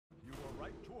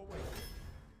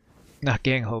Not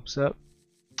getting hopes up.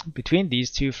 Between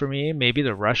these two for me, maybe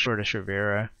the Rush or the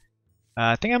Shavira.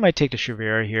 I think I might take the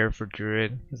Shavira here for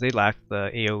Druid, because they lack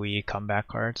the AoE comeback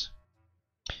cards.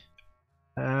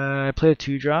 I played a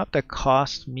 2-drop that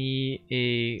cost me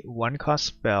a 1-cost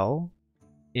spell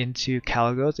into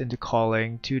Caligos, into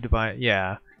Calling, 2 Divine.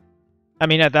 Yeah. I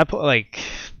mean, at that point, like,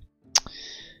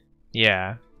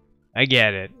 yeah, I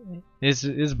get it. This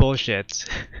is bullshit.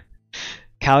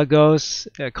 Caligos,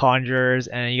 Conjurers,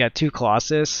 and you got 2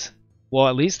 Colossus. Well,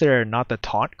 at least they're not the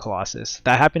taunt Colossus.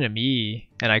 That happened to me,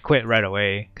 and I quit right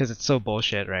away because it's so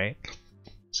bullshit, right?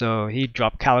 So he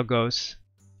dropped Caligos,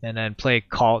 and then play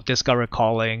Discover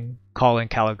Calling. Calling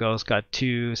Caligos got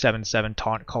 2/7/7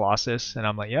 taunt Colossus, and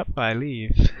I'm like, yep, I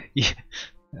leave.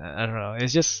 I don't know.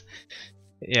 It's just,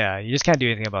 yeah, you just can't do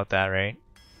anything about that, right?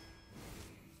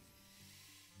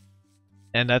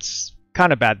 And that's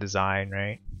kind of bad design,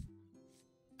 right?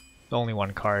 Only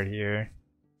 1 card here.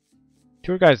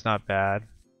 Tour Guide's not bad.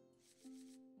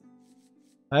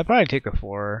 I'd probably take a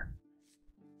 4.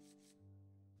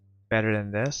 Better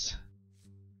than this.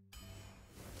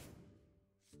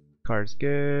 Card's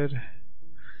good.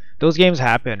 Those games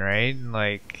happen, right?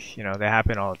 Like, you know, they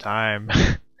happen all the time.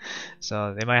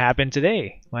 So they might happen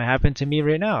today. Might happen to me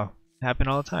right now. Happen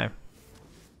all the time.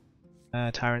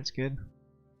 Tyrant's good.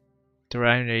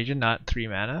 Deriving Agent, not 3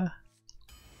 mana.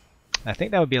 I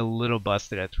think that would be a little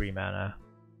busted at 3 mana.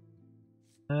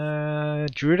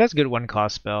 Druid has good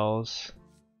 1-cost spells.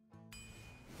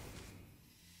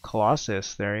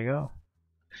 Colossus, there you go.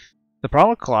 The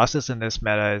problem with Colossus in this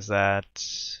meta is that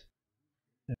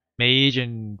Mage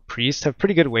and Priest have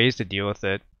pretty good ways to deal with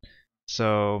it.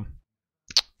 So,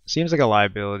 seems like a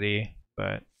liability,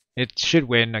 but it should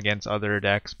win against other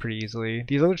decks pretty easily.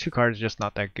 These other 2 cards are just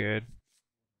not that good.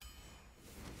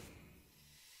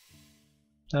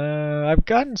 I've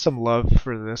gotten some love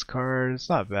for this card. It's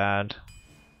not bad.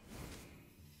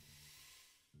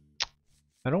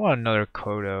 I don't want another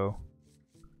Kodo.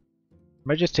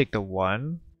 Might just take the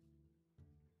 1.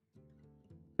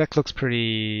 Deck looks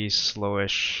pretty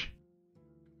slowish.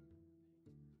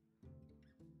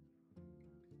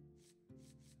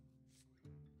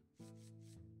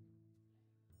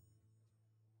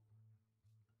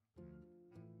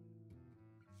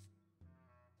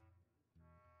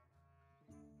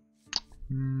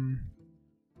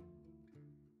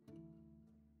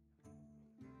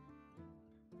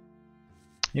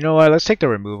 You know what, let's take the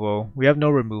removal. We have no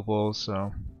removals,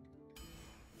 so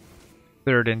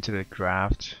 3rd into the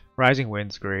draft. Rising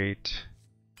Wind's great.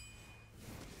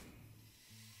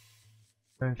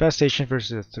 Infestation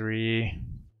versus a 3.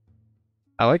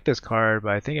 I like this card,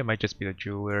 but I think it might just be the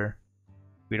Jeweler.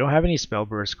 We don't have any spell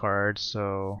burst cards,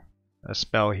 so a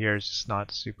spell here is just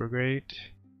not super great.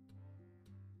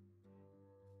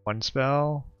 1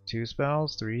 spell, 2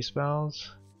 spells, 3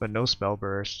 spells, but no spell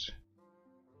burst.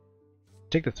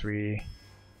 Take the 3.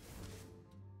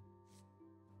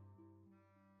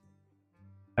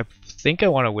 I think I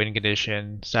want a win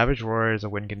condition. Savage Roar is a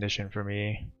win condition for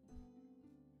me.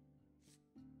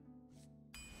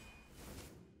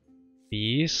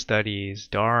 Bees Studies,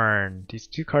 darn, these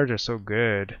 2 cards are so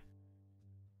good.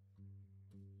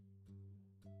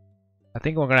 I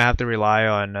think we're gonna have to rely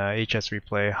on HS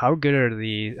Replay. How good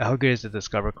is the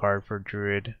Discover card for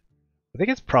Druid? I think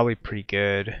it's probably pretty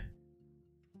good.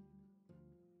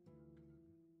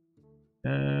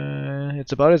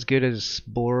 It's about as good as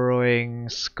Burrowing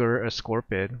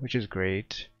Scorpid, which is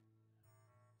great.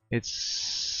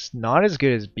 It's not as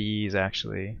good as Bees,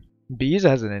 actually. Bees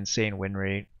has an insane win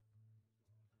rate.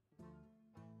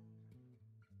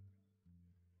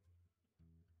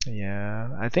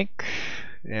 Yeah, I think,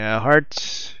 yeah, hard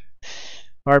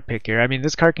pick here. I mean,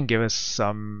 this card can give us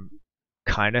some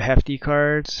kind of hefty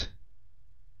cards.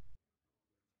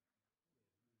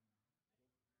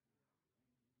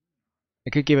 It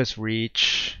could give us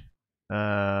reach.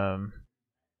 Like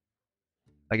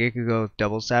it could go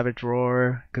double Savage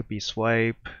Roar. Could be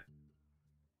swipe.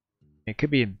 It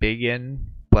could be Embiggen,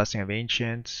 Blessing of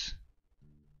Ancients.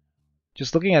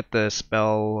 Just looking at the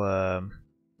spell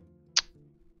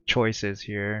choices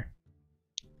here.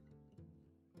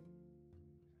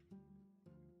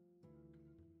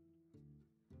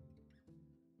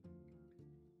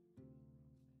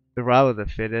 Survival of the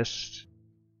Fittest.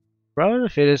 Survival of the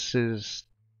Fittest is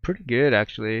pretty good,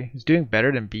 actually. It's doing better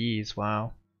than Bees.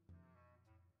 Wow.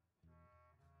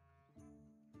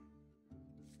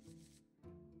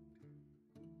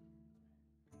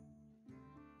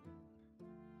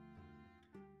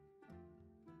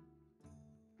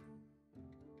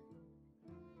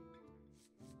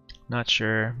 Not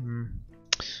sure.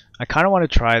 I kind of want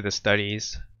to try the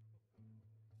studies.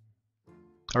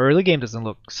 Our early game doesn't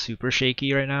look super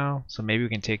shaky right now, so maybe we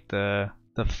can take the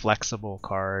flexible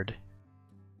card.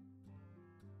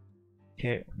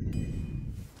 Okay.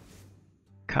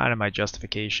 Kind of my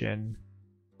justification.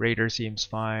 Raider seems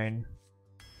fine.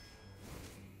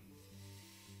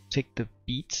 Take the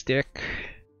beat stick.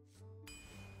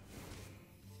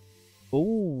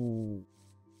 Oh.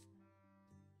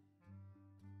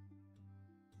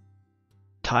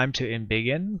 Time to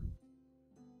embiggen.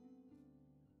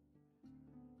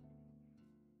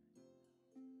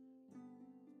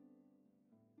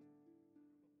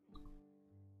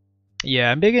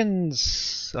 Yeah,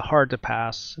 embiggen's hard to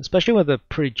pass, especially with a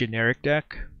pretty generic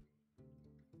deck.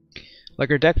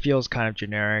 Like our deck feels kind of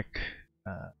generic,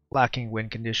 lacking win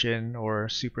condition or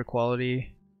super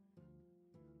quality.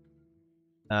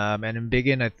 And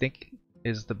embiggen I think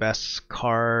is the best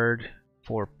card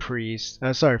for priest.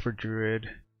 Sorry, for druid.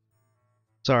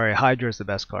 Sorry, Hydra is the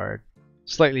best card.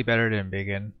 Slightly better than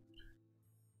embiggen.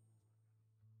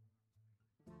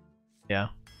 Yeah.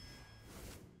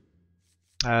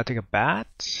 Take a bat,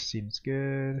 seems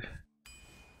good.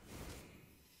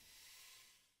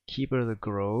 Keeper of the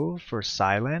Grove for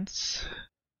silence.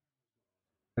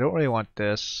 I don't really want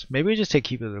this. Maybe we just take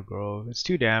Keeper of the Grove. It's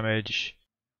 2 damage.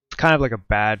 It's kind of like a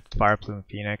bad Fire Plume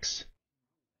Phoenix.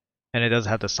 And it does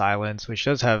have the silence, which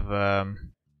does have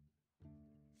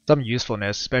some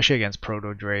usefulness, especially against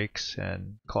Proto Drakes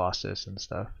and Colossus and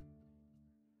stuff.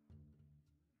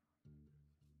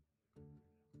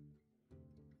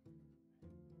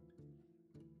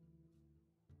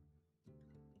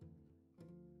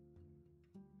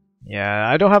 Yeah,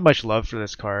 I don't have much love for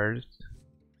this card.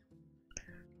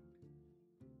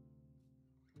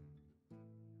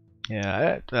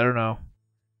 Yeah, I don't know.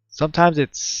 Sometimes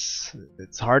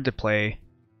it's hard to play.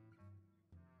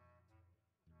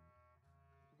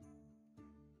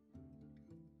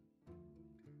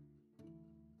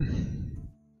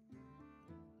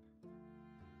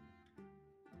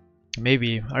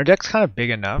 Maybe. Our deck's kind of big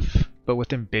enough, but with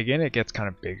embiggen it gets kind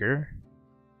of bigger.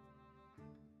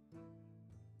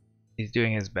 He's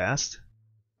doing his best.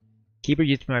 Keeper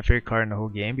used to be my favorite card in the whole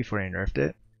game before he nerfed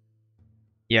it.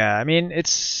 Yeah, I mean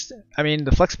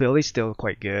the flexibility's still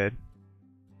quite good.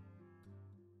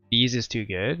 Bees is too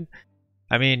good.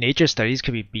 I mean, nature studies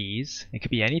could be bees. It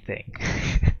could be anything.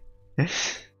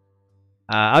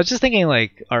 I was just thinking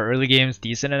like, our early game's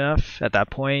decent enough at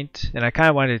that point, and I kind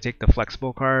of wanted to take the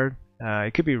flexible card.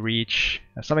 It could be reach.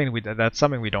 That's something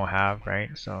we don't have,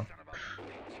 right? So.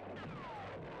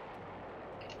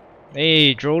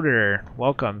 Hey, Droder,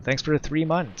 welcome. Thanks for the 3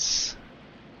 months.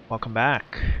 Welcome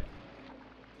back.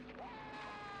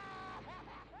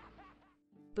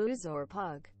 Boozor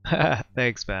pug.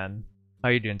 Thanks, man. How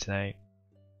you doing tonight?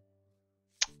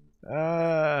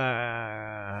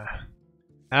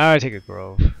 I take a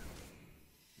Grove.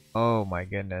 Oh my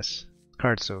goodness. This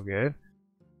card's so good.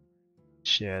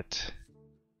 Shit.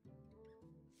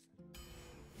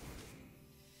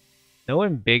 No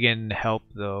embiggen help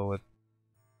though.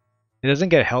 It doesn't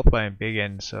get help by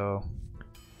embiggen, so.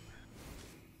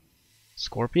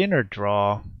 Scorpion or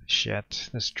draw? Shit.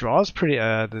 This draw is pretty,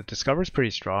 the discover's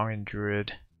pretty strong in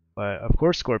Druid. But of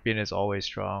course Scorpion is always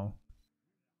strong.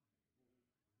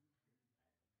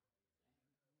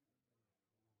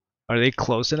 Are they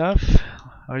close enough?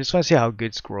 I just want to see how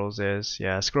good Scrolls is.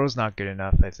 Yeah, Scrolls not good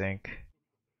enough, I think.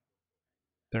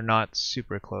 They're not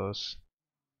super close.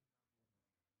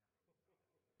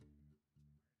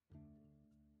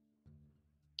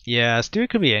 Yeah, Stu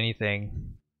could be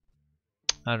anything.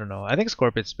 I don't know. I think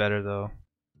Scorpion's better though.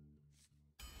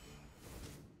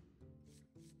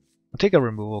 I'll take a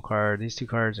removal card. These 2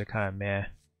 cards are kind of meh.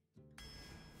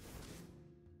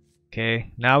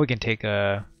 Okay, now we can take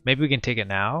a... Maybe we can take it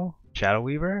now? Shadow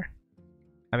Weaver?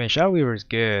 I mean, Shadow Weaver is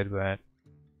good, but...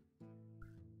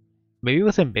 Maybe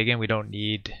with embiggen we don't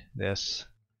need this.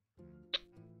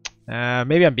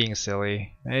 Maybe I'm being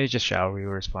silly. Maybe just Shadow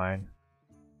Weaver is fine.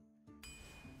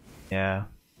 Yeah.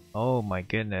 Oh my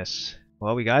goodness.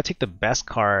 Well, we gotta take the best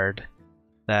card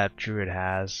that Druid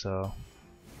has, so...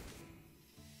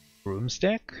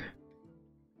 Broomstick?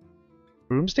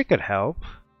 Broomstick could help.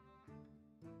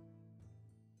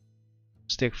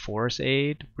 Broomstick Force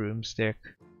Aid, Broomstick.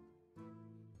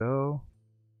 Go.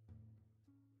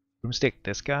 Broomstick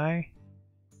this guy.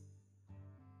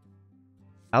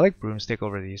 I like Broomstick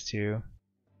over these 2.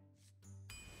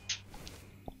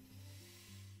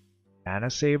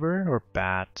 Mana Saber or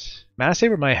Bat? Mana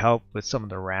Saber might help with some of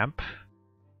the ramp.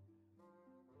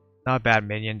 Not a bad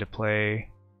minion to play.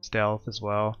 Stealth as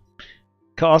well.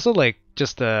 Could also like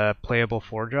just a playable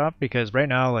 4-drop, because right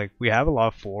now like we have a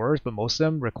lot of 4s, but most of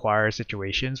them require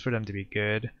situations for them to be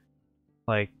good.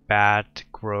 like Bat,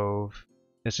 Grove.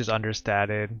 This is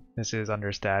understated. This is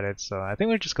understated, so I think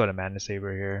we'll just go to Mana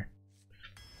Saber here.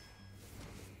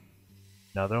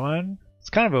 Another one? It's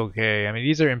kind of okay. I mean,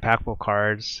 these are impactful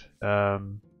cards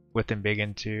with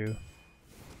Embiggen too.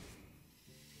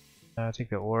 I think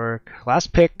the Orc.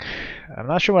 Last pick, I'm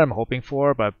not sure what I'm hoping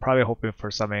for, but probably hoping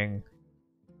for something,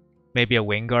 maybe a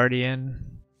Wing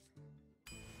Guardian.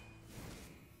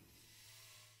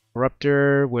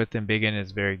 Corruptor with Embiggen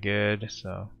is very good,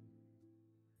 so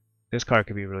this card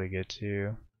could be really good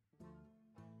too.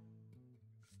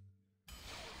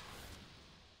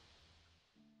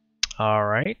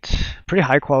 Alright, pretty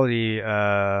high quality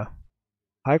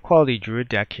Druid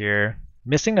deck here.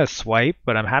 Missing a swipe,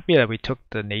 but I'm happy that we took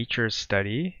the Nature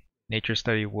Study. Nature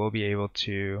Study will be able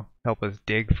to help us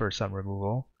dig for some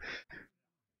removal.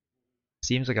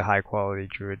 Seems like a high quality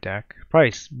Druid deck.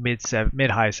 Probably mid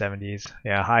high 70s.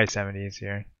 Yeah, high 70s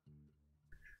here.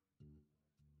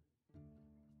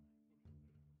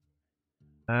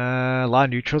 A lot of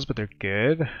neutrals, but they're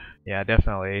good. Yeah,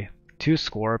 definitely. 2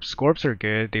 Scorps. Scorps are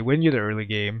good. They win you the early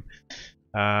game.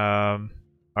 Our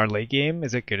late game,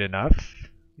 is it good enough?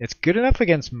 It's good enough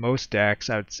against most decks,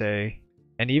 I would say.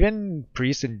 And even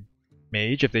Priest and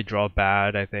Mage, if they draw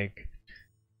bad, I think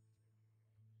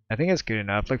it's good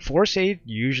enough. Like Force 8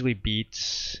 usually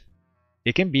beats...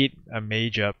 It can beat a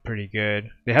Mage up pretty good.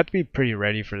 They have to be pretty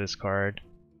ready for this card.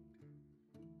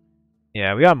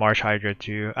 Yeah, we got Marsh Hydra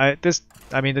too. I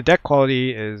mean, the deck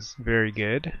quality is very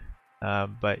good,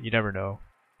 but you never know.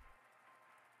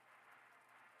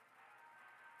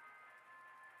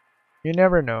 You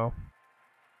never know.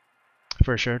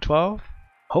 For sure 12?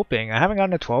 Hoping. I haven't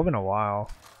gotten a 12 in a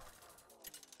while.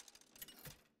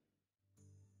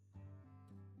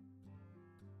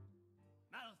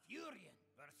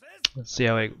 Let's see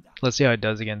how it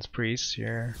does against priests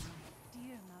here.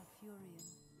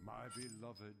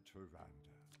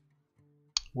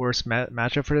 Worst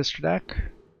matchup for this deck?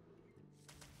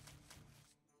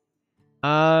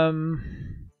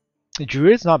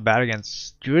 Druid is not bad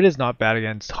against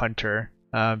Hunter,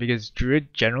 because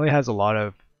Druid generally has a lot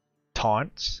of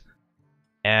taunts,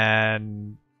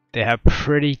 and they have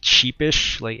pretty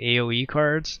cheapish like AoE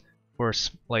cards for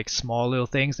like small little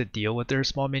things that deal with their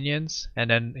small minions, and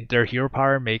then their hero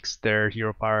power makes their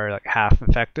hero power like half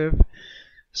effective.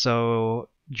 So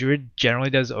Druid generally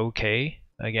does okay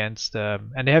against,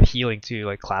 and they have healing too,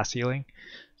 like class healing.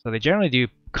 So they generally do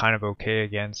kind of okay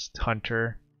against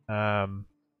Hunter. I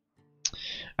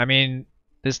mean,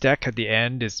 this deck at the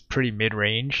end is pretty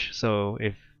mid-range, so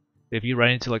if you run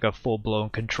into like a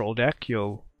full-blown control deck,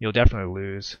 you'll definitely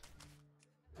lose.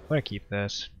 I'm gonna keep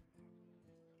this.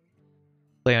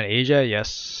 Play on Asia,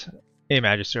 yes. Hey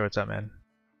Magister, what's up, man?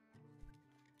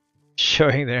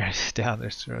 Showing theirs down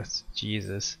their throats.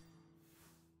 Jesus.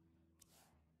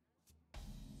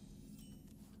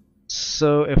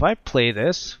 So if I play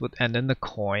this and then the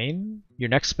coin, your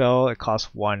next spell it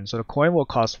costs 1, so the coin will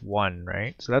cost 1,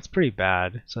 right? So that's pretty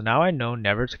bad. So now I know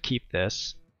never to keep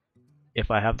this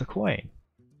if I have the coin.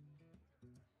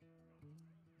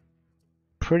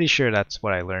 Pretty sure that's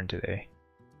what I learned today.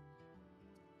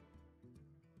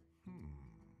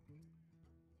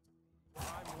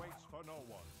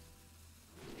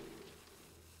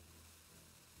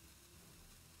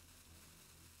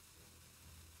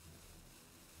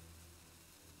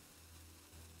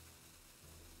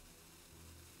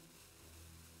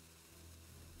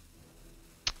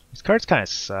 These cards kind of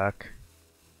suck.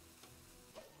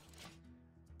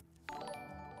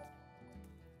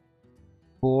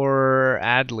 For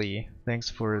Adley, thanks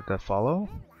for the follow.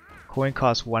 Coin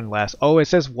costs 1 less. Oh, it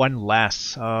says 1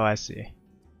 less. Oh, I see.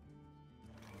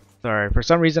 Sorry, for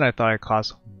some reason I thought it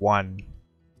cost 1,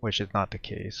 which is not the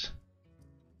case.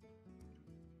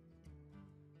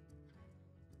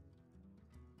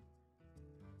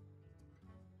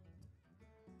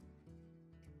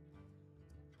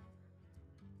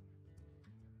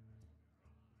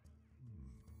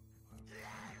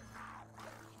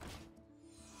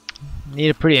 Need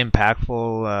a pretty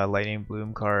impactful Lightning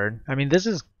Bloom card. I mean, this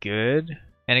is good,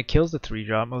 and it kills the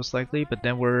 3-drop most likely, but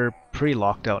then we're pretty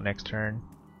locked out next turn.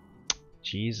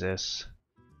 Jesus.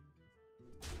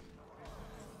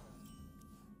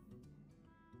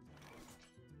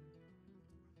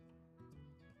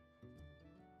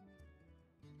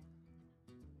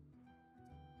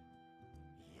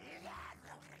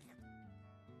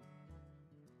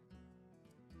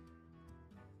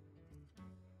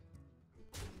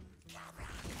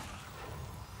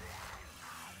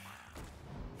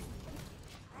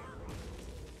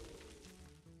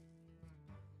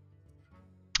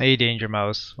 Hey Danger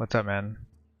Mouse, what's up man?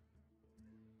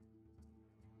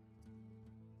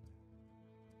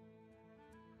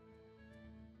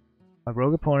 My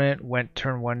rogue opponent went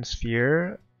turn 1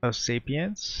 Sphere of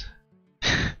Sapience.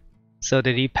 So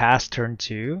did he pass turn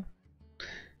 2?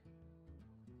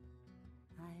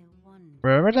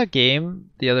 Remember that game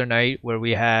the other night where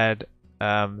we had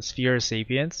Sphere of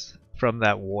Sapience from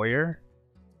that warrior?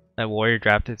 That warrior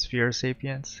drafted Sphere of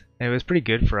Sapience. And it was pretty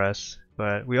good for us,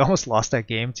 but we almost lost that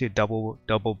game to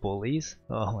double bullies.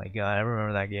 Oh my god, I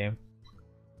remember that game.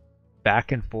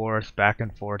 Back and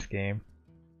forth game.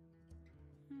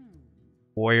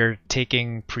 Warrior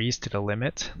taking priest to the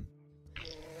limit.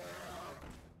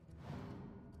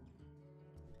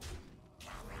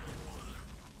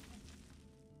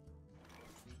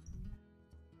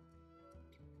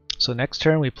 So next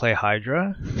turn we play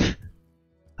Hydra.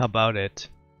 How about it?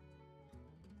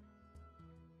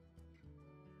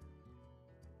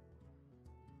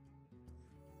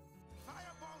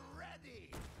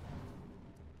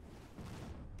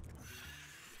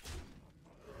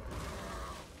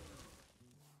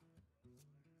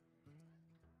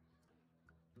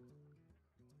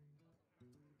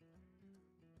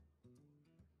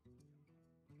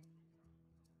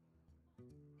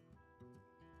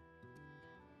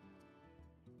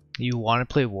 You want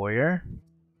to play warrior?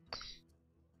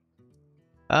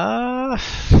 Haven't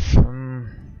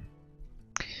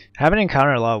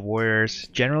encountered a lot of warriors.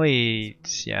 Generally,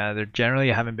 yeah, they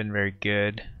generally haven't been very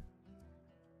good.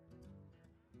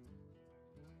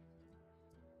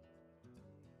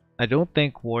 I don't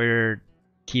think warrior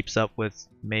keeps up with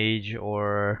mage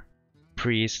or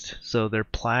priest, so their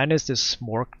plan is to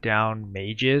smork down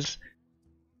mages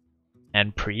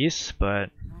and priests,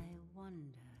 but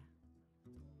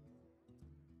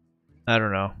I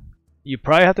don't know. You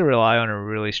probably have to rely on a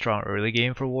really strong early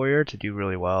game for warrior to do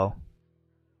really well.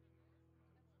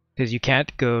 Because you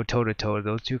can't go toe to toe with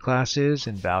those two classes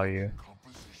in value.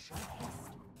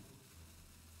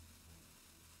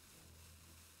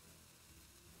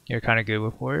 You're kind of good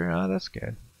with warrior? Oh, that's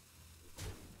good.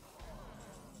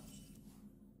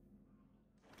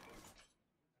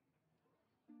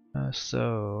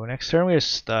 So, next turn we are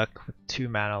stuck with 2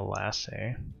 mana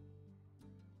Lasse.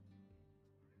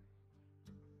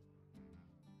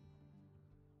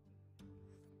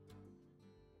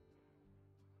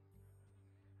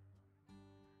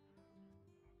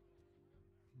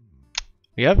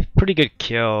 We have pretty good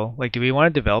kill. Like, do we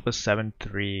want to develop a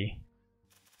 7-3?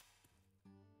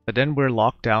 But then we're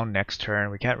locked down next turn.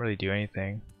 We can't really do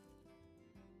anything.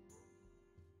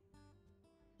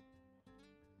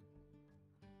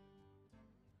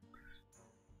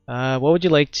 What would you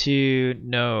like to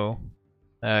know,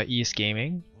 East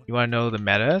Gaming? You want to know the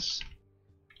metas?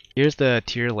 Here's the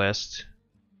tier list.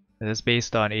 It's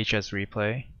based on HS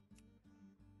replay.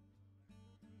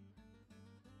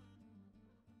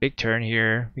 Big turn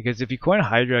here, because if you coin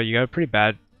Hydra, you got a pretty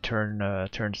bad turn,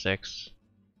 turn 6.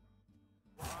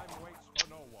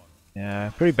 Yeah,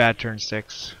 pretty bad turn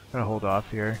 6. Gotta hold off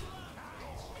here.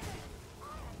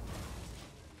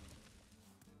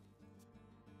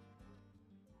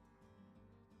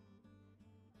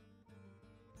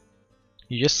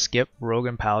 You just skip Rogue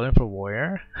and Paladin for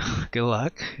Warrior? Good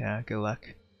luck. Yeah, good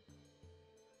luck.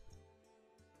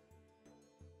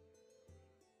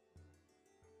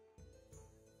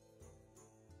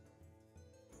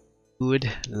 Good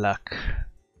luck.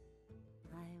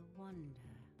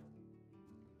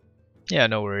 Yeah,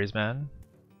 no worries, man.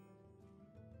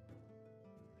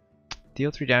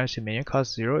 Deal 3 damage to minion,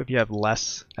 cost 0 if you have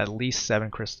at least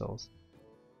 7 crystals.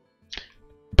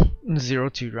 0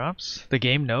 2-drops. The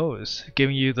game knows.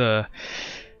 Giving you the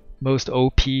most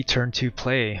OP turn 2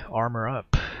 play. Armor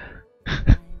up.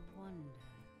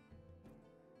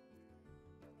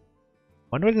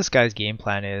 Wonder what this guy's game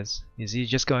plan is. Is he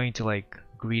just going to like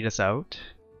greed us out?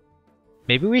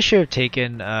 Maybe we should have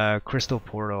taken Crystal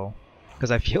Portal,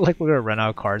 because I feel like we're gonna run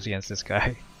out of cards against this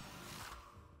guy.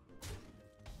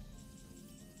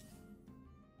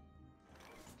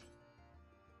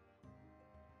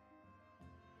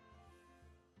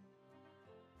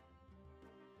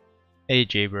 Hey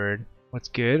Jaybird, what's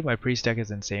good? My priest deck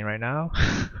is insane right now.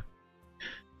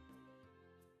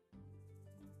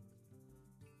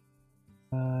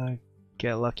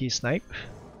 Get lucky snipe.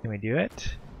 Can we do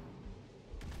it?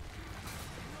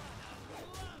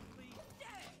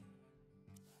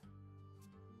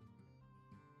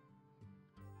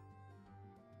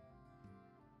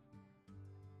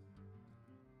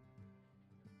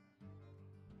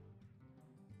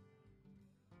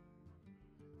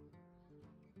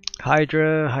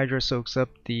 Hydra soaks up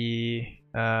the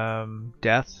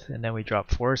death, and then we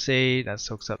drop Force 8, that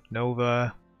soaks up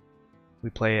Nova. We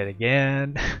play it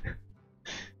again.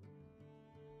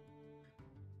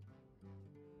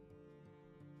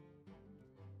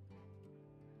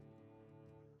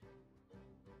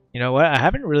 You know what? I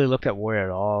haven't really looked at Warrior at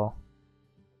all.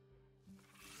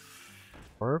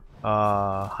 Or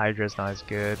Hydra's not as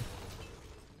good.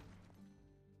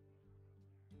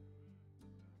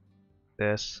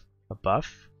 This a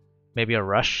buff? Maybe a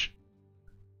rush?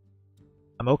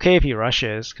 I'm okay if he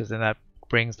rushes, because then that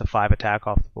brings the 5 attack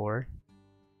off the board.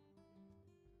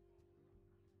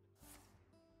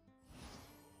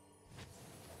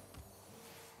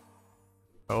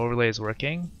 Our overlay is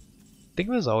working. I think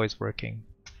it was always working.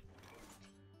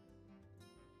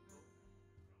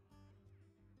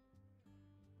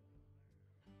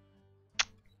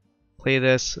 Play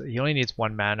this. He only needs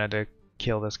 1 mana to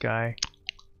kill this guy.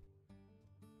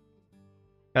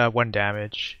 1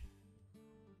 damage.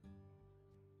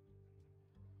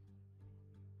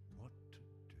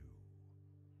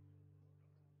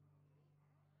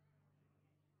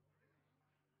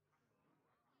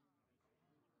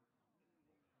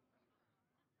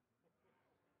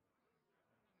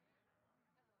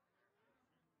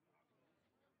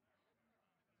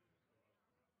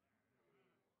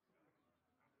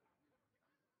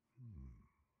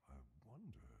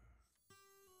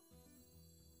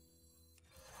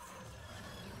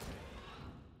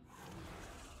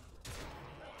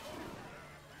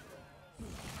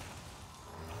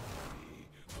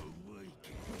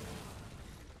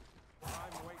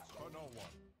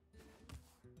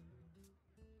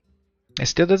 It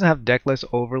still doesn't have deck list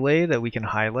overlay that we can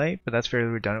highlight, but that's fairly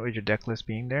redundant with your deck list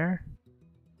being there.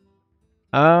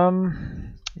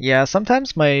 Yeah,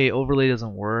 sometimes my overlay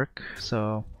doesn't work,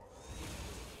 so...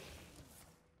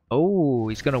 Oh,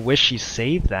 he's gonna wish he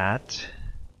saved that.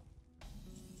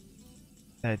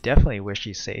 I definitely wish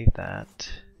he saved that.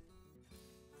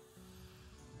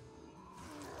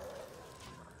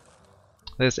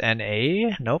 This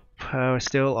NA? Nope, we're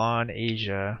still on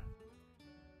Asia.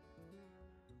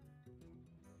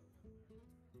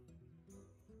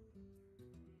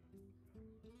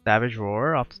 Savage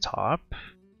Roar off the top.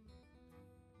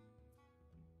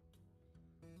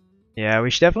 Yeah, we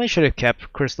definitely should have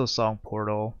kept Crystal Song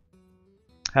Portal.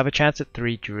 Have a chance at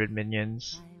 3 Druid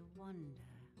minions.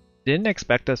 Didn't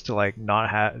expect us to like not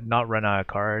run out of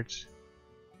cards,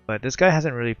 but this guy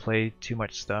hasn't really played too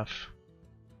much stuff.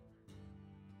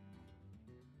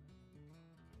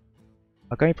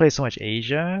 How come he plays so much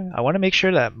Asia? I want to make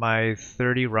sure that my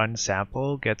 30 run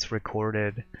sample gets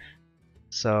recorded.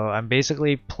 So I'm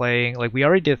basically playing, like we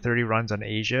already did 30 runs on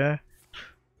Asia.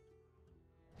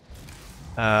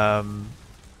 From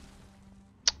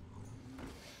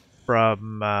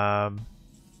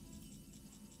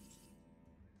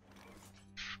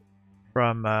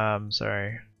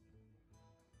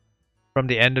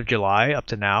the end of July up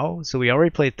to now. So we already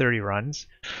played 30 runs.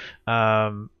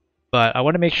 But I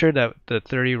want to make sure that the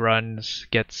 30 runs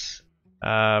gets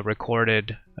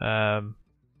recorded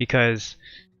because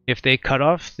if they cut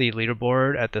off the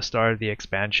leaderboard at the start of the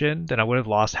expansion, then I would have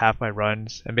lost half my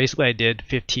runs. And basically I did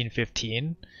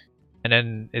 15-15, and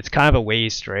then it's kind of a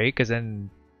waste, right? Because then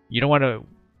you don't want to,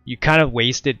 you kind of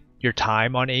wasted your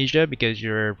time on Asia because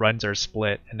your runs are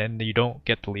split, and then you don't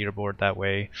get the leaderboard that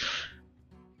way.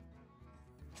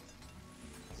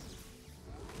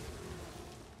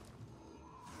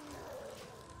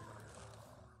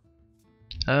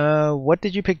 What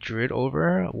did you pick Druid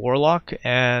over? Warlock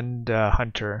and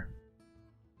Hunter.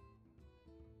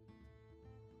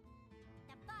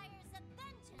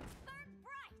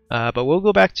 But we'll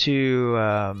go back to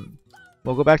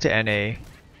NA.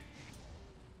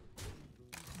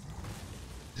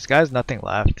 This guy has nothing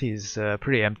left. He's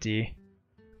pretty empty.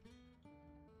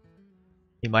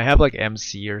 He might have like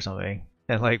MC or something,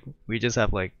 and like we just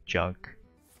have like junk.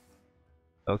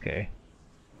 Okay.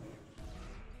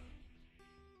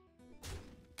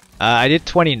 I did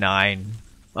 29.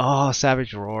 Oh,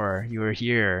 Savage Roar, you were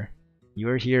here. You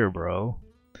were here, bro.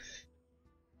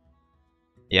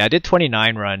 Yeah, I did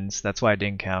 29 runs. That's why I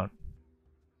didn't count.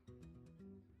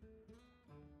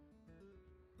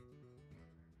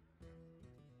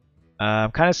 I'm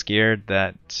kind of scared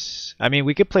that... I mean,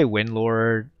 we could play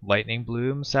Windlord, Lightning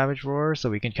Bloom, Savage Roar,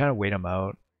 so we can kind of wait him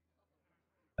out.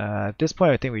 At this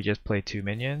point, I think we just play 2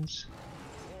 minions.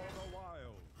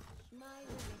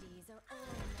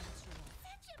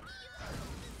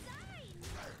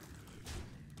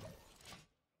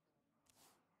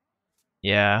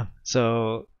 Yeah,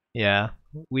 so yeah,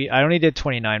 I only did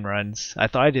 29 runs. I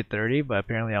thought I did 30, but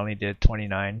apparently I only did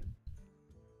 29.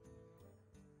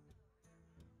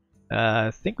 I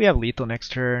think we have lethal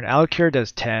next turn. Alacure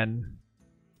does 10.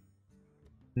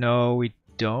 No, we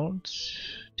don't.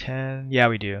 10. Yeah,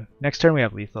 we do. Next turn we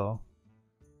have lethal.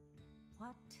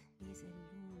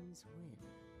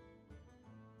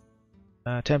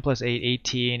 10 plus 8,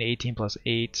 18. 18 plus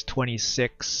 8,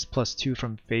 26. Plus 2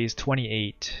 from phase,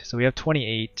 28. So we have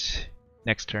 28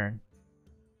 next turn.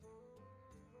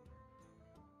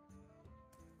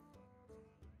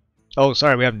 Oh,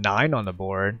 sorry, we have 9 on the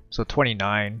board. So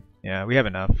 29. Yeah, we have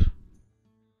enough.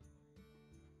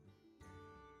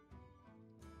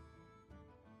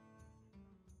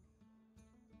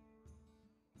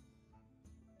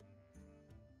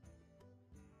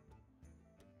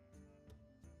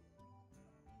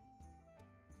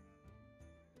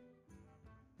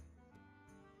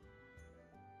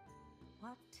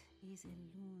 What is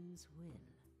Elun's will?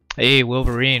 Hey,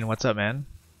 Wolverine, what's up, man?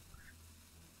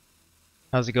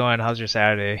 How's it going? How's your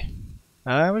Saturday?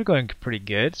 We're going pretty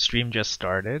good. Stream just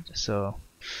started, so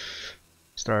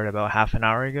started about half an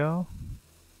hour ago.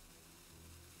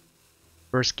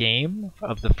 First game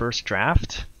of the first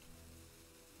draft.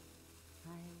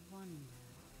 I wonder.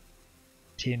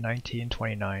 18, 19,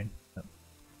 29.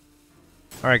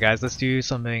 Alright guys, let's do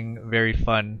something very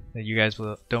fun that you guys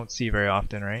don't see very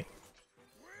often, right?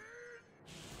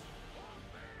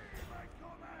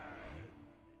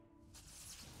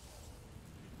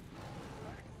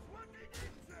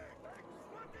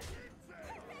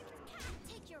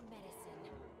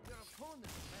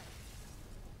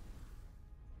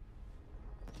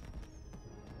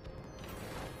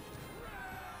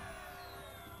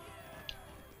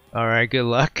 Alright, good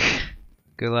luck.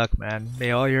 Good luck, man.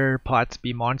 May all your pots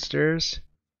be monsters.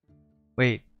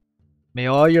 Wait. May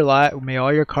all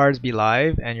your cards be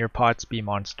live and your pots be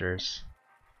monsters.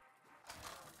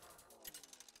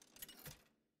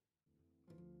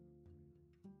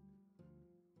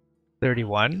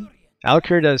 $31.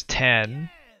 Alcur does 10.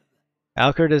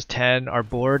 Alcur does 10. Our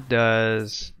board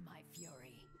does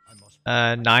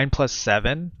 9 plus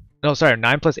 7. No, sorry,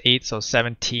 9 plus 8, so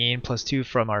 17 plus 2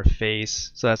 from our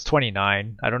face. So that's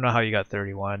 29. I don't know how you got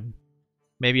 31.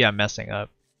 Maybe I'm messing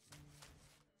up.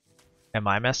 Am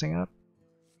I messing up?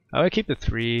 I would keep the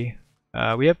 3.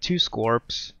 We have 2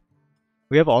 Scorps.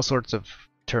 We have all sorts of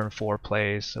turn 4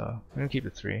 plays, so I'm gonna keep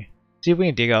the 3. See if we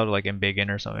can dig out like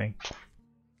Embiggen or something.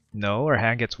 No, our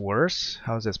hand gets worse?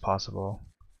 How is this possible?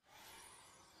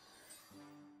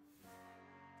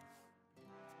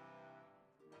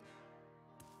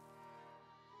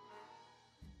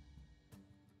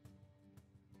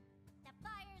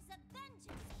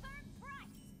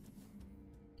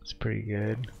 It's pretty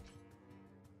good.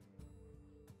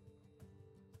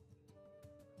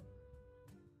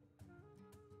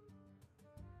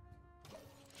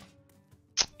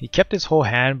 He kept his whole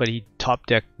hand, but he top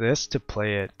decked this to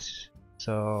play it.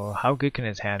 So how good can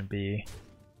his hand be?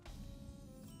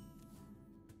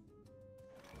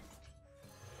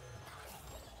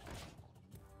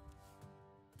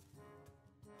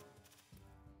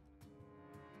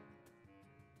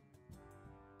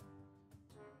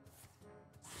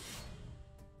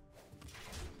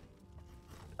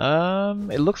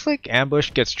 It looks like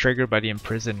ambush gets triggered by the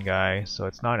imprisoned guy, so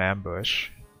it's not ambush.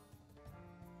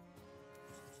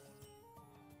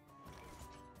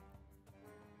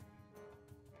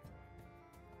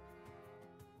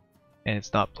 And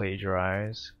it's not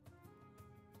plagiarize.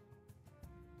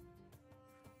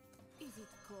 Is it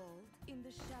cold in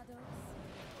the shadows?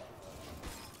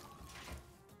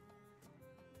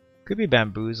 Could be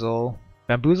bamboozle.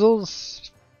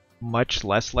 Bamboozle's much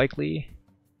less likely.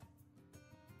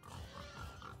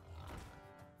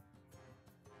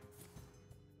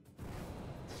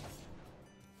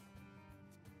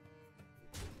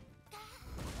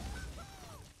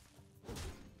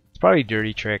 It's probably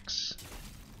dirty tricks.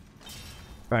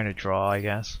 Trying to draw, I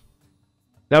guess.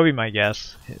 That would be my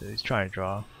guess. He's trying to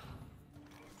draw.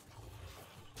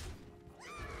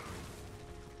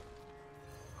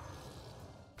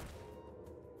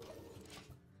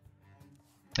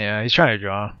 Yeah, he's trying to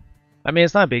draw. I mean,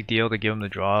 it's not a big deal to give him the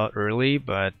draw early,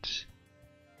 but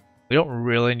we don't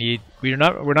really need. We're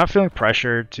not feeling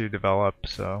pressured to develop,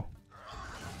 so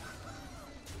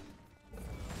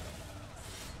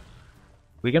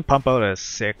we can pump out a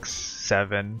 6,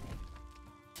 7.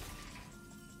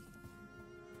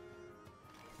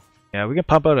 Yeah, we can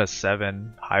pump out a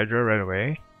 7 Hydra right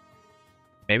away.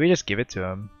 Maybe just give it to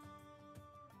him.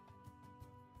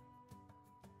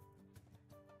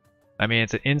 I mean,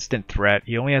 it's an instant threat.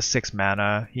 He only has 6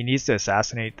 mana. He needs to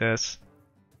assassinate this.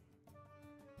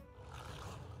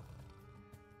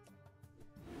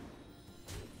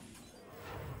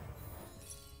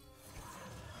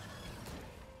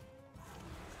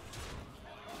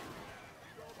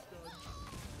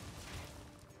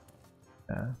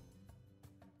 Yeah.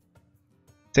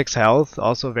 6 health,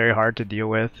 also very hard to deal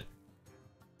with.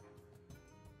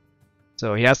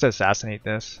 So he has to assassinate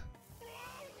this.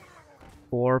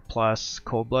 4 plus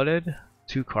cold-blooded,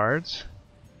 2 cards.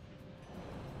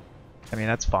 I mean,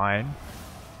 that's fine.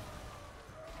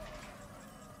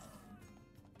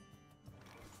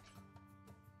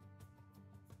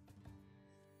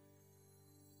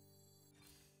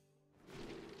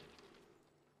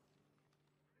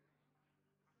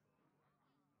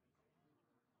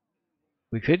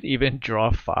 We could even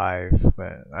draw 5,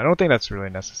 but I don't think that's really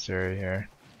necessary here.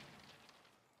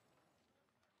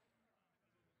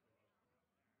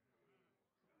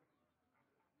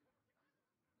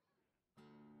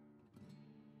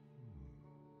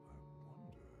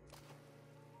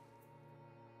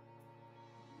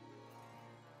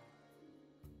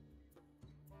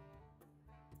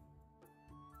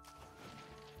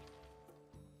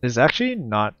 This is actually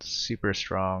not super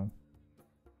strong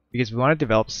because we want to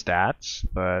develop stats,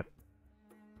 but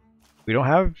we don't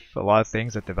have a lot of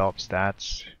things that develop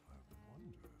stats.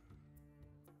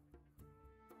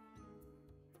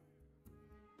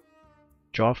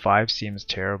 Draw 5 seems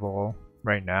terrible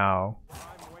right now.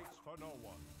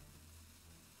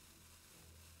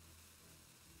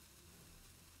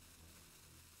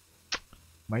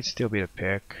 Might still be the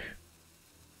pick.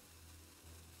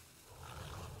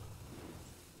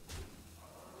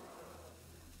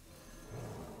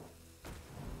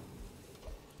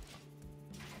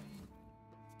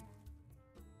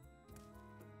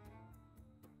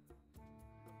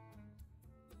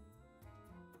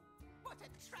 What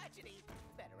a tragedy!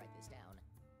 Better write this down.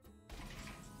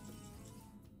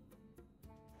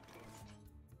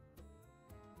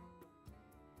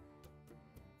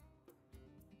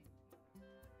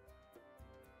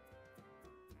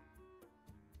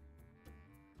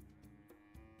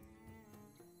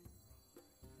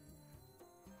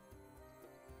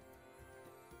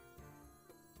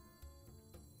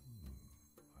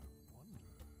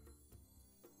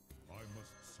 I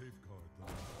must safeguard them.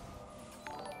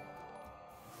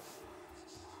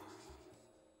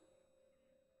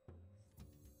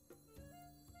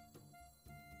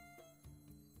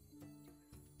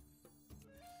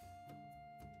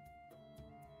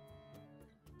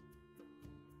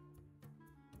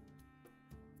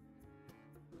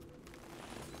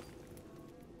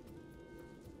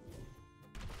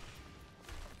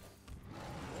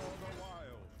 For the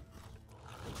wild.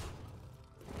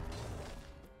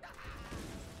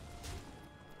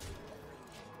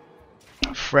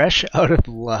 Fresh out of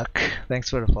luck. Thanks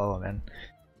for the follow, man.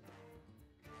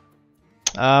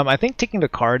 I think taking the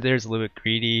card there is a little bit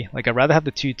greedy. Like, I'd rather have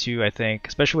the 2/2, I think,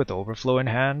 especially with the overflow in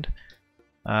hand.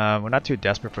 We're not too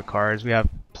desperate for cards. We have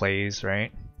plays,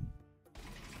 right?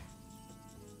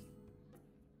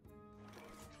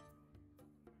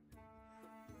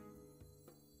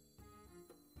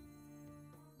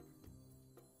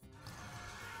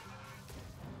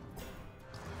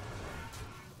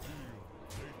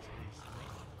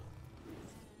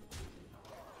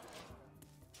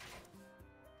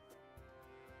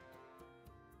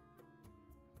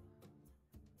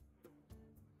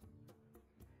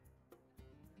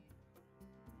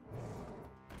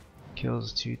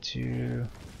 Kills 2/2.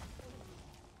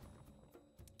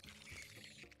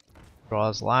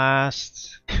 Draws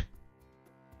last.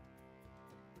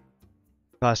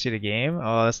 Cost you the game?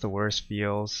 Oh, that's the worst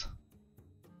feels.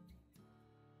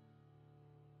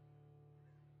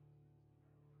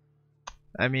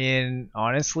 I mean,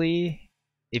 honestly,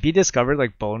 if he discovered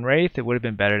like Bone Wraith, it would have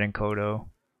been better than Kodo.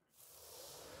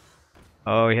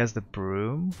 Oh, he has the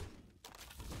Broom.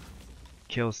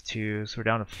 Kills 2, so we're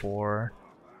down to 4.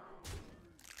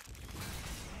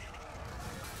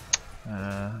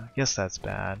 I guess that's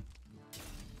bad.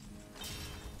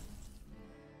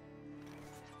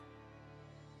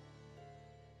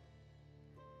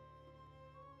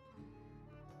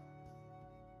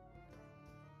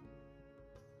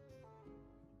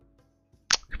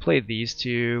 Could play these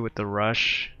two with the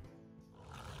rush.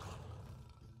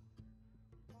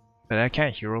 But I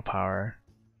can't hero power.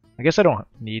 I guess I don't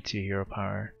need to hero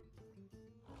power.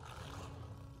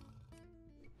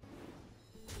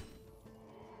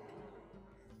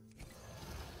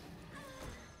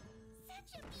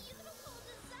 Such a beautiful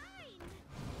design!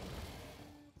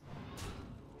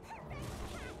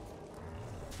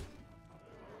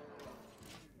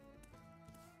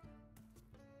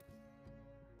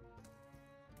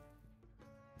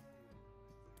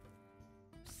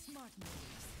 Smart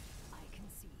moves. I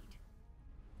concede.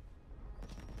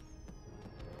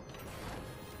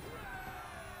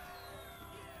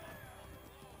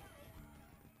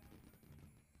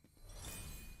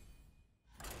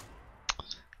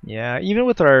 Yeah, even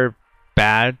with our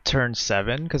bad turn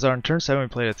 7, because on turn 7 we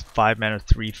played a 5 mana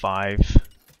 3/5.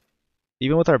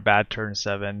 Even with our bad turn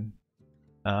 7,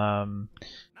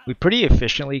 We pretty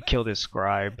efficiently killed his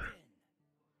scribe.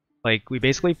 Like we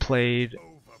basically played,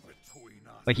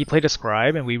 like he played a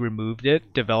scribe and we removed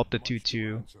it, developed a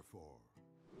 2/2,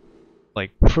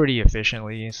 like pretty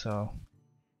efficiently. So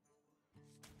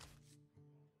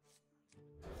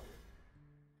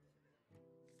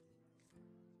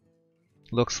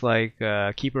looks like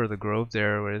Keeper of the Grove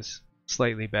there was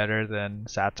slightly better than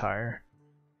Satire.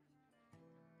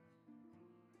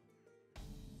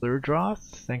 Lurdroth,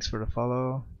 thanks for the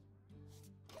follow.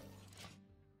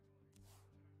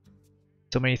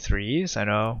 So many threes, I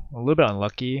know. A little bit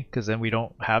unlucky, because then we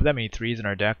don't have that many threes in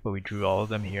our deck, but we drew all of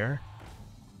them here.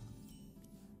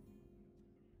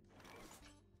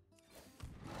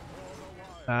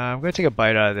 I'm going to take a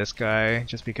bite out of this guy,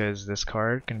 just because this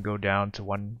card can go down to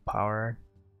 1 power.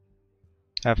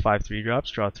 I have 5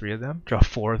 3-drops, draw 3 of them, draw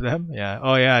 4 of them, yeah.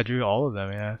 Oh yeah, I drew all of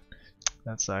them, yeah.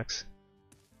 That sucks.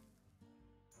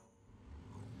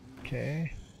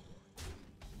 Okay.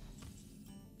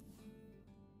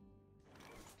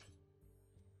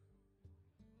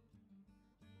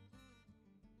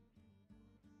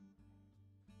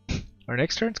 Our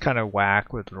next turn's kind of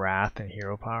whack with Wrath and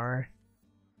Hero Power.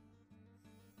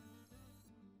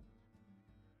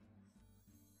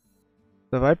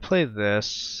 So if I play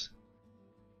this,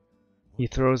 he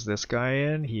throws this guy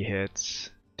in, he hits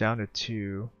down to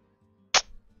 2.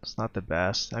 It's not the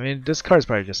best. I mean, this card's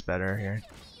probably just better here.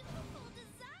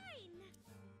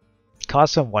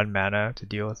 Costs him 1 mana to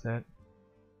deal with it.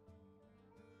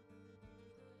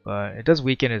 But it does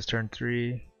weaken his turn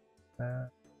 3.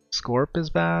 Scorp is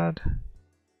bad.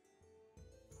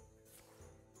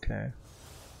 Okay.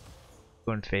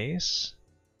 Going face.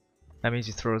 That means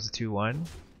he throws a 2/1.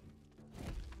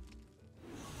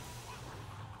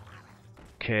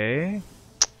 Okay.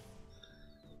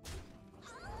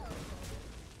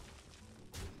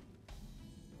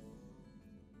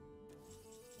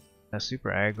 That's super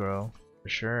aggro, for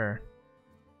sure.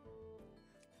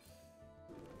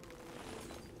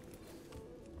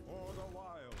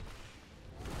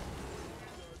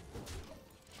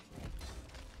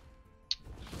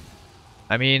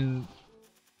 I mean,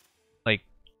 like,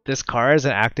 this card as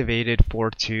an activated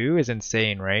 4/2 is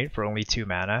insane, right? For only 2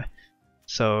 mana.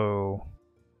 So,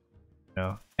 you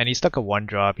know, and he stuck a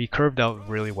 1-drop. He curved out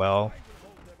really well.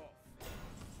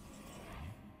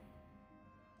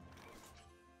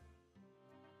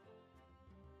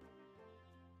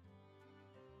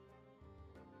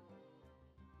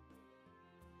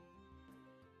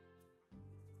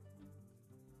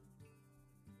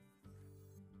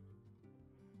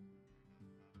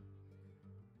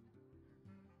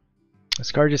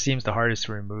 This card just seems the hardest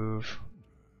to remove.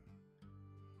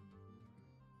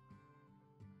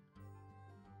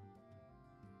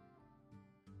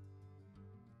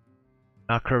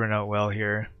 Not curving out well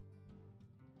here.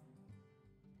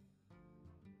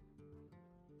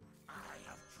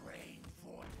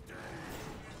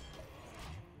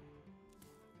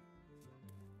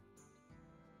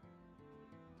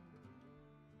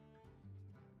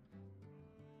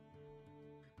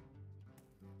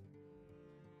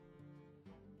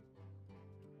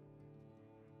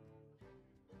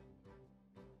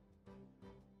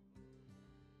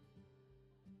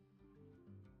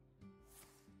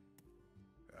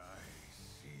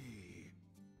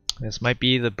 This might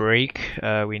be the break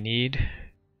we need.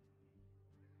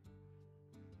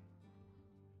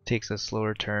 Takes a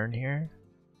slower turn here.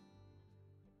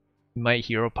 Might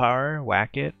hero power,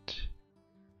 whack it.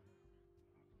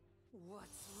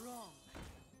 What's wrong?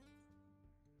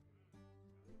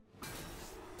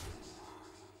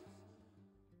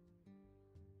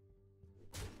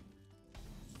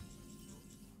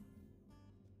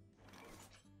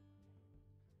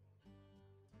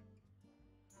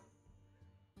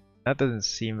 That doesn't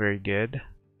seem very good.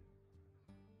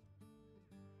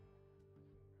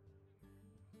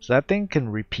 So that thing can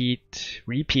repeat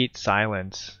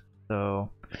silence.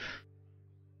 So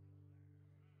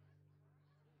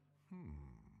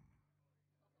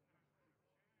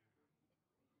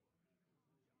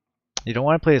you don't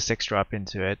want to play a 6-drop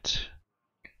into it.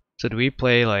 So do we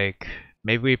play like,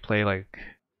 maybe we play like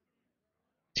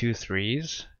 2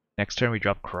 3s? Next turn we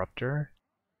drop Corruptor.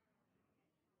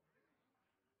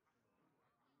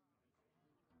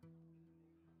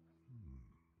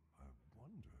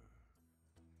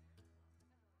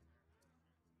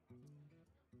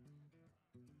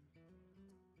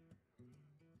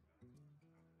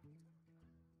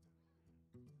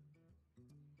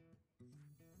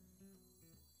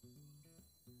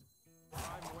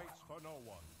 Time waits for no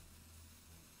one.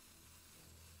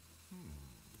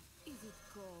 Is it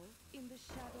cold in the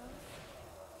shadows?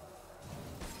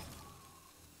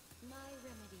 My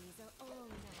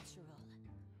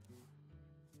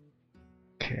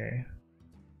Okay.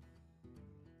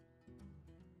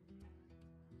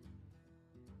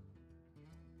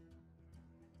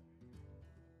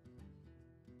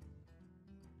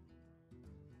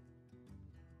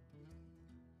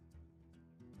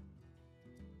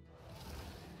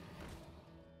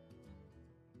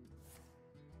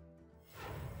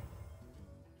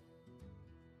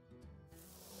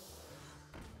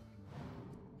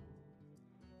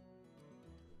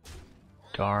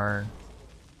 Darn.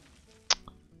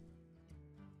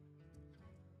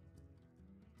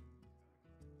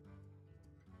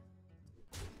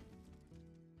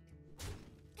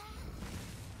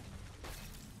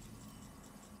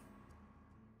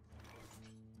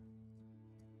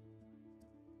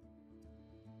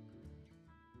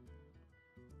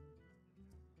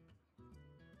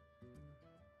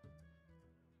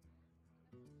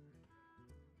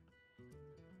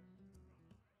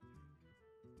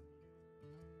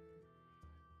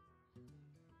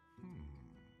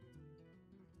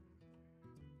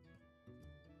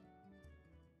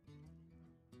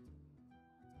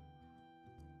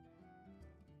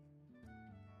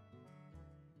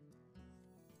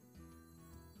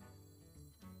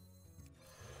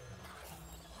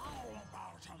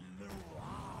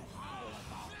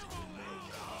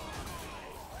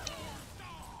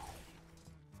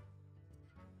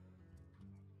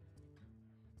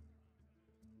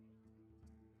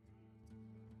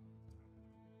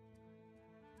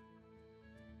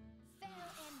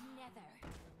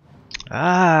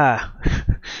 Ah!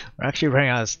 We're actually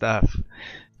running out of stuff.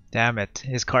 Damn it.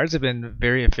 His cards have been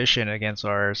very efficient against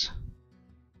ours.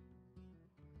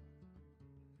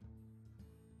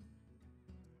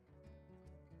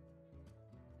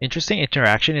 Interesting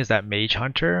interaction is that Mage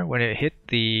Hunter, when it hit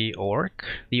the Orc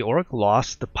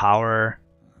lost the power.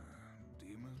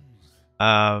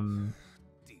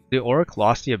 The Orc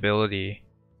lost the ability.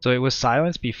 So it was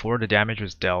silenced before the damage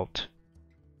was dealt.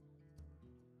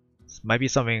 This might be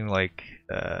something like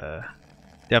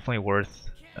definitely worth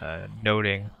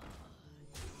noting.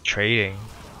 Trading.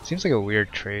 Seems like a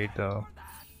weird trade though.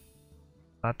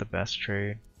 Not the best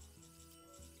trade.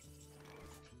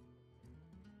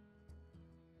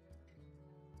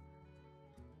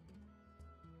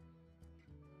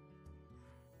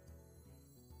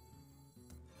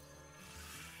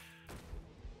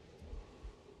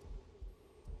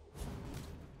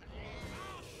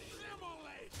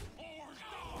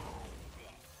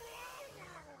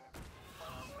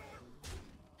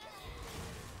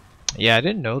 Yeah, I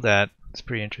didn't know that. It's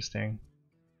pretty interesting.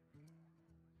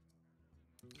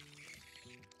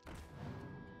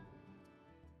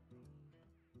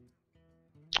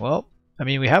 Well, I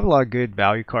mean, we have a lot of good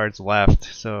value cards left,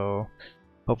 so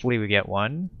hopefully we get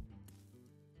one.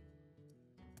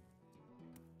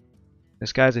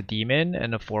 This guy's a demon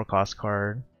and a 4-cost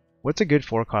card. What's a good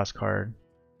 4-cost card?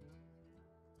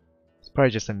 It's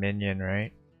probably just a minion,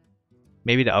 right?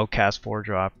 Maybe the Outcast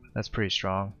 4-drop. That's pretty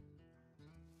strong.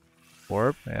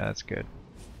 Orb? Yeah, that's good.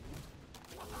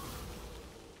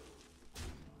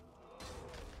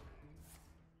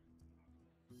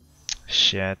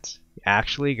 Shit.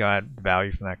 Actually got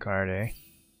value from that card, eh?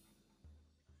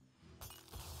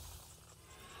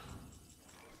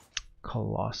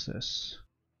 Colossus.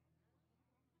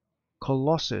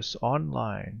 Colossus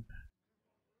online.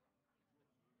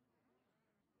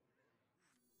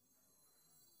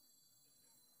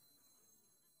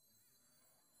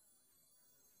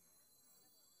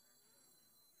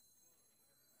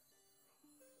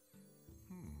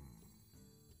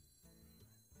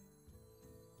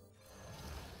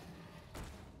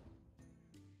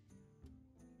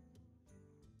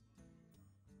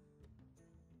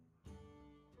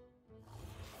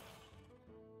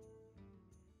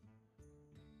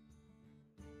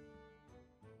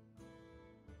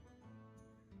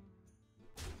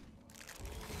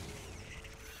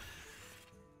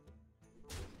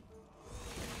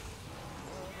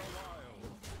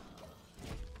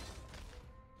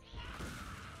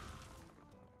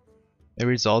 It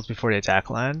resolves before the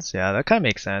attack lands? Yeah, that kind of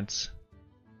makes sense.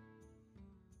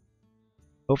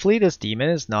 Hopefully this demon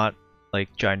is not,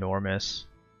 like, ginormous.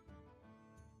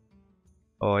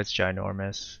 Oh, it's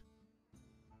ginormous.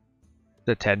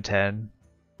 The 10-10.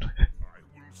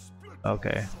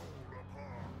 Okay.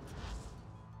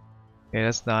 Okay,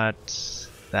 that's not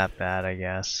that bad, I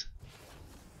guess.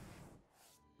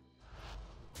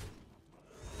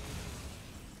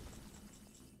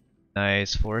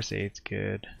 Nice, Force 8's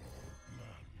good.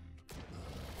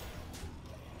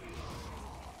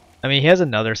 I mean, he has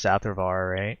another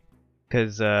Sathravar, right?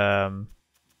 Because that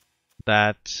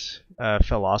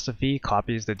philosophy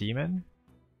copies the demon.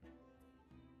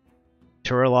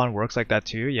 Turalon works like that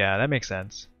too? Yeah, that makes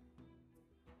sense.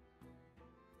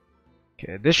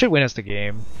 Okay, this should win us the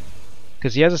game.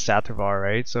 Because he has a Satravar,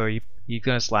 right? So he's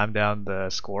gonna slam down the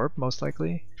Scorp, most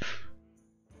likely.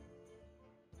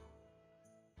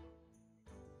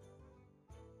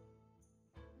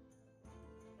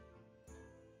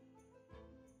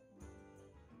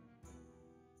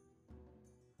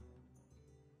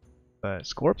 But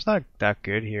Scorp's not that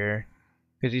good here.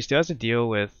 Because he still has to deal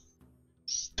with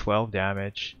 12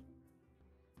 damage.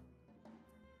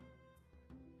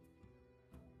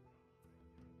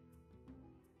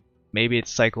 Maybe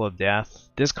it's Cycle of Death.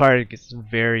 This card gets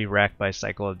very wrecked by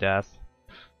Cycle of Death.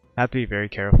 Have to be very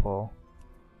careful.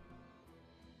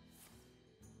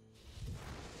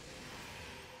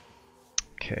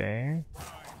 Okay.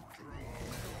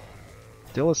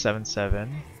 Still a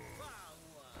 7/7.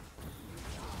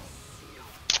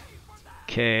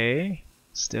 Okay.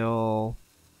 Still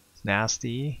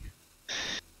nasty.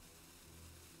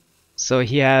 So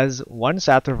he has one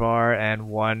Satravar and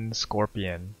one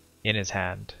Scorpion in his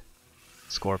hand.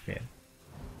 Scorpion.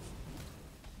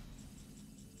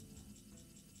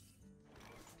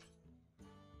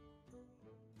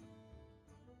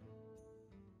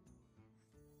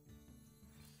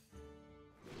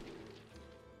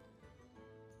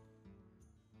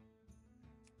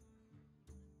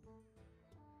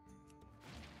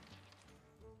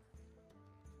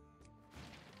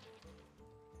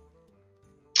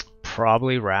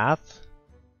 Probably Wrath.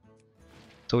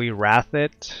 So we Wrath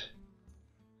it.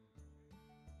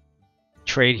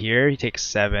 Trade here, he takes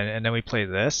 7, and then we play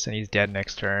this, and he's dead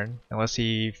next turn. Unless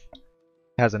he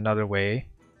has another way.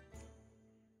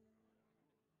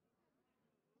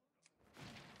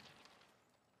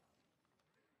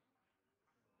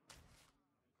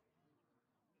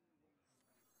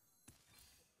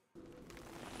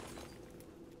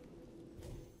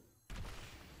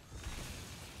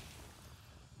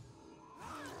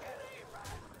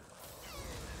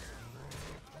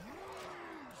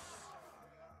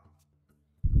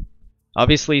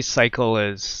 Obviously, Cycle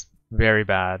is very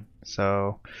bad,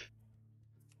 so...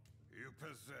 You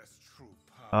possess true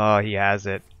power. Oh, he has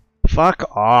it.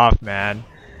 Fuck off, man.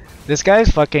 This guy's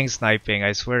fucking sniping,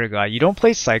 I swear to god. You don't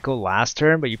play Cycle last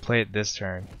turn, but you play it this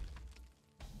turn.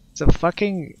 It's a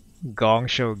fucking gong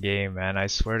show game, man. I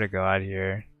swear to god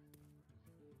here.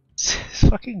 It's a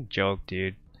fucking joke,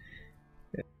 dude.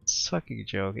 It's a fucking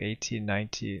joke. 18,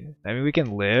 19. I mean, we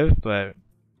can live, but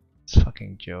it's a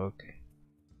fucking joke.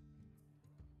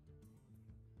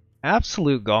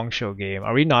 Absolute gong show game.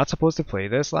 Are we not supposed to play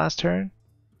this last turn?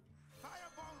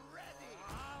 Fireball ready!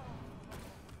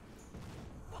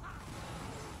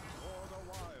 For the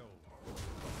wild.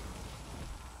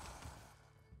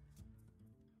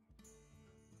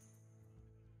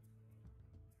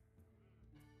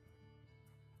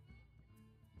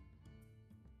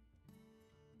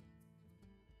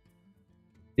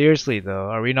 Seriously though,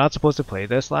 are we not supposed to play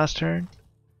this last turn?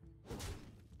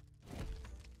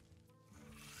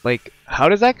 Like, how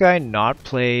does that guy not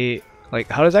play? Like,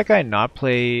 how does that guy not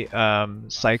play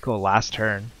Cycle last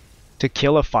turn to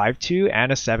kill a 5/2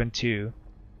 and a 7/2?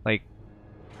 Like,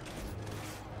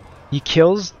 he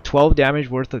kills 12 damage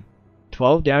worth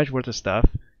of stuff,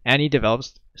 and he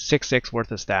develops 6/6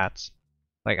 worth of stats.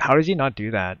 Like, how does he not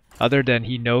do that? Other than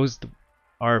he knows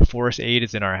our Force 8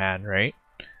 is in our hand, right?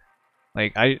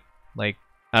 Like, I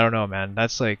don't know, man.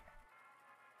 That's like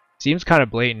seems kind of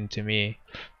blatant to me.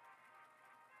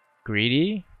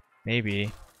 Greedy?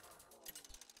 Maybe.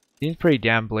 Seems pretty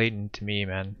damn blatant to me,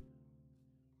 man.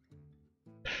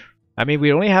 I mean,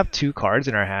 we only have 2 cards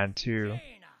in our hand, too.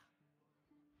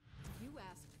 You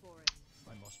asked for it.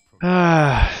 I must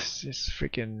Ah, it's just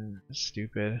freaking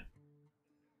stupid.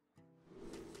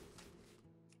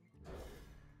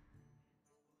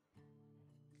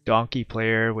 Donkey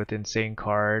player with insane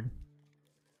card.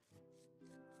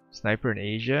 Sniper in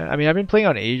Asia? I mean, I've been playing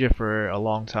on Asia for a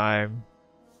long time.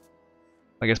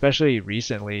 Like, especially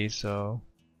recently, so...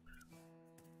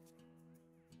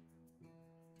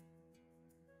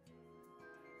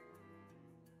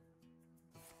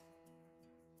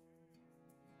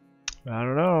 I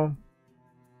don't know.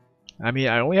 I mean,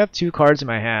 I only have 2 cards in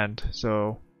my hand,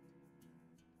 so...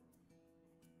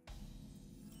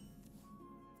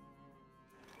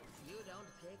 You don't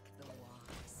pick the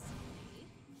ones.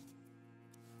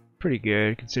 Pretty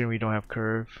good, considering we don't have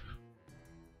curve.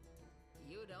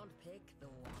 You don't pick the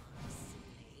ones.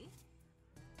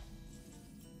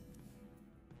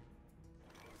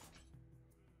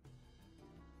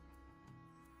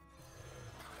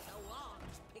 The wand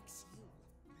picks you.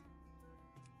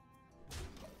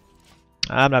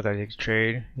 I'm not gonna take a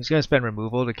trade. He's gonna spend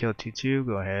removal to kill 2/2.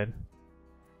 Go ahead.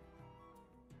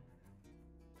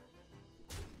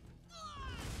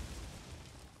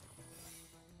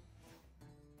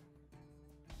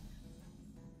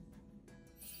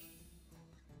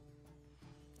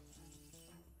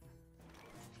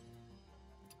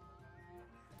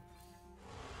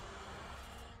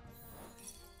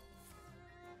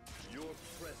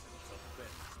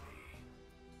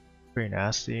 Pretty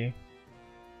nasty.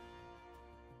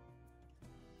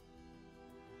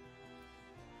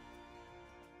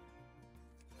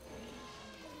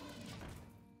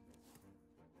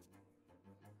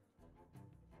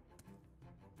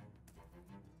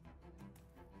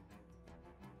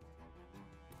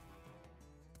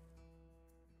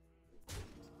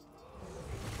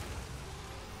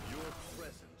 Your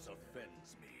presence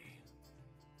offends me.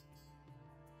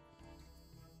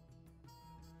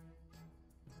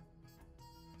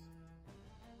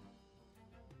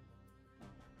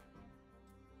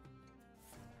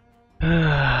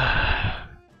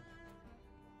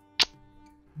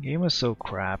 Game was so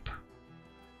crap.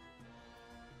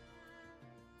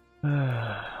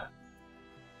 I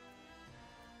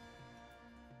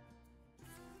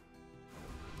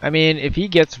mean, if he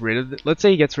gets rid of let's say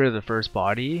he gets rid of the first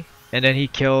body, and then he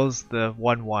kills the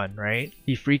 1/1, right?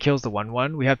 He free kills the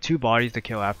 1/1, we have 2 bodies to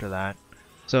kill after that.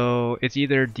 So it's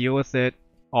either deal with it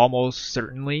almost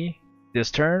certainly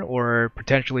this turn, or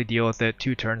potentially deal with it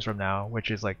 2 turns from now, which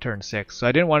is like turn 6. So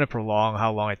I didn't want to prolong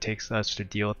how long it takes us to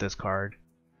deal with this card.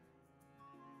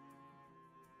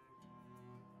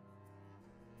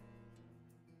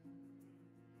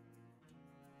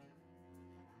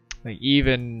 Like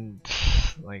even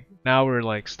like now we're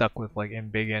like stuck with like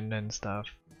Embiggen and stuff.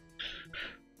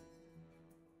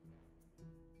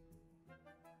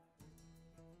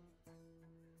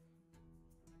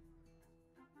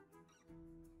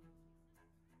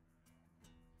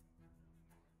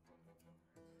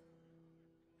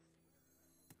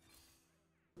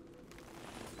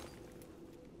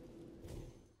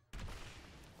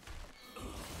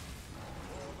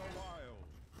 For the wild.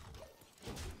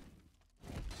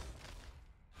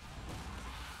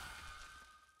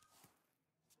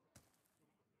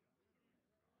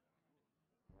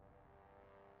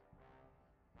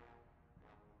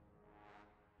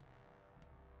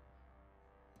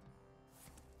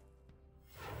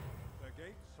 The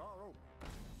gates are open.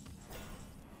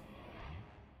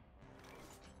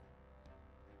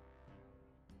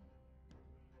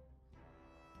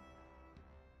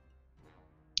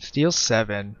 Steal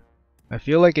 7. I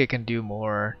feel like it can do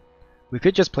more. We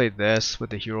could just play this with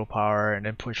the hero power and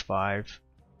then push 5.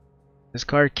 This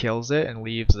card kills it and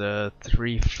leaves a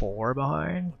 3/4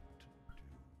 behind.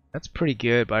 That's pretty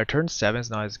good, but our turn 7 is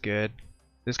not as good.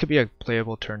 This could be a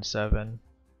playable turn 7.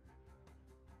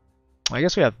 I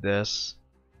guess we have this.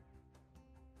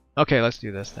 Okay, let's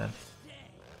do this then.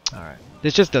 Alright.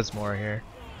 This just does more here.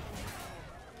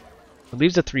 It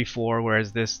leaves a 3/4,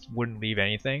 whereas this wouldn't leave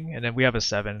anything, and then we have a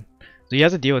 7. So he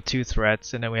has to deal with 2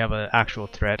 threats, and then we have an actual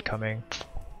threat coming.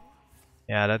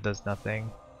 Yeah, that does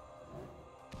nothing.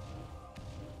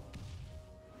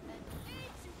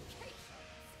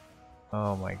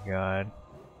 Oh my god.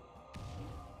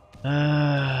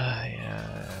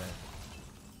 Yeah.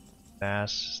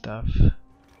 Bass stuff.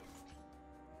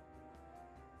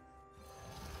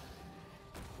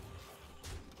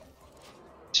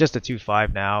 It's just a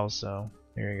 2/5 now, so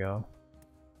here you go.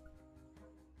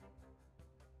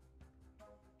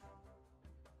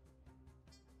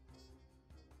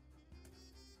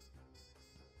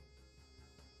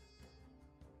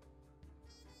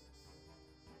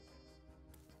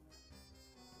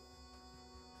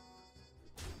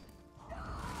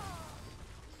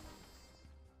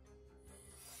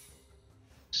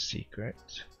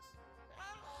 Secret.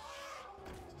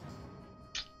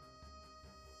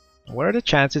 What are the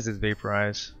chances it's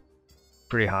vaporize?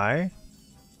 Pretty high.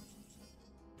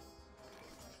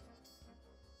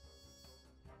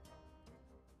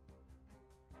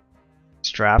 It's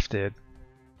drafted.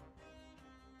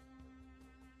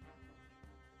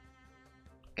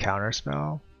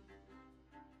 Counterspell.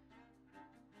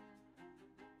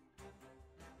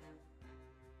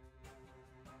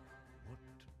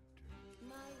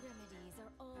 My remedies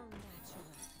are all natural.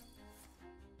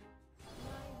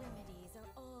 My remedies are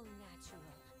all natural.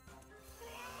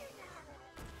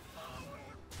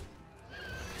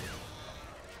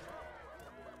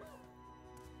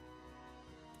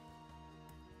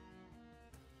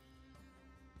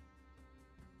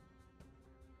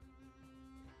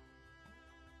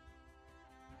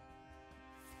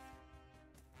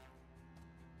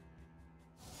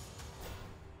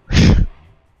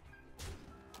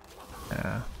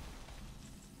 Yeah.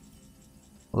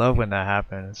 Love when that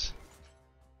happens.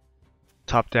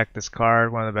 Top deck this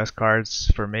card, one of the best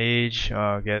cards for mage.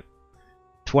 Get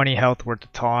 20 health worth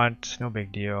of taunt, no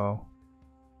big deal.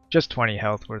 Just 20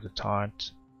 health worth of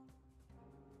taunt.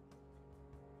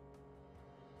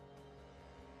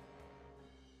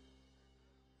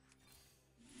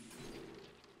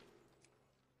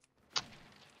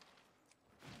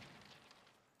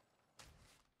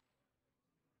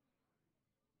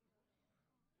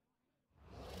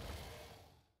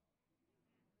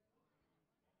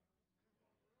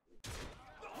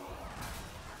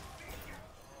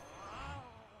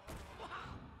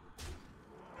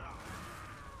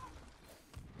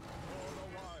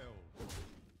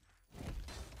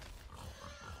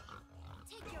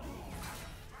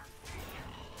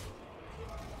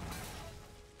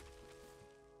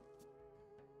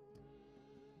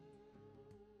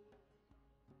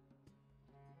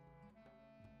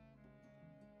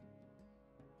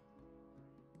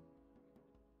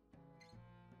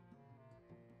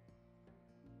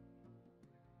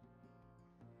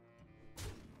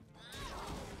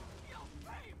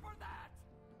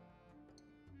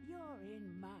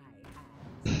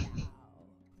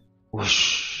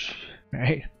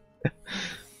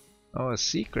 Oh, a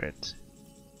secret.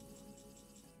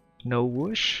 No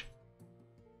whoosh?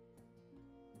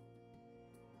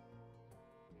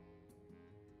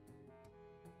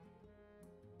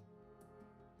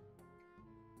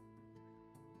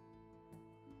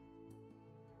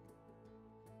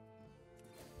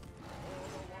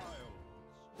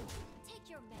 Take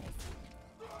your medicine.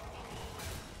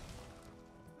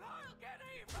 I'll get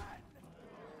even!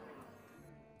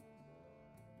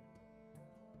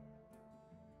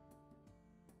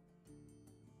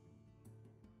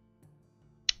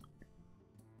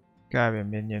 Gotta be a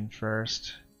minion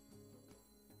first.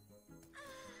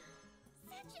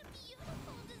 Such a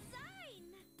beautiful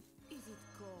design. Is it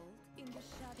cold in the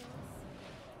shadows?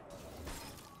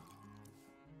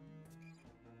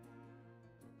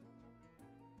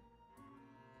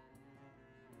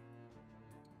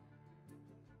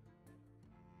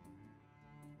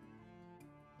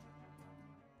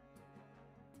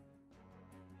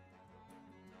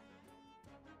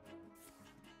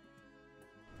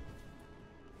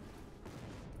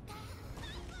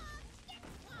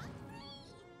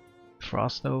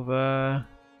 Frost Nova.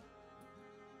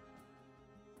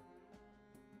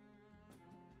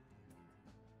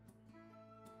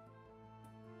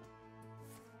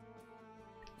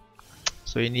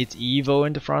 So he needs Evo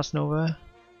into Frost Nova?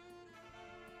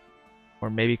 Or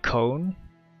maybe Cone?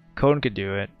 Cone could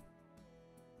do it.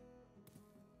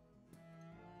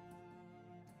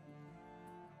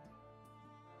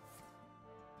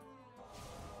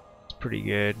 It's pretty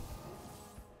good.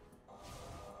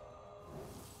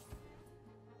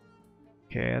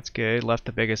 Okay, that's good. Left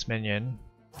the biggest minion.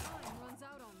 Time runs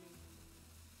out on me.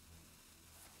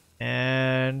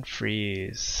 And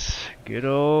freeze. Good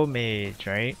old mage,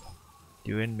 right?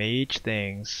 Doing mage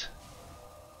things.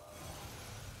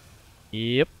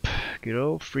 Yep. Good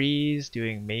old freeze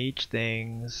doing mage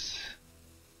things.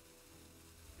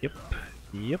 Yep.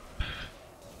 Yep.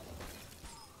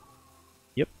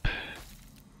 Yep.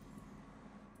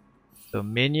 So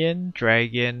minion,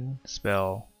 dragon,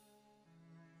 spell.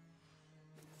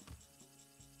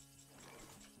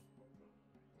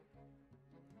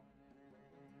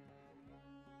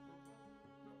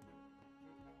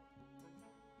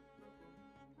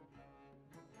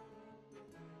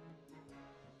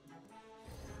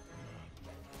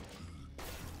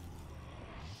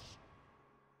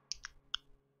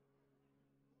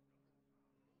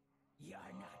 You're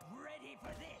not ready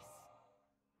for this!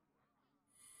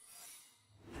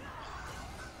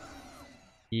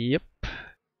 Yep.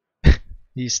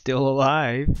 He's still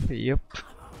alive. Yep.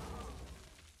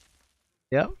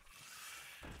 Yep.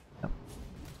 Yep.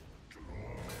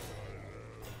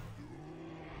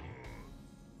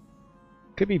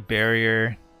 Could be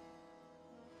barrier.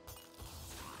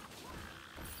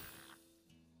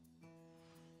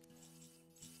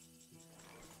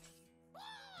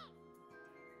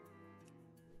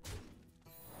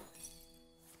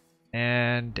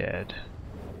 And dead.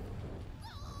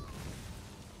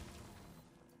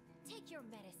 Take your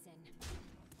medicine.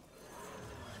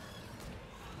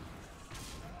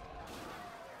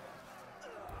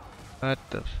 What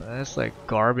the f- that's like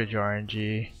garbage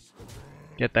RNG.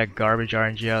 Get that garbage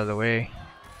RNG out of the way.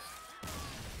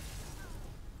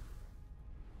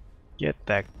 Get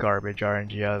that garbage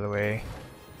RNG out of the way.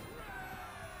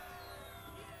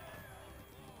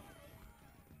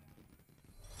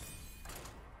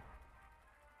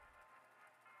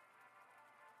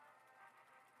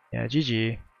 Yeah,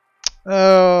 GG.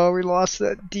 Oh, we lost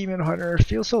that Demon Hunter.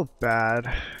 Feels so bad.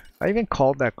 I even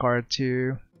called that card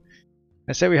too.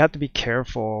 I said we have to be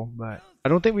careful, but I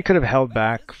don't think we could have held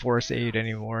back Force 8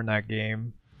 anymore in that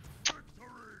game.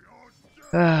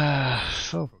 Ah,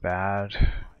 so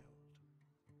bad.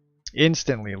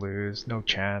 Instantly lose, no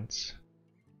chance.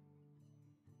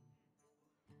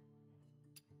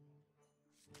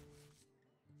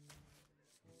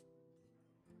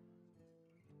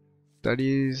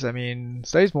 Studies, I mean,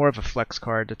 Studies more of a flex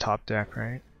card to top deck,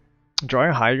 right?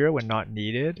 Drawing Hydra when not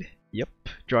needed? Yep.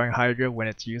 Drawing Hydra when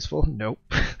it's useful? Nope.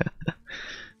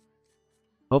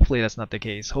 Hopefully that's not the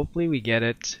case. Hopefully we get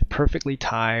it perfectly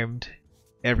timed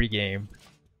every game.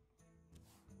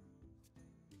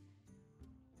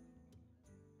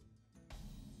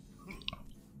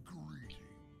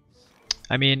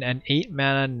 I mean, an 8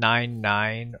 mana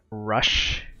 9/9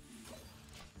 rush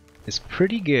is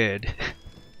pretty good.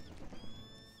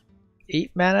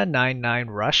 8 mana 9/9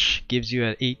 rush gives you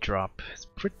an 8 drop. It's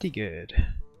pretty good.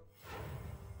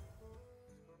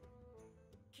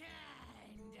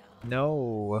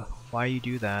 No, why you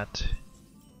do that?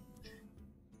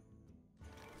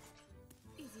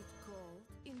 Is it cold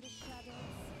in the shadows?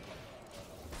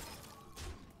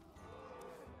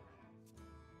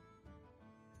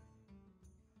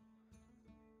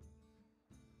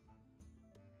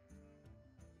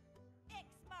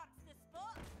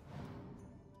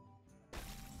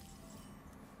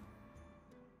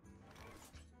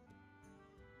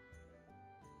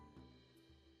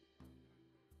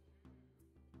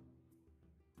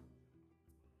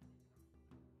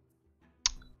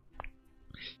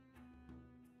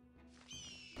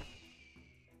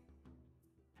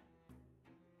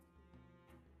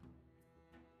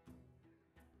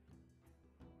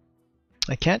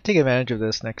 I can't take advantage of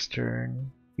this next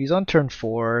turn. He's on turn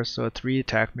 4, so a 3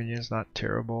 attack minion is not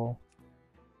terrible.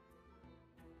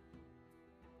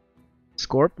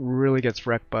 Scorp really gets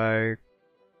wrecked by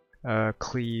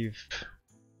Cleave.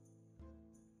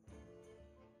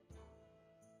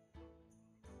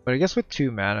 But I guess with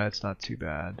 2 mana it's not too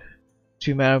bad.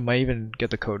 2 mana might even get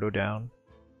the Kodo down.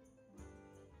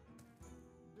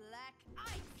 Black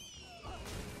ice.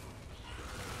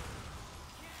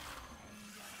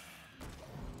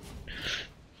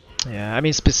 Yeah, I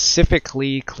mean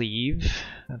specifically Cleave,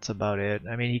 that's about it.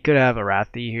 I mean he could have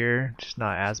Arathi here, just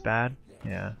not as bad.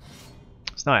 Yeah,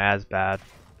 it's not as bad.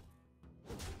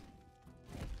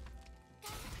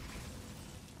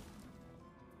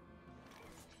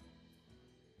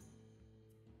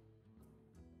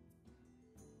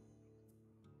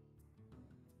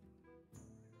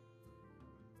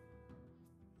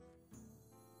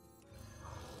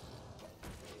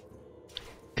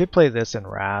 Could play this in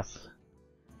Wrath.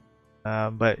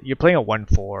 But you're playing a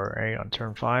 1/4, right? On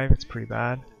turn 5, it's pretty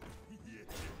bad.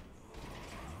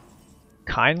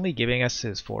 Kindly giving us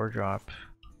his 4-drop.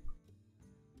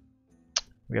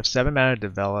 We have 7 mana to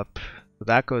develop. So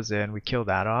that goes in, we kill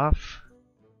that off.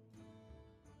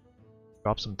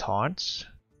 Drop some taunts.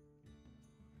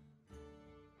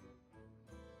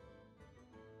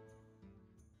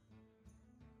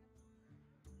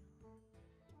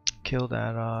 Kill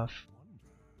that off.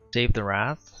 Save the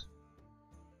Wrath.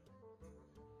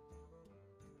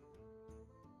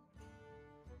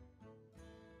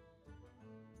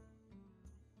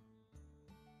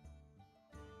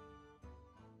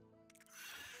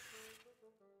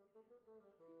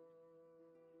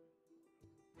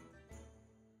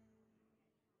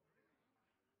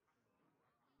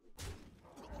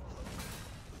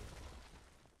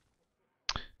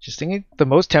 Just thinking the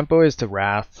most tempo is to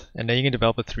Wrath, and then you can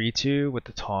develop a 3/2 with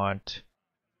the taunt.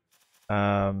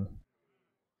 And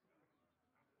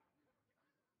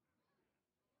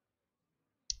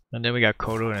then we got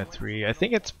Kodo in a 3. I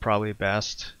think it's probably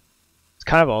best. It's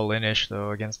kind of all-in-ish though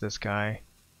against this guy.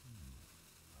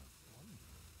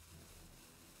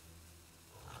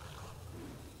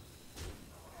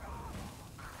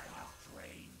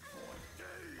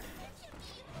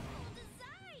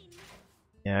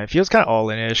 Yeah, it feels kind of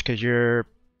all-in-ish because you're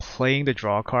playing the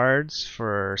draw cards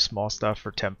for small stuff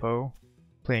for tempo,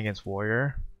 playing against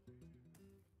Warrior.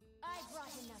 I brought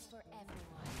enough for everyone.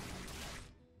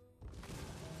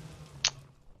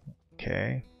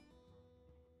 Okay.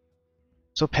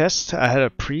 So Pest, I had a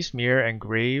Priest, Mirror, and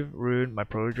Grave Rune my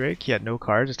Proto Drake. He had no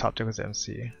cards, his top deck was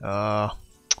MC. Yeah,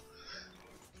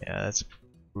 that's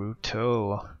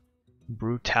brutal.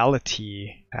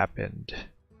 Brutality happened.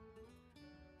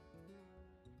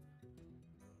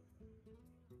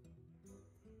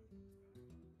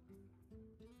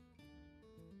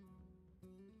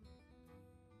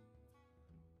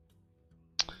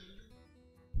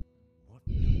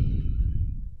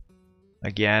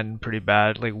 Again, pretty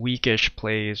bad, like weakish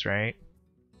plays, right?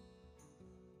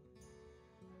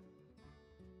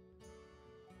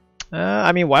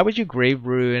 I mean, why would you Grave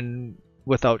Ruin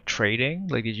without trading?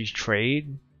 Like, did you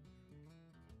trade?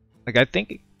 Like, I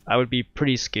think I would be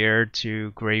pretty scared to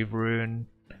Grave Ruin,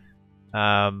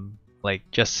 like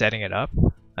just setting it up.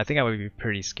 I think I would be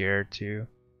pretty scared to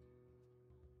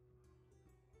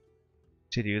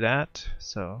do that.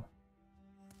 So.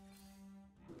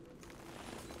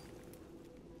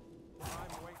 Time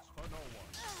waits for no one.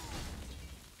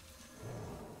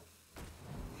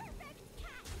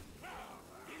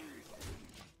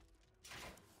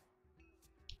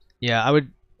 Yeah,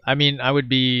 I mean, I would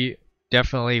be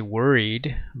definitely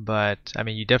worried, but I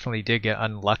mean, you definitely did get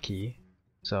unlucky.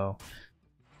 So.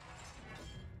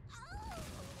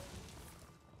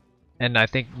 And I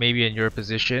think maybe in your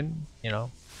position, you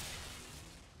know,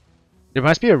 there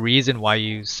must be a reason why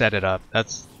you set it up.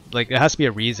 That's like, there has to be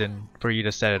a reason for you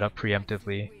to set it up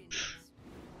preemptively.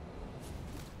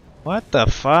 What the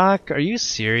fuck? Are you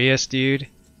serious, dude?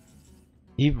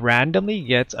 He randomly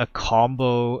gets a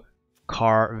combo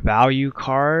card, value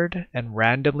card, and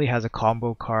randomly has a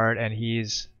combo card, and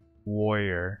he's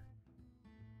Warrior.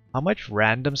 How much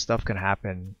random stuff can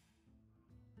happen?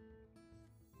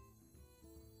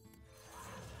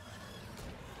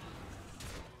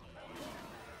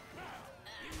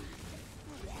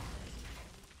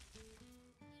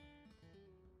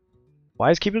 Why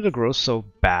is Keeper of the Growth so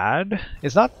bad?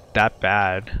 It's not that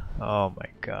bad. Oh my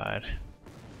god.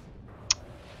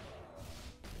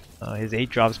 His 8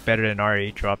 drop's better than our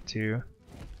 8 drop too.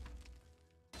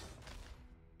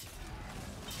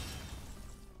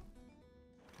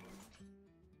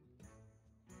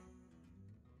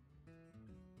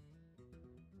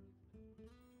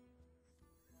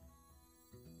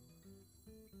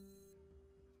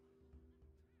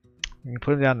 You can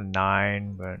put him down to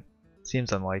 9, but it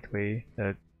seems unlikely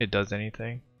that it does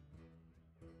anything.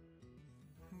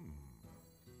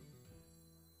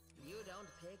 You don't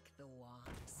pick the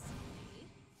ones.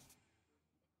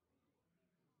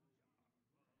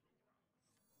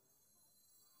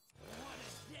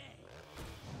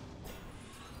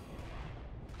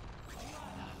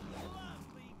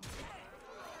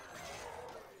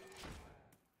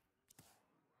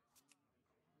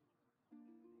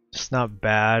 It's not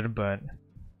bad, but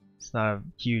it's not a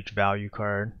huge value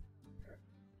card.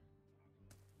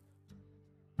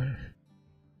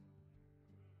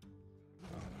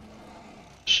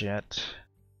 Shit.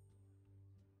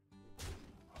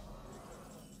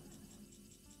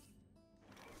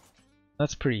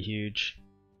 That's pretty huge.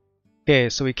 Okay,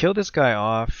 so we kill this guy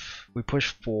off. We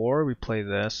push 4, we play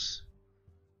this.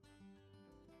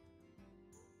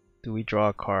 Do we draw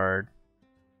a card?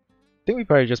 I think we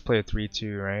probably just play a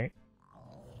 3-2, right?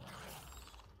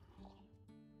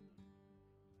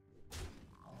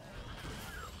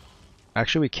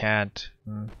 Actually, we can't.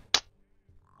 Do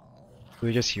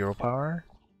we just hero power?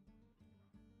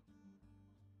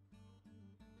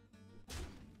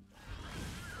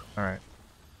 Alright.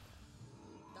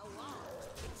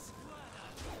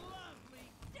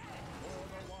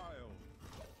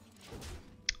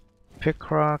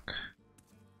 Pick rock.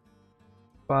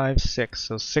 5, 6,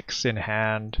 so 6 in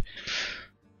hand.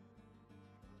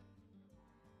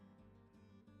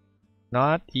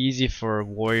 Not easy for a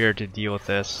warrior to deal with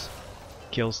this.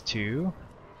 Kills 2.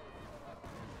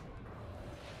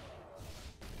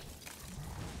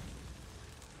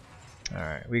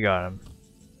 Alright, we got him.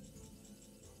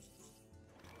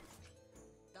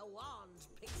 The wand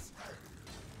picks. For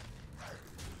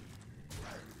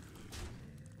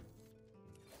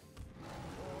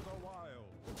the wild.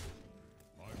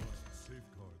 I must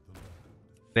safeguard the land.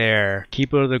 There,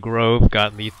 Keeper of the Grove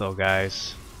got lethal,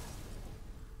 guys.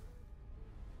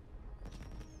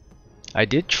 I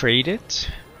did trade it.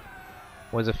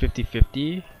 Was a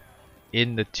 50-50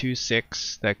 in the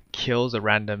 2/6 that kills a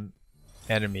random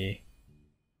enemy.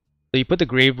 So you put the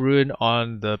Grave Rune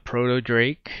on the Proto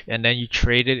Drake and then you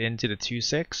trade it into the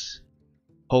 2/6,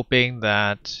 hoping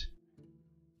that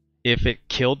if it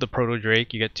killed the Proto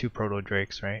Drake, you get 2 Proto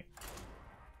Drakes, right?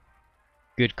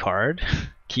 Good card.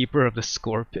 Keeper of the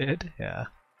Scorpid, yeah.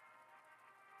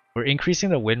 We're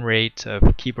increasing the win rate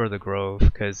of Keeper of the Grove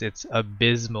because it's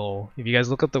abysmal. If you guys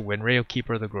look up the win rate of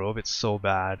Keeper of the Grove, it's so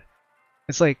bad.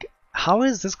 It's like, how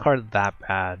is this card that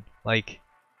bad? Like,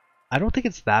 I don't think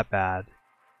it's that bad.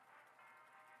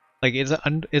 Like,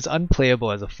 it's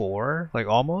unplayable as a 4, like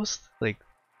almost. Like,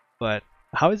 but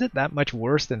how is it that much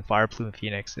worse than Fire Plume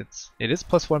Phoenix? It is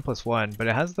 +1/+1, but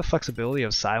it has the flexibility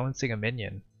of silencing a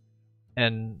minion.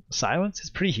 And silence is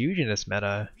pretty huge in this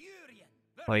meta.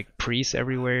 Like priests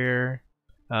everywhere.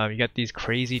 You got these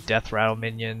crazy death rattle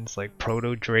minions like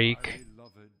Proto Drake,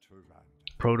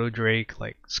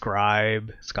 like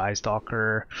Scribe,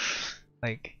 Skystalker.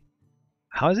 Like,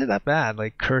 how is it that bad?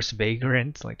 Like Curse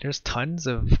Vagrant. Like, there's tons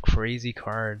of crazy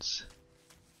cards.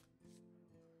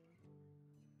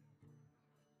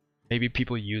 Maybe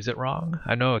people use it wrong.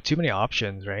 I know, too many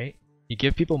options, right? You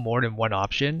give people more than one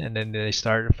option, and then they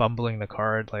start fumbling the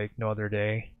card like no other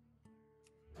day.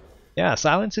 Yeah,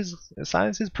 silence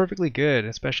is perfectly good,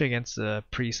 especially against the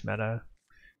priest meta.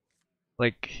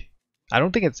 Like, I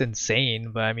don't think it's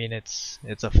insane, but I mean it's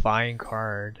a fine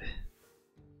card. Is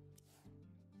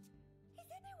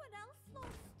anyone else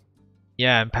lost?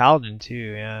 Yeah, and Paladin too,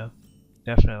 yeah.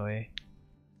 Definitely.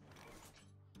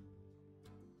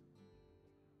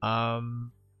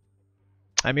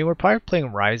 I mean, we're probably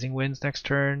playing Rising Winds next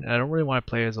turn, and I don't really want to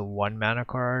play as a 1 mana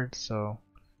card, so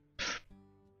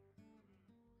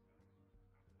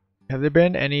have there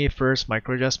been any first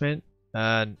micro adjustment?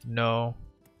 No.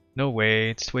 No way,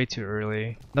 it's way too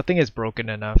early. Nothing is broken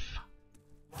enough.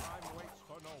 Time waits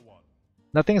for no one.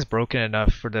 Nothing is broken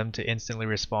enough for them to instantly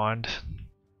respond.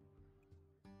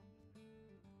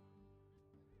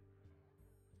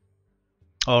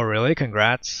 Oh really?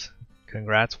 Congrats.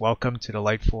 Congrats, welcome to the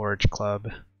Lightforge Club.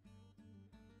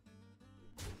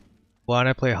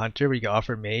 Wanna play Hunter, we get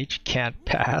offered Mage? Can't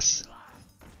pass.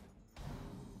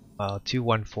 Wow, 2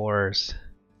 1/4s.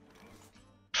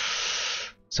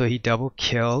 So he double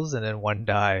kills and then 1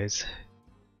 dies.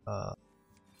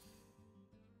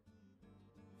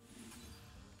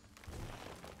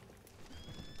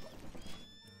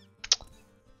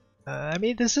 I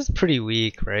mean, this is pretty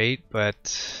weak, right? But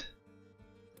it's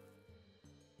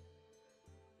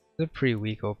a pretty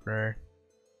weak opener.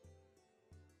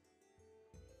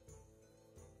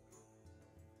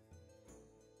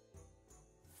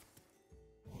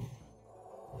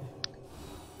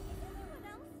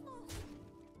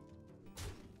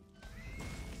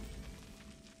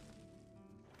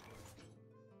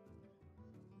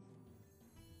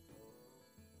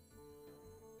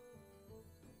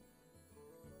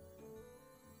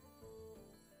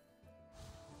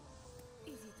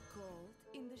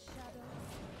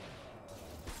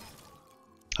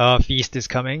 Feast is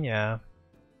coming, yeah.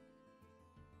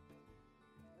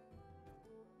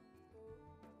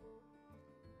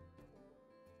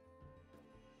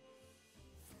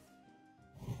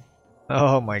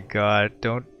 Oh my god,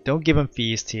 don't give him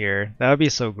Feast here. That would be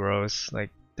so gross. Like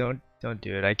don't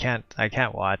do it. I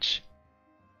can't watch.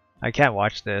 I can't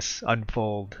watch this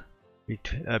unfold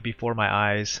before my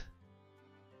eyes.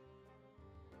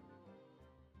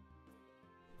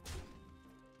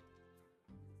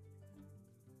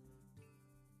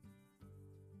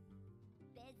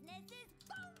 Business is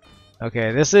booming.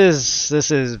 Okay, this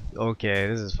is okay.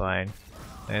 This is fine.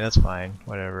 Hey, that's fine.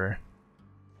 Whatever.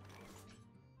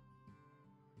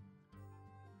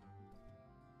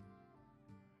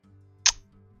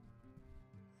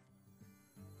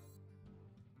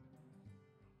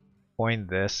 Point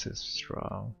this is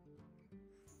strong.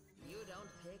 You don't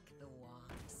pick the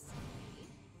ones.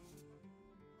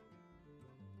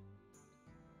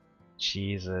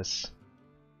 Jesus.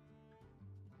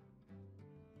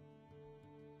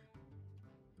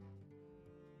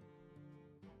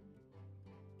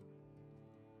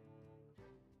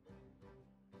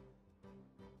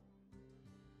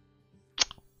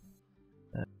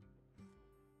 For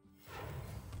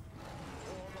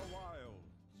the wild.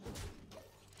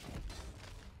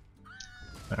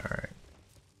 Alright.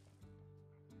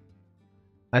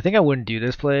 I think I wouldn't do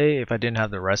this play if I didn't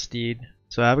have the Rusty.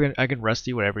 So I can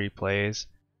Rusty whatever he plays.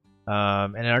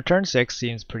 And our turn 6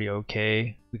 seems pretty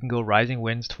okay. We can go Rising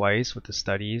Winds twice with the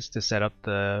studies to set up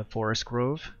the Forest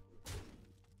Grove.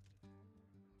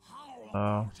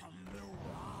 Oh.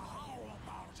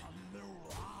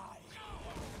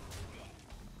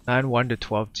 9-1 to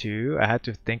 12-2. I had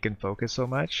to think and focus so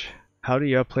much. How do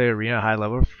you play arena high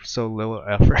level for so little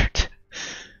effort?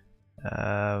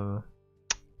 You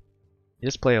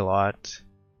just play a lot.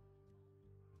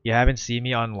 You haven't seen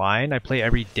me online? I play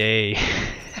every day.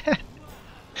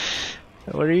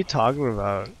 What are you talking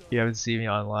about? You haven't seen me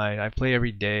online. I play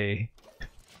every day.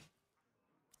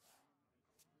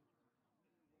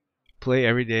 Play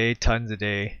every day, tons a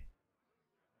day.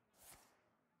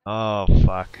 Oh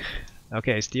fuck.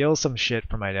 Okay, steal some shit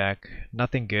from my deck.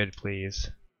 Nothing good,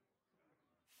 please.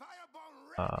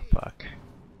 Oh fuck.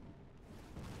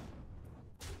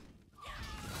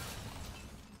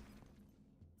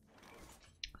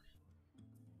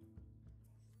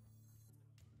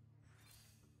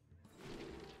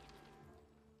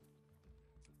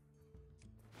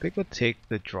 I think we'll take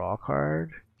the draw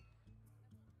card.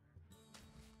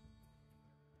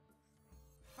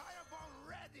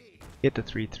 Hit the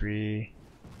 3-3.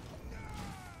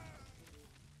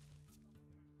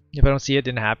 If I don't see it,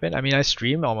 didn't happen. I mean, I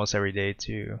stream almost every day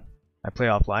too. I play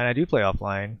offline. I do play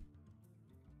offline.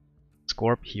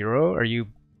 Scorp Hero? Are you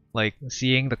like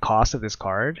seeing the cost of this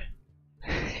card?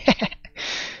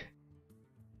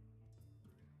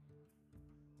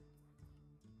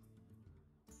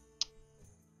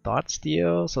 Thought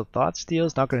Steal? So Thought Steal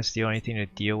is not going to steal anything to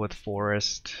deal with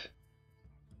Forest.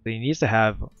 So he needs to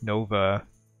have Nova.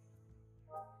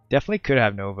 Definitely could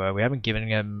have Nova. We haven't given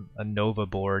him a Nova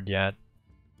board yet.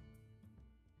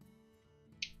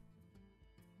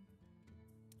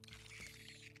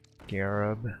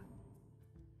 Garub.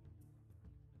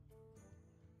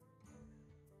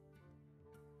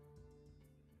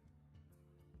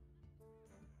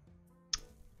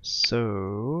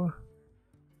 So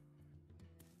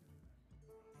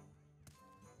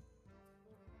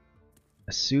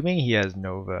assuming he has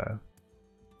Nova.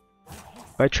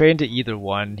 If I trade into either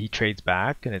one, he trades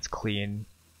back and it's clean.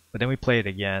 But then we play it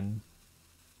again.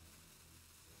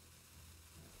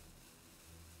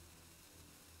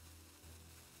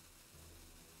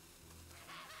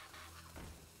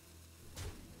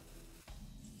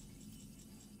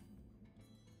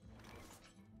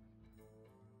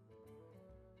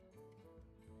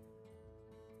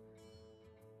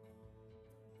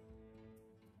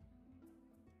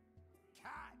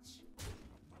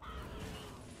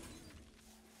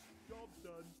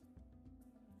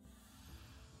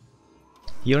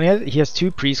 He has 2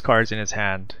 priest cards in his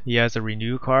hand. He has a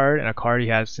renew card and a card he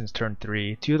has since turn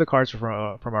 3. 2 of the cards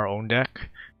are from our own deck.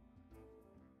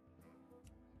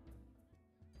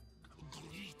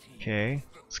 Okay,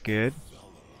 that's good.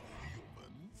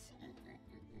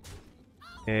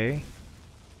 Okay.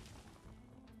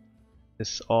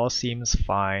 This all seems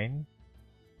fine.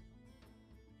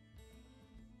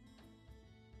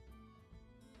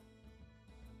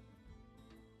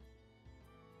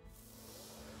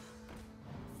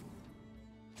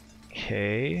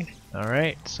 Okay,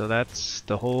 alright, so that's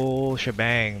the whole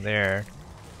shebang there.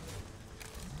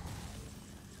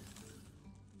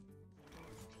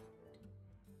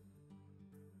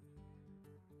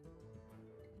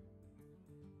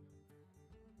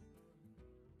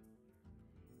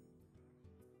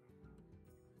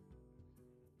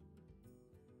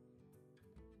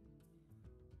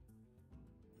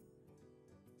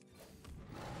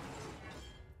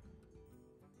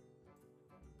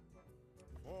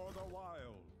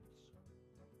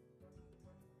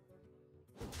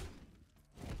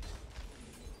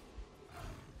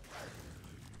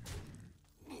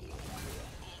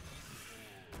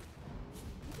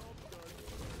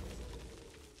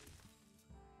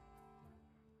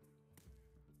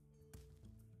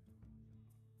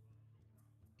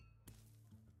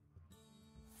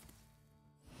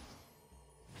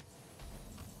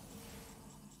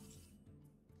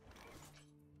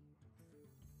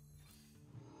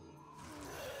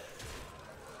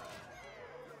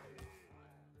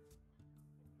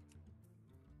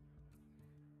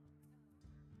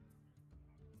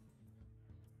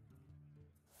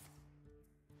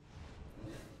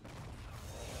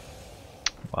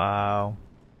 Wow.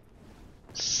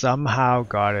 Somehow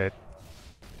got it.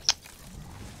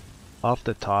 Off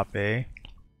the top, eh?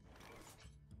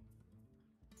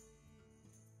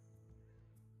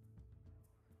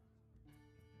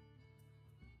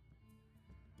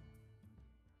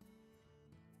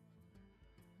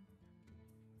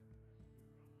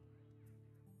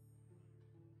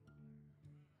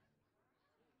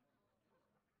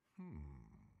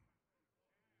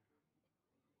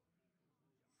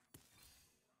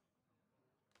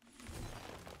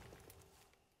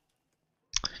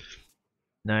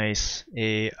 Nice.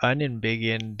 A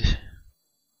unembiggened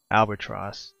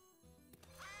albatross.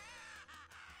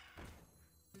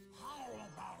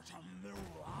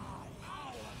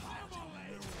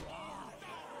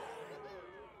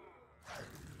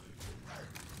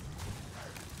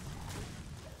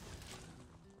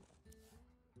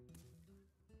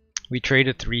 We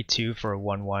traded 3-2 for a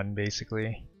 1-1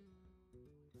 basically.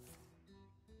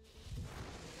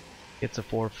 It's a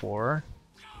 4-4.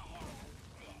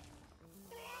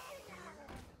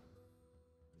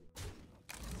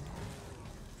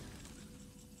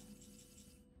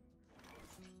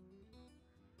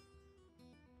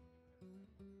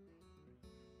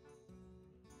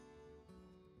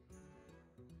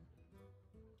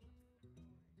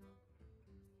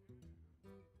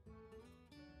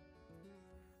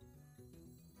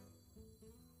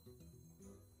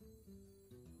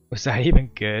 Was that even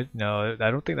good? No,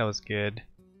 I don't think that was good.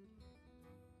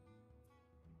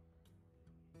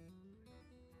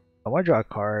 I want to draw a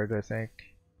card, I think.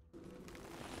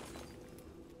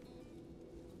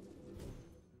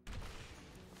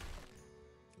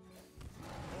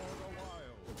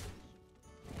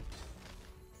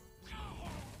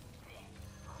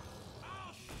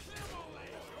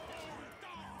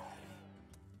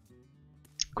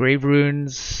 Grave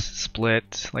Runes,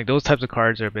 Split, like those types of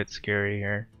cards are a bit scary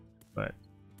here, but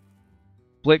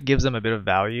Split gives them a bit of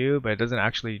value, but it doesn't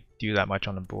actually do that much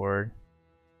on the board.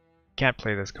 Can't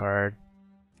play this card.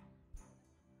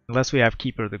 Unless we have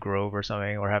Keeper of the Grove or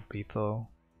something, or have lethal.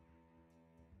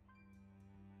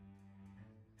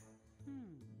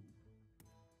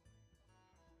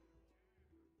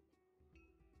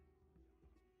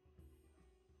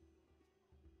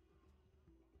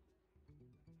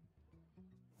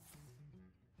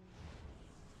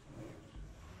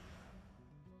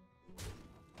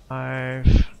 Five.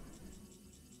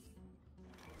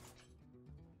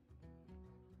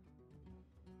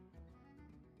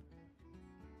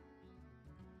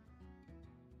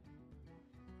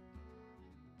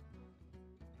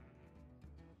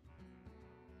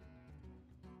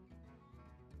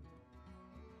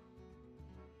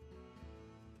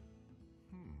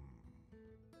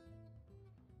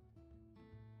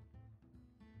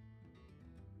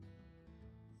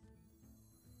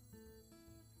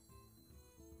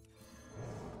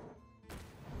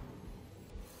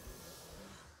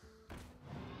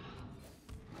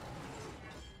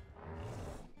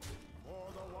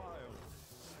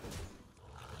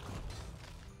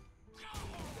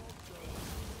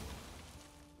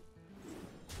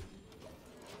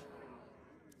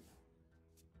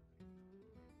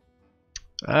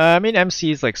 I mean, MC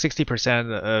is like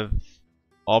 60% of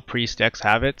all priest decks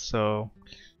have it, so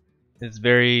it's a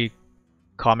very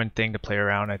common thing to play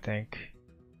around, I think.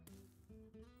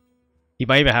 He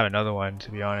might even have another one,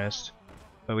 to be honest.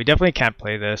 But we definitely can't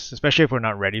play this, especially if we're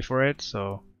not ready for it,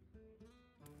 so...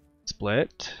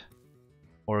 Split.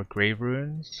 Or Grave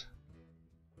Runes.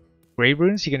 Grave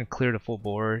Runes, you can clear the full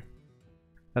board.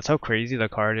 That's how crazy the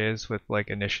card is with like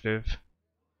initiative.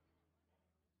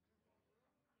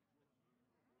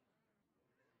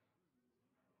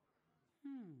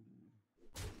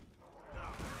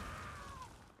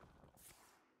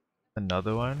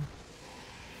 Another one.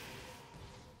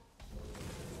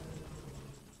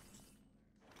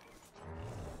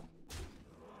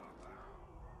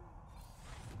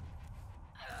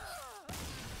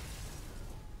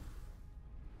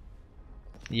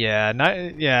 Yeah,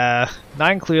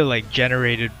 nine clear like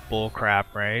generated bull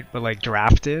crap, right? But like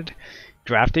drafted,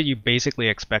 you basically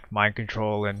expect mind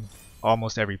control in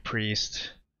almost every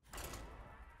priest.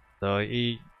 So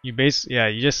you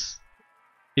just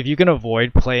if you can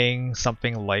avoid playing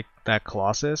something like that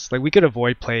Colossus, like we could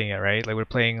avoid playing it, right? Like we're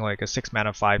playing like a 6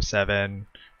 mana 5/7,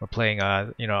 we're playing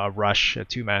a rush, a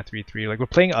 2 mana 3/3, like we're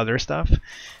playing other stuff,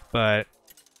 but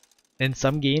in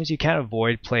some games you can't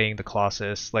avoid playing the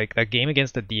Colossus. Like a game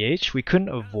against the DH, we couldn't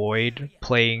avoid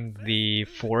playing the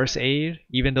Force Aid,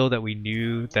 even though that we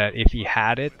knew that if he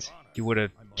had it, he would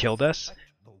have killed us.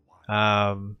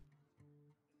 On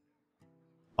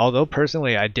Although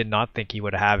personally I did not think he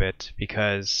would have it,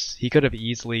 because he could have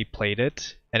easily played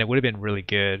it and it would have been really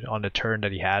good on the turn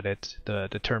that he had it,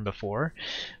 the turn before.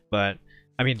 But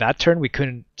I mean, that turn we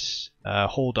couldn't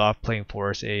hold off playing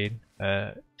Forest Aid.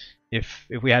 If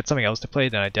we had something else to play,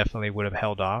 then I definitely would have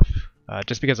held off,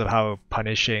 just because of how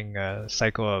punishing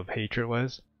Cycle of Hatred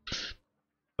was.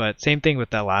 But same thing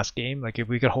with that last game. Like if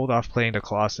we could hold off playing the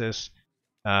Colossus,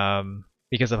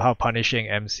 because of how punishing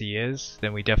MC is,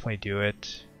 then we definitely do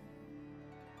it.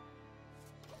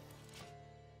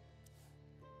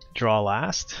 Draw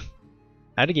last.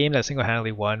 I had a game that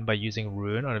single-handedly won by using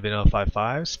Ruin on a vanilla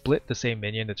 5/5. Split the same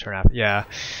minion the turn after. Yeah,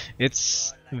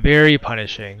 it's very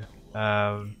punishing.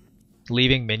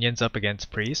 Leaving minions up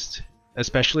against Priest,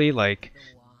 especially like,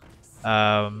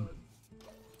 yeah,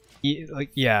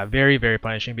 very very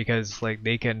punishing, because like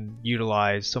they can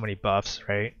utilize so many buffs,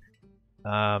 right?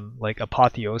 Like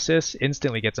Apotheosis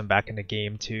instantly gets him back in the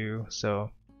game too.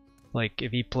 So like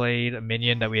if he played a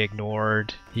minion that we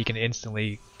ignored, he can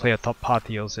instantly play a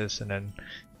Apotheosis, and then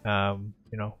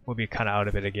you know, we'll be kind of out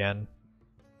of it again.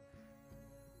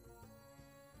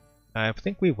 I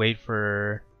think we wait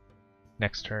for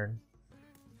next turn.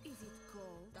 Is it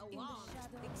cold in the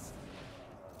shadows?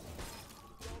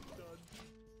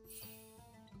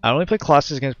 I only play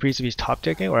Colossus against Priest if he's top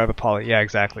decking or have a poly. Yeah,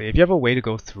 exactly. If you have a way to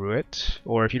go through it,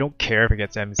 or if you don't care if it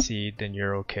gets MC'd, then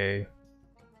you're okay.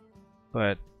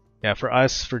 But yeah, for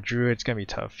us, for Druid, it's gonna be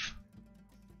tough.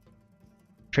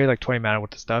 Trade like 20 mana with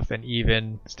the stuff and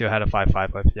even still had a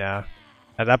 5/5 left, yeah.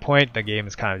 At that point, the game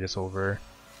is kind of just over.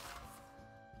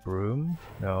 Broom?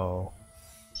 No.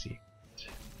 Let's see.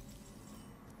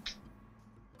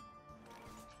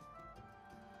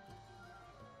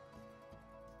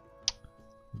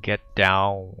 Get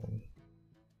down.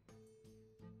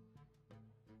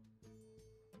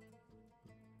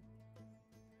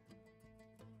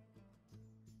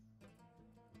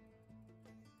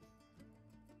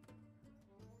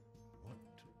 What to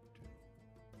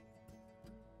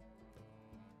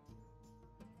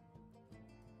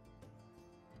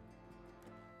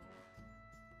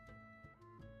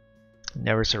do?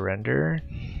 Never surrender.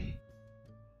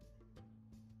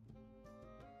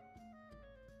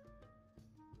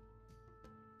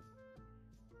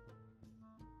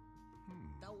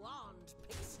 The wand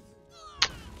picks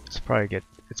It's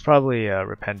probably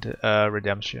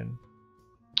redemption.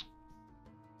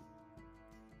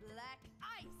 Black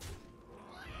ice.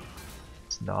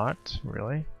 It's not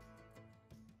really.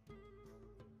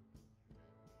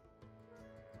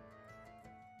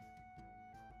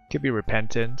 Could be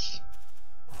repentance.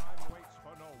 Time waits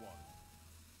for no one.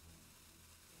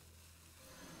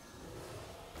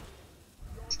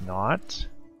 It's not.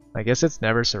 I guess it's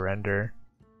never surrender.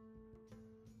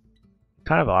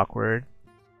 Kind of awkward.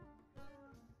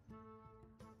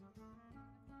 Reporting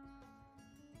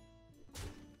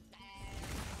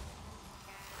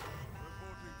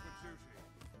for duty.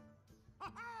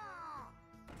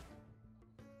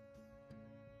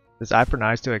 Does Eye for an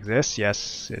Eye still exist?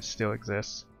 Yes, it still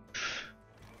exists.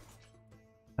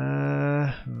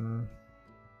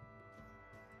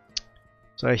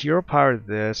 So I hero power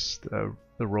this, the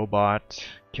robot,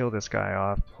 kill this guy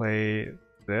off, play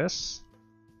this.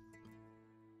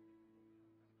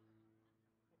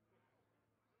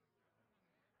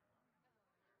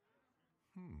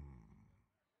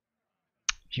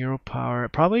 Hero power,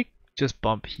 probably just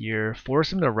bump here,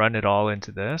 force him to run it all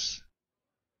into this.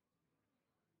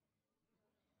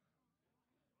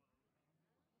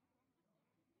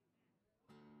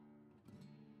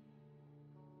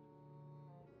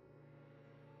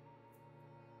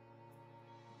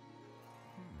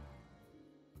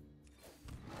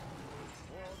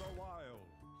 For the wilds.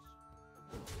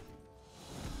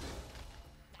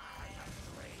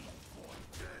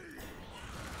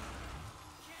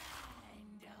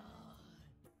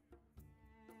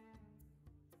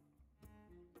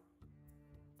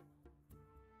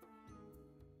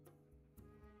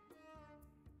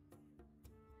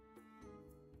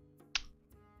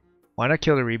 Why not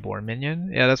kill the reborn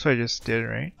minion? Yeah, that's what I just did,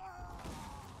 right?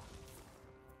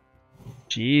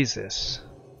 Jesus.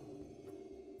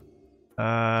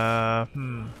 Well,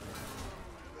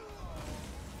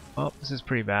 this is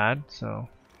pretty bad, so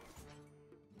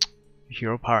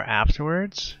hero power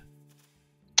afterwards?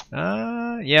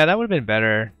 Yeah, that would have been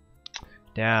better.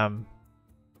 Damn.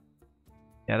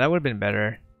 Yeah, that would have been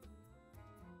better.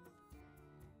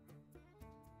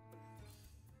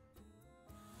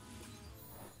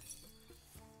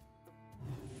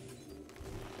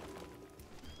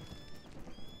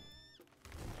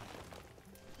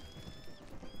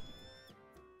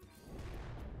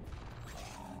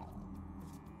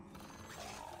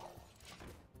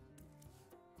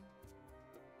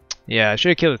 Yeah, I should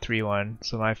have killed a 3-1,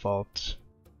 so my fault.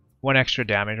 1 extra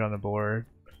damage on the board.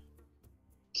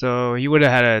 So he would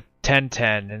have had a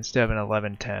 10-10 instead of an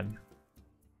 11-10.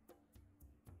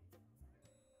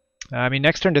 I mean,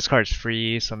 next turn discard's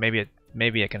free, so maybe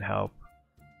it can help.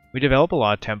 We develop a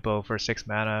lot of tempo for 6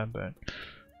 mana, but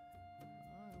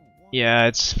yeah,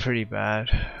 it's pretty bad.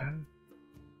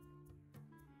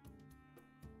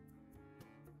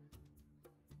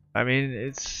 I mean,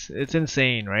 it's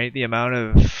insane, right? The amount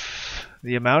of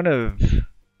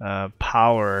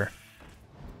power,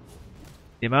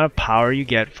 the amount of power you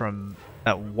get from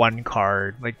that one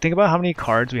card. Like, think about how many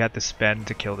cards we had to spend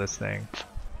to kill this thing.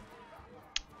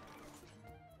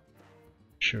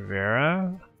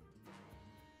 Shavera.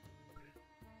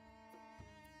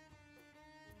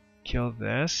 Kill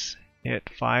this. Hit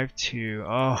 5-2.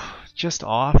 Oh, just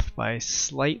off by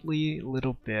slightly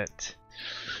little bit.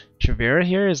 Shavera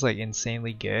here is like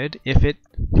insanely good if it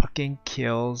fucking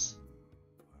kills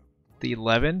the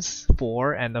 11s,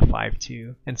 4, and the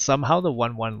 5-2. And somehow the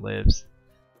 1-1 lives.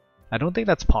 I don't think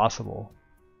that's possible.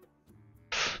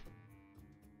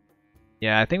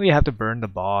 Yeah, I think we have to burn the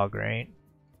bog, right?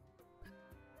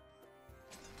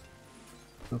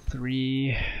 So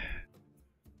 3.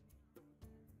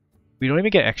 We don't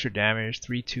even get extra damage.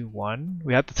 3, 2, 1.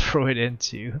 We have to throw it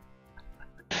into.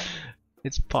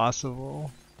 It's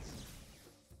possible.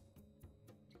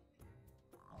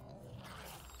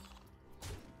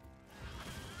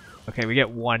 Okay, we get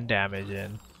 1 damage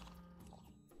in.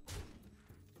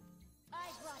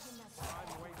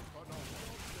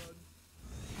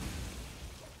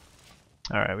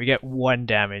 Alright, we get 1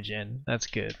 damage in. That's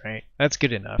good, right? That's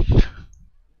good enough.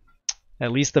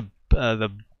 At least the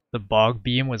bog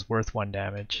beam was worth 1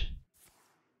 damage.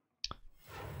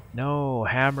 No,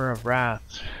 Hammer of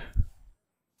Wrath.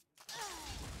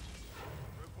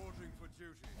 Reporting for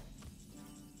duty.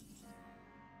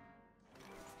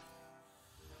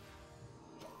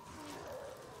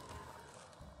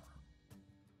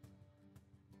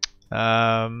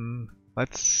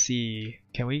 Let's see.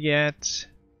 Can we get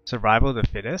Survival of the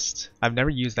Fittest? I've never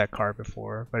used that card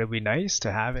before, but it'd be nice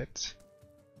to have it.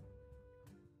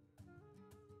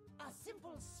 A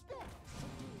simple spell.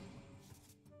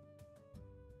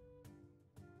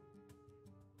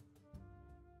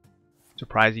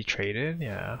 Surprise he traded?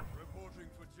 Yeah. Reporting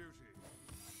for duty.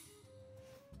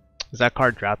 Is that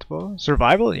card draftable?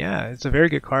 Survival? Yeah, it's a very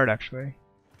good card actually.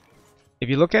 If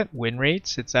you look at win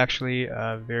rates, it's actually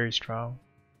very strong.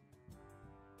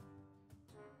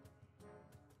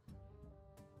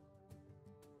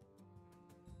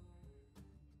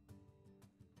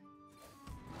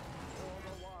 For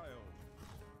the wild.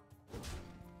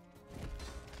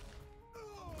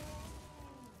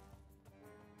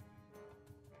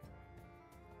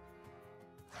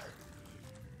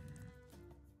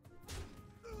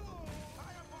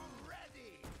 Firebomb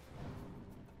ready.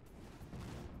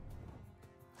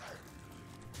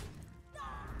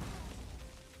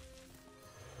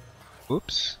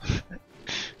 Oops.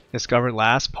 Discovered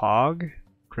last Pog.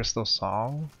 Crystal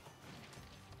Song.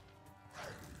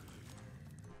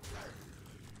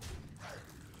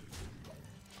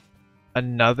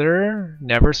 Another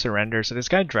Never Surrender. So this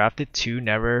guy drafted 2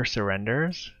 Never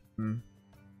Surrenders.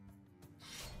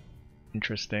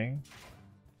 Interesting.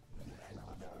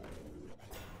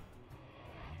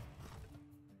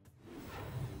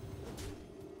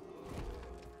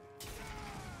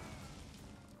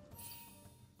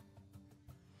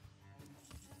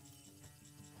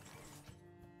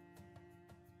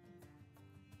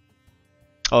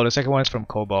 Oh, the second one is from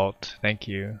Cobalt. Thank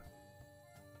you.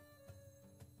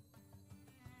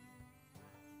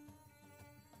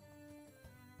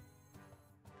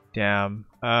 Damn.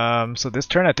 So this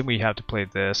turn I think we have to play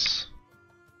this.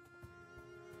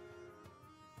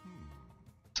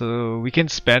 So we can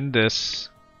spend this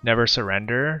Never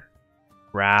Surrender.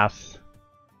 Wrath.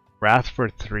 Wrath for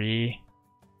 3.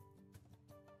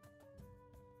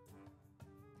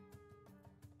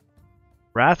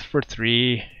 Wrath for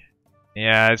 3.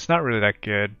 Yeah, it's not really that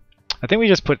good. I think we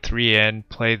just put 3 in,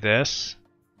 play this.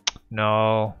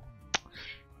 No.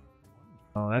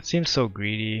 Oh, that seems so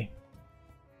greedy.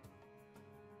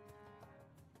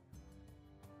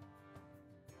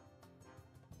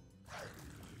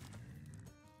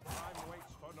 Time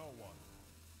waits for no one.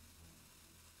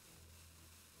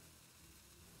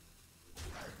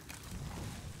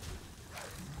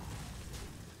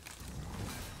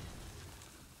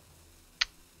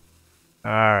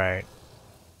 Alright.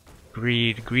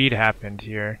 Greed happened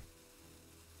here.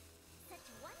 Such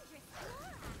wondrous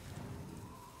flora.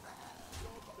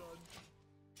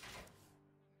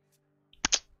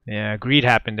 Yeah, greed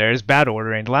happened there. It's bad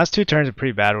ordering. The last 2 turns are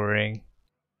pretty bad ordering.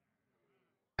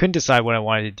 couldn't decide what I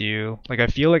wanted to do. Like I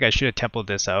feel like I should have templed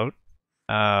this out.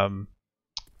 But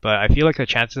I feel like the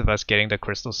chances of us getting the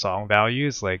Crystal Song value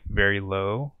is like very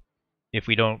low if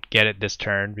we don't get it this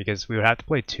turn, because we would have to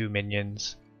play 2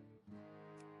 minions.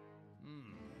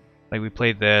 Like we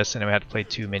played this and then we had to play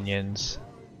 2 minions.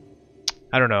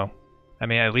 I don't know. I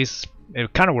mean, at least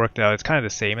it kind of worked out. It's kind of the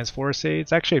same as Force Aid.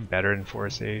 It's actually better than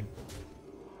Force Aid.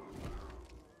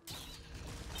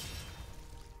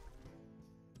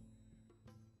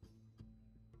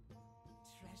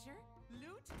 Treasure?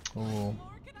 Loot? Ooh. What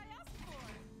more could I ask for?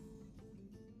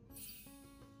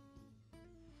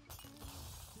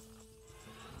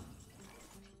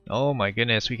 Oh my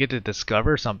goodness, we get to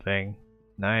discover something.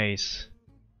 Nice.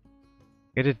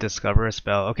 Get to discover a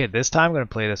spell. Okay, this time I'm gonna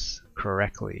play this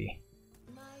correctly.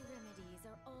 My remedies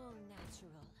are all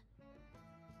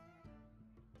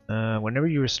natural. Whenever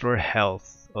you restore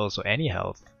health, oh, so any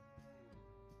health.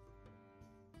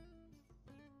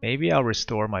 Maybe I'll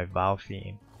restore my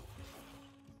Valfiend.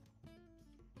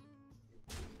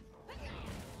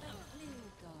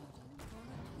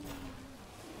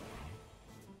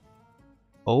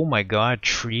 Oh my god,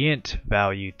 Treant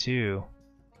value too.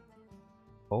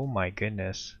 Oh my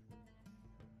goodness.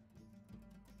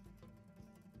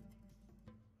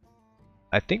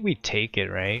 I think we take it,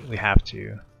 right? We have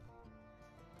to.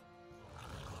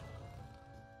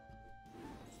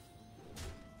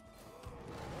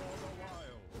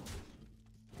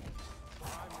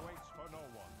 Time waits for no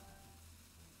one.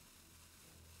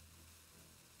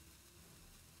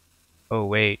 Oh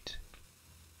wait.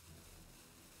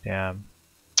 Damn.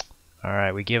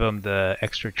 Alright, we give him the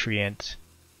extra Treant.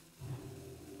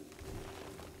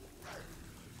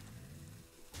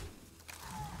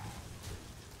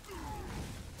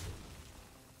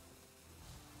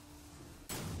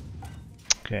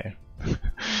 Okay.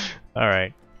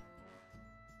 Alright.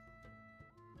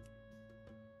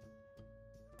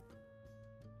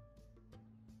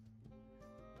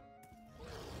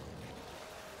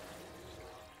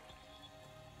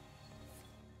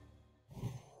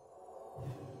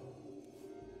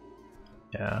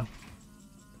 Yeah.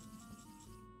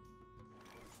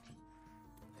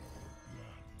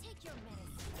 Take your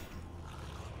medicine.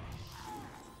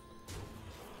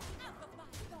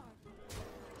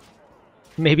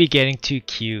 Maybe getting too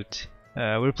cute.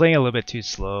 We're playing a little bit too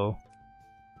slow.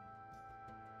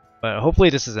 But hopefully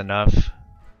this is enough.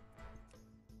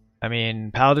 I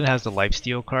mean, Paladin has the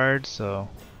lifesteal card, so...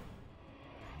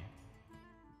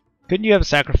 Couldn't you have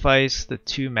sacrificed the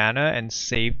 2 mana and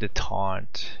saved the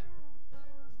taunt?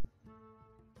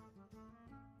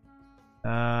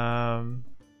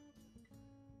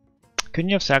 Couldn't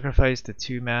you have sacrificed the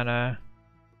 2 mana?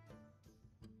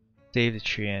 Save the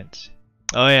Treant.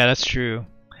 Oh yeah, that's true.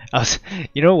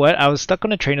 You know what? I was stuck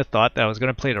on a train of thought that I was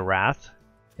gonna play the Wrath,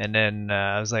 and then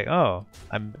I was like, oh,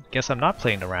 guess I'm not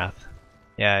playing the Wrath.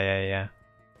 Yeah.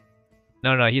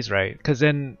 No, he's right. Cause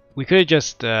then we could have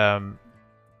just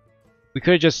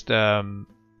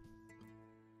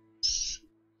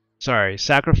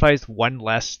sacrificed 1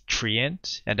 less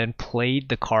Treant and then played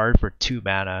the card for 2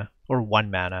 mana or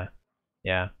 1 mana.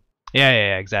 Yeah,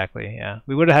 exactly. Yeah,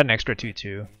 we would have had an extra 2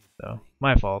 too. So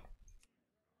my fault.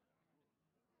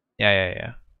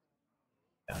 Yeah.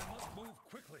 Must move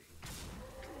quickly.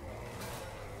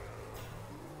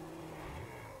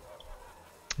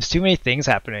 There's too many things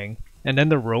happening, and then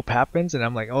the rope happens, and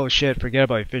I'm like, oh shit, forget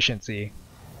about efficiency.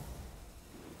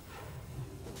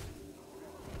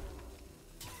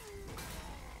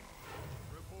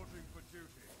 Reporting for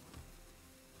duty.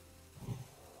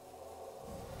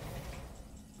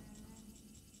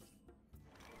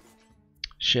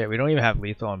 Shit, we don't even have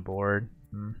lethal on board.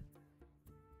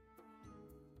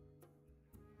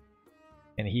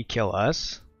 Can he kill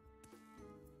us?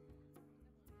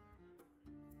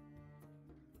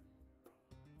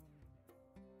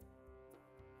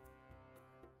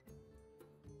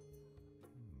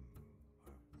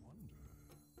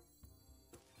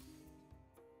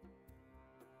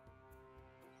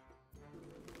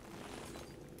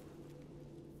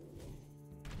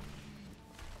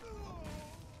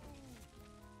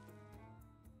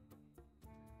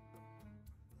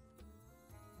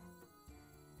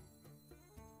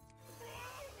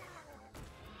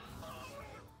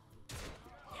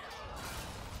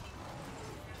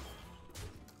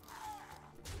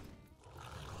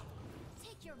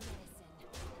 Take your medicine.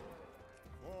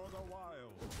 For the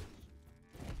wilds.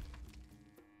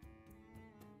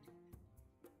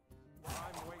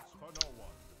 Time waits for no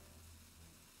one.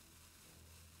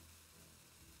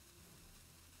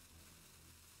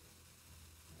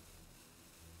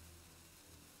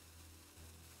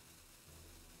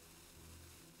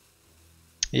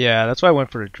 Yeah, that's why I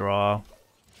went for the draw.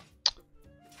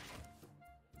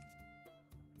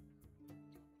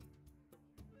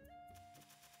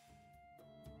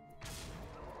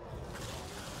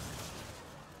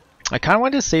 I kind of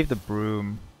wanted to save the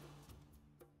broom.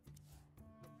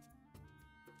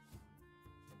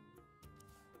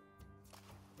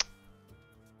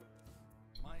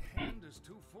 My hand is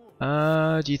too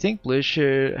full. Do you think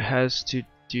Blizzard has to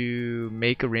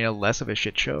make Arena less of a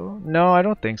shit show? No, I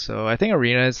don't think so. I think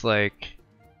Arena is like,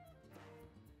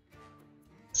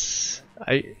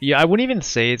 I wouldn't even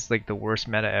say it's like the worst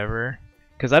meta ever,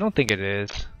 because I don't think it is.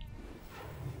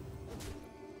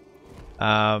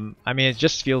 I mean, it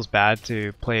just feels bad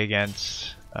to play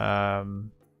against, you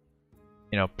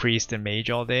know, priest and mage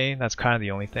all day. That's kind of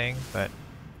the only thing, but.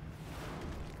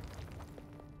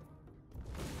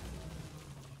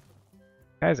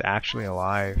 Guy's actually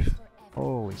alive.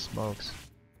 Holy smokes.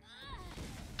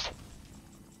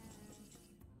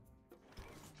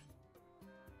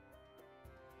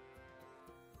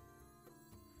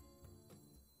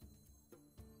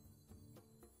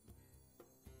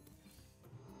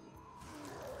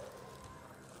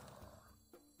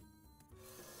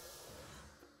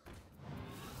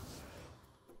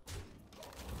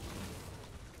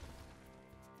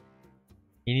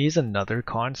 He needs another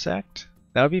concept?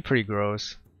 That would be pretty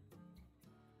gross.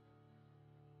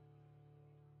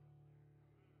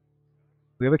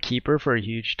 We have a keeper for a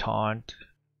huge taunt,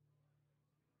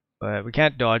 but we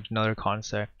can't dodge another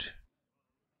concept.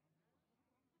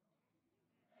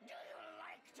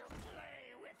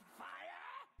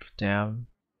 Damn,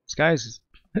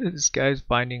 this guy's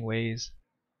finding ways.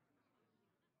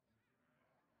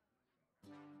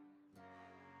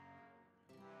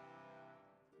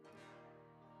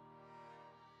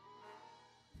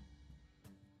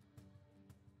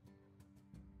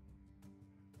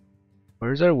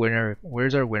 Where's our winner?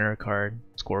 Where's our winner card?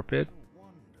 Scorpid.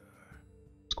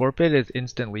 Scorpid is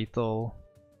instant lethal.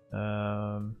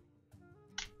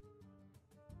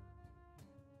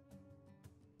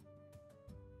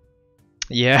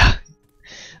 Yeah,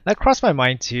 that crossed my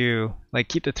mind too. Like,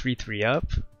 keep the 3/3 up.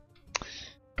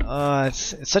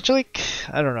 It's such a, like,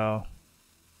 I don't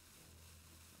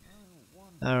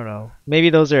know. Maybe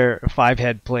those are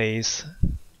 5-head plays.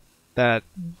 That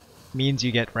means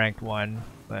you get ranked 1,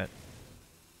 but.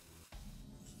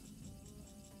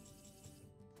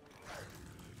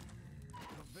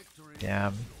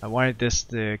 Damn, I wanted this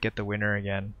to get the winner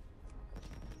again.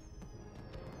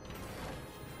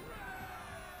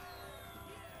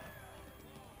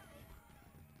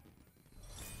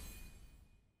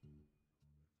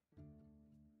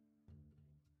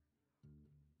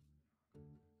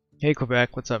 Hey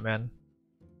Quebec, what's up, man?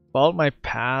 Followed my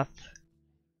path,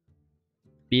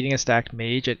 beating a stacked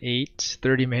mage at 8,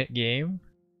 30-minute game.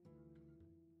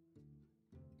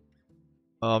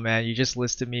 Oh man, you just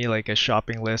listed me like a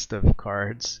shopping list of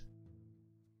cards.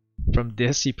 From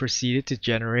this, he proceeded to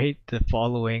generate the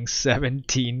following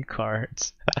 17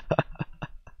 cards.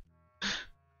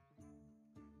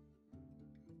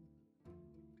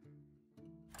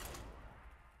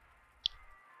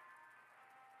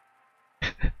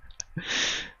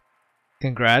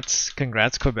 Congrats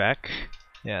Quebec.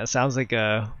 Yeah, it sounds like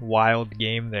a wild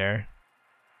game there.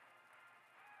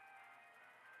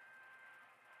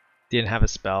 Didn't have a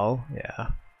spell,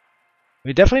 yeah.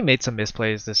 We definitely made some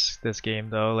misplays this game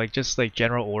though, like just like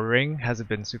general ordering hasn't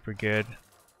been super good.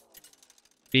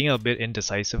 Being a bit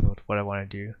indecisive with what I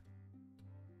want to do.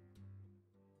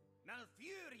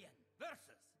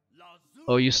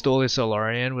 Oh, you stole his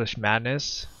Solarian with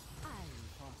madness? I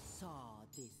foresaw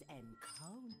this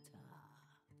encounter.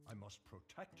 I must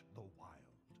protect the wild.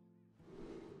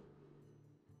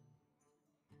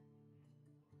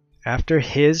 After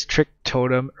his trick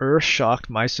totem, Earth shocked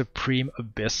my supreme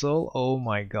abyssal. Oh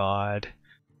my god.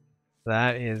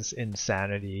 That is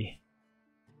insanity.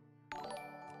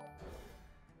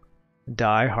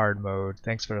 Die hard mode.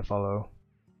 Thanks for the follow.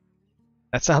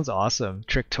 That sounds awesome.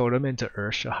 Trick totem into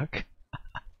Earth shock.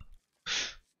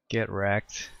 Get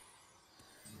wrecked.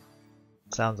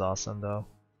 Sounds awesome though.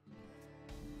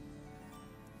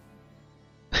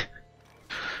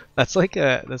 That's such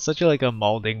a like a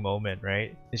molding moment,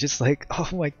 right? It's just like, oh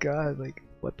my god, like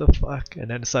what the fuck, and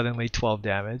then suddenly 12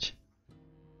 damage.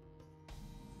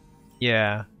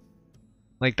 Yeah,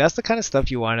 like that's the kind of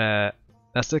stuff you wanna.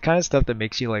 That's the kind of stuff that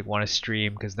makes you like want to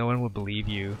stream, because no one would believe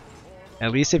you.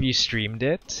 At least if you streamed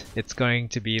it, it's going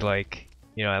to be like,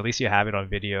 you know, at least you have it on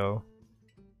video.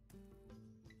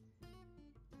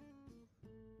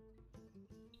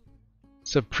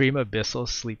 Supreme Abyssal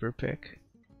sleeper pick.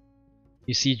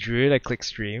 You see Druid, I click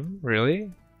stream?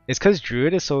 Really? It's because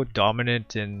Druid is so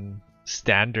dominant in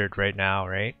standard right now,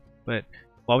 right? But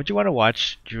why would you want to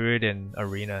watch Druid in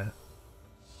Arena?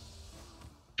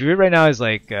 Druid right now is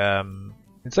like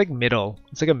it's like middle.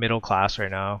 It's like a middle class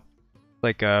right now.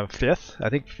 Like fifth, I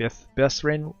think fifth best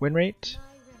win rate.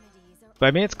 But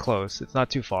I mean it's close. It's not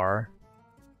too far.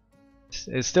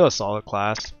 It's still a solid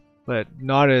class, but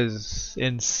not as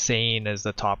insane as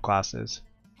the top classes.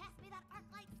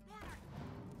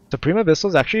 Supreme Abyssal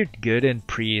is actually good in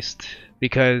Priest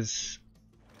because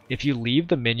if you leave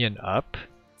the minion up,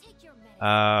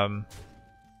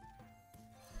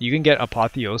 you can get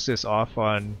Apotheosis off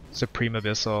on Supreme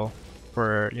Abyssal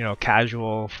for, you know,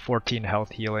 casual 14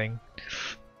 health healing.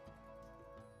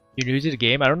 You're new to the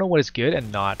game? I don't know what is good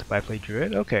and not, but I play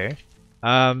Druid? Okay.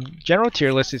 General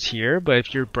tier list is here, but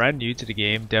if you're brand new to the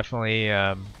game, definitely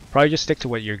probably just stick to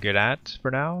what you're good at for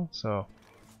now. So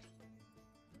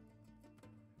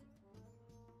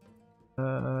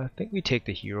I think we take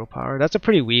the hero power. That's a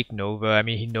pretty weak Nova. I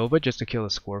mean, he Nova just to kill a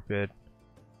Scorpid.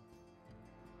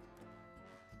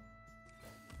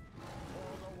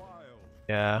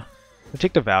 Yeah, we'll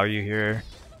take the value here.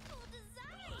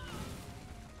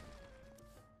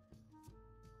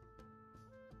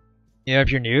 Yeah,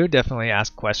 if you're new, definitely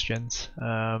ask questions.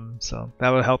 So that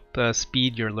will help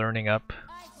speed your learning up.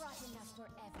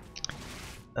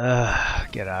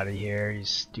 Get out of here, you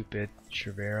stupid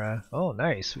Shavera. Oh,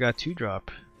 nice. We got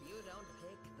 2-drop.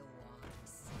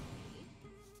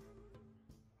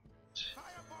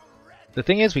 The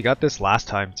thing is, we got this last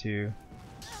time too.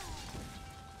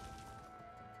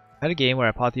 I had a game where I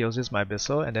Apotheosis my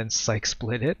Abyssal and then Psych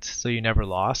split it, so you never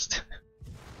lost.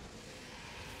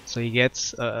 So he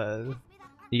gets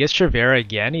Shavera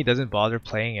again, he doesn't bother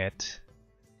playing it.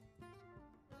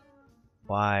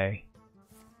 Why?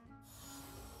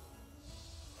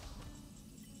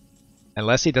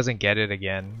 Unless he doesn't get it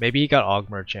again. Maybe he got Aug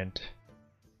Merchant.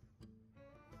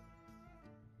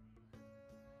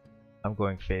 I'm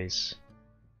going face.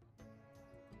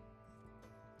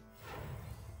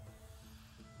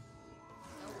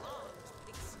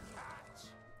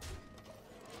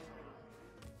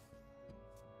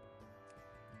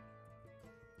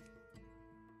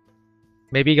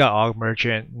 Maybe he got Aug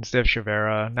Merchant instead of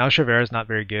Shavera. Now Shavera's not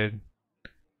very good.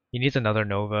 He needs another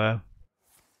Nova.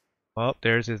 Well,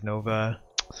 there's his Nova.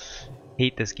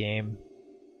 Hate this game.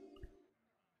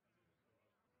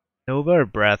 Nova or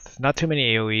Breath? Not too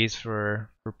many AoEs for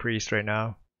Priest right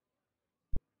now.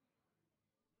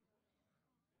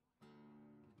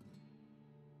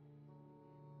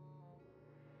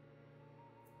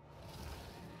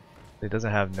 It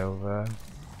doesn't have Nova.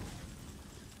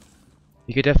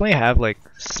 You could definitely have like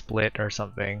Split or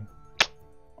something.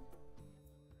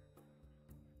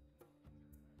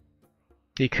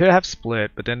 He could have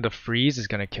Split, but then the freeze is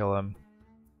gonna kill him.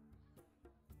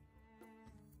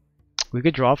 We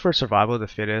could draw for Survival of the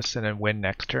Fittest and then win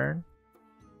next turn.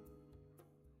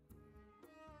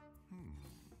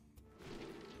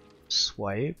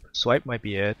 Swipe? Swipe might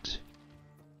be it.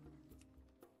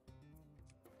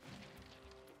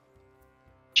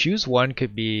 Choose one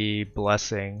could be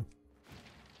Blessing.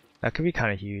 That could be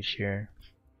kind of huge here.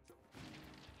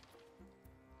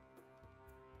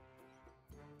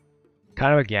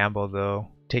 Kind of a gamble though,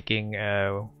 taking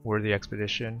Worthy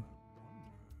Expedition.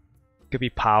 Could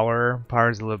be Power. Power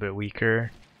is a little bit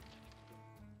weaker.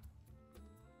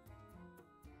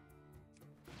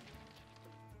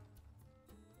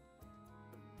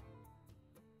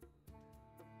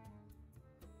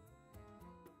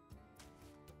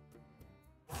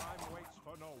 Time waits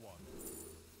for no one.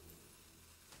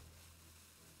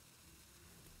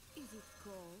 Is it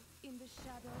cold in the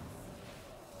shadows?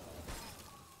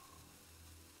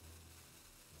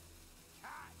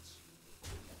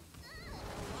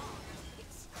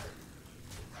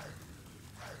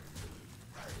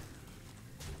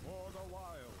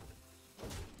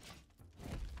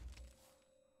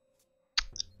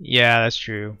 Yeah, that's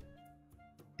true.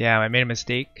 Yeah, I made a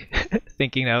mistake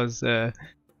thinking that was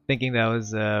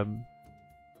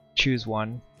choose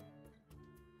one.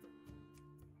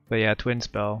 But yeah, twin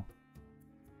spell.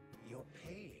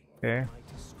 Okay.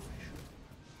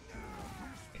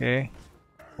 Okay.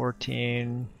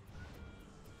 14.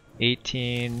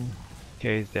 18.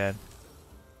 Okay, he's dead.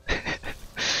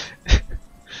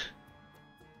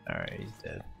 Alright, he's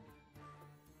dead.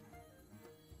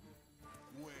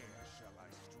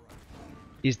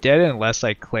 He's dead unless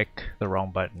I click the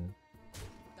wrong button.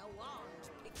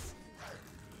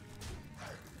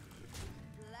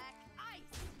 Black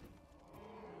ice.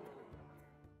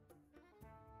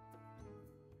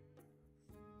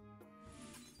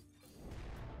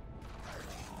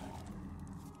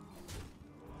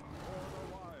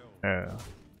 Oh.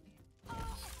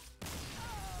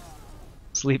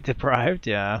 Sleep deprived,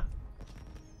 yeah.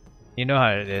 You know how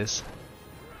it is.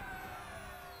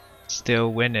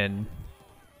 Still winning.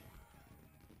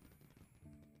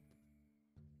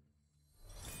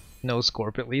 No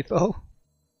Scorpion lethal.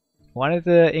 Wanted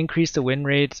to increase the win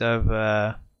rates of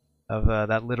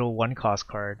that little one cost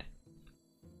card.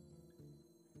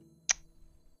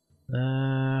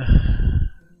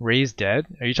 Raise Dead?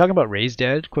 Are you talking about Raise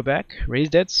Dead, Quebec? Raise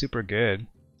Dead's super good.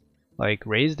 Like,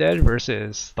 Raise Dead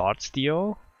versus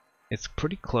Thoughtsteal? It's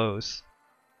pretty close.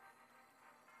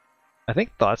 I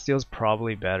think Thoughtsteal's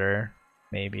probably better.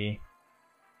 Maybe.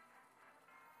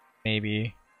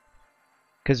 Maybe.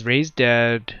 Because Raise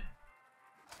Dead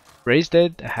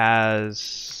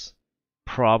has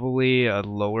probably a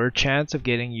lower chance of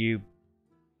getting you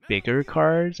bigger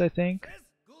cards, I think.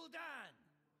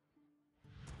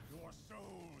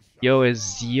 Yo, is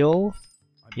Zeal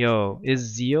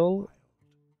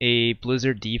a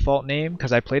Blizzard default name?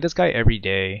 Because I play this guy every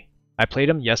day. I played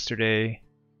him yesterday.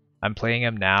 I'm playing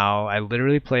him now. I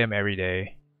literally play him every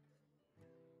day.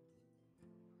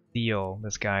 Zeal.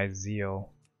 This guy's Zeal.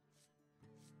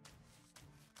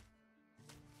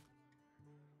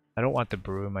 I don't want the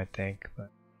broom, I think. But...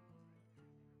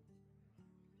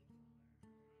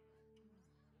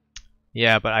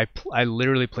 yeah, but I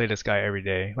literally play this guy every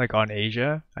day. Like on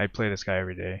Asia, I play this guy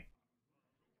every day.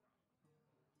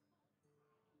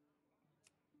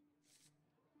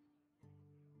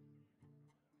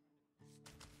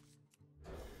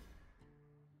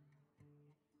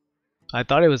 I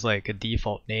thought it was like a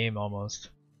default name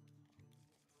almost.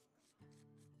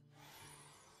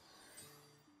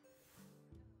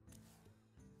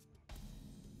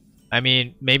 I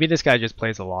mean, maybe this guy just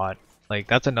plays a lot. Like,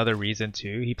 that's another reason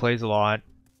too. He plays a lot.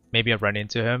 Maybe I've run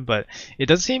into him, but it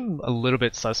does seem a little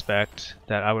bit suspect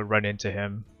that I would run into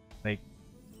him. Like,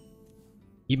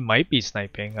 he might be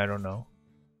sniping, I don't know.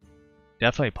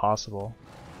 Definitely possible.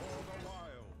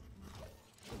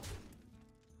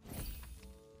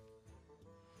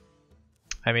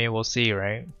 I mean, we'll see,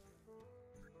 right?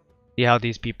 See how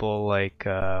these people, like,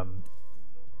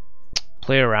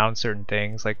 play around certain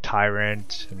things, like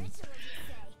Tyrant, and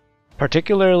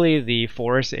particularly the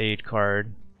Force Aid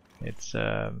card. It's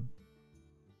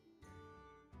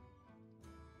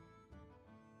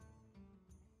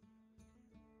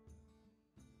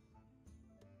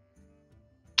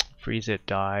freeze it,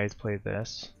 dies, play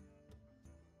this.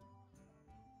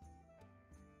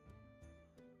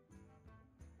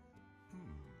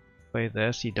 Play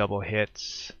this, he double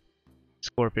hits.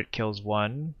 Scorpion kills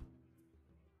one.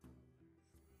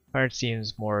 Card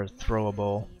seems more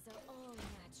throwable.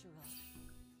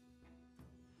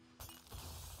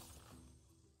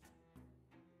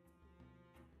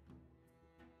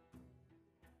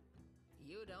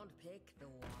 You don't pick the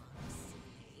ones,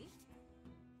 eh?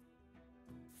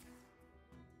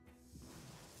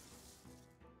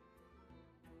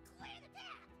 Clear the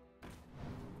path.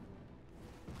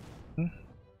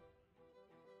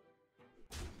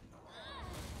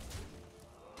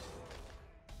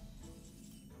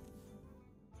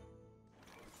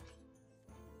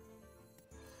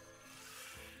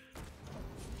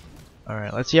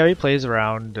 Alright, let's see how he plays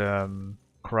around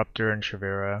Corruptor and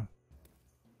Shavira.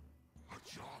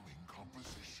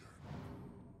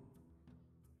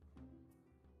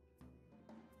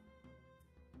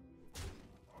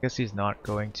 Guess he's not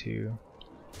going to.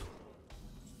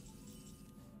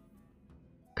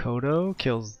 Kodo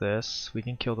kills this. We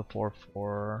can kill the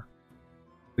 4/4.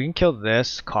 We can kill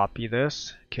this, copy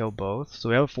this, kill both. So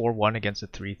we have a 4/1 against a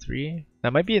 3/3.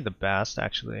 That might be the best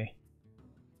actually.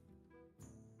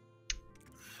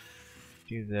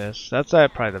 Do this. That's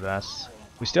probably the best.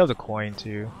 We still have the coin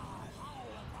too.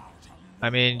 I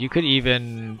mean, you could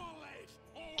even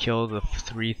kill the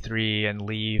 3/3 and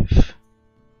leave.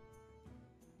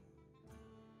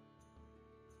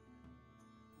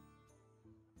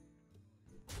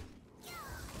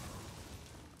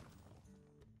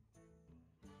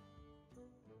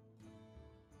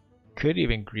 Could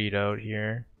even greed out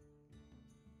here.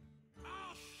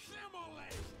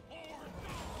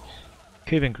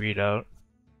 Could even greed out.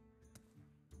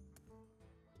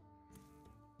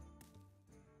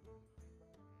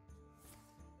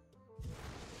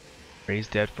 Raise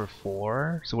dead for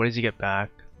 4. So what does he get back?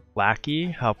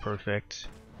 Lackey? How perfect.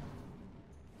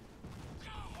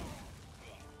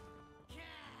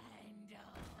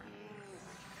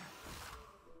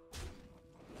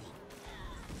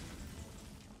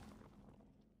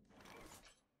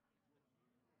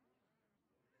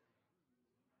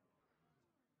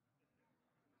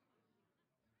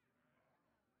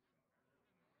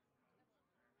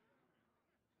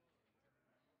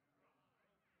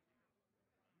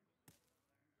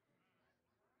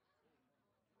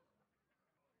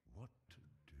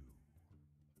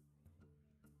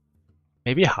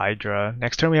 Maybe Hydra.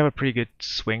 Next turn we have a pretty good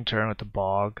swing turn with the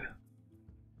Bog.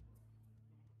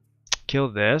 Kill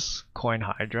this, coin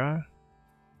Hydra.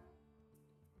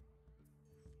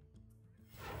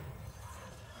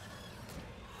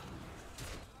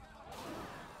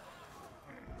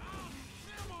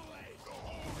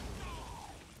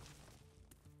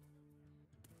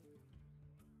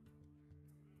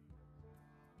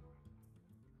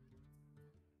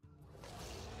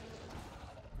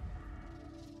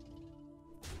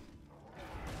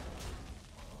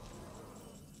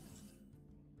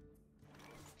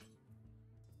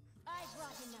 I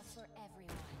brought enough for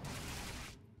everyone.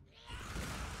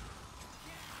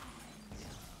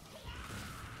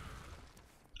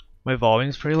 My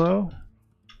volume's pretty low.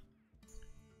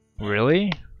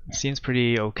 Really? It seems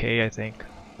pretty okay, I think,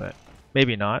 but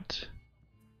maybe not.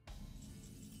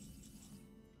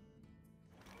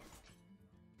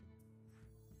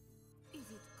 Is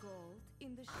it cold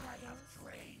in the shadows? I have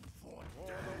trained for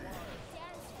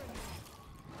Dance for me.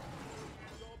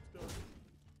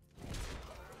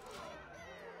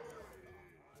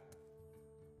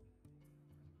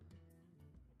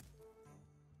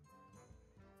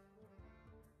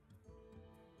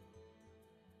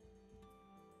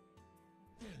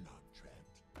 They're not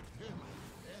trapped. They're my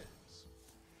friends.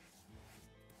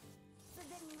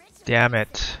 Forbidden ritual. Damn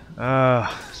it.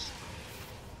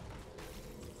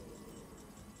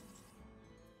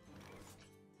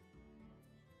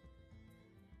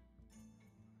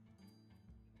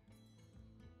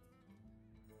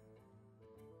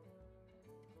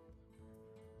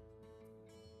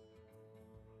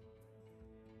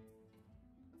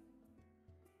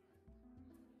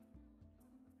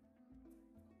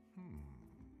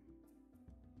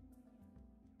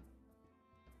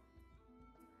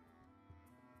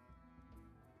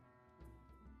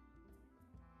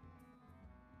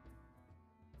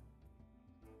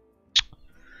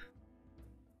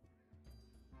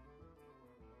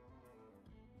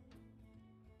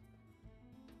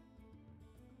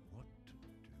 What to do?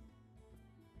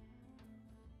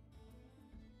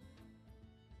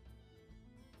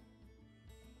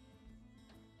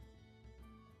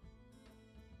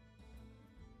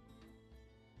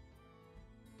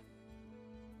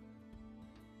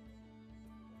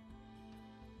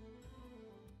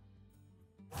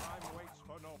 Time waits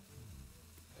for no.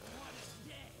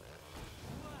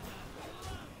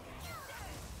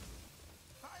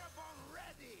 Fireball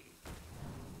ready.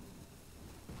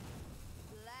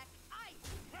 Black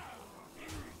ice.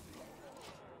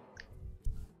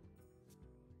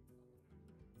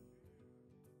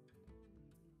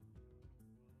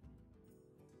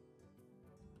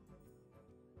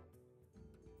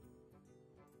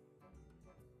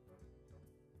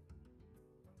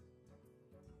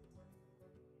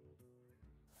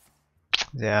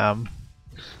 Damn.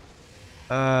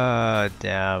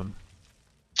 Damn.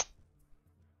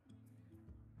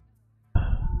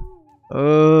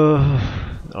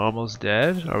 Almost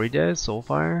dead? Are we dead?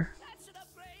 Soulfire? That's an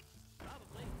upgrade.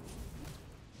 Probably.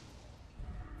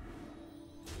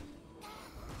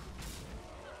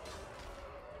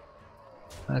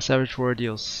 Savage War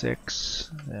deals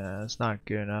 6. Yeah, that's not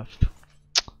good enough.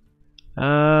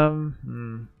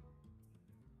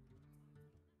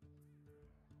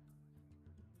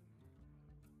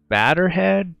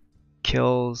 Batterhead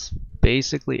kills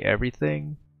basically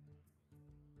everything.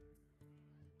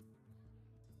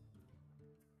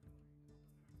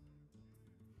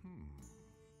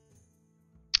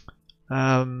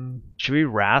 Should we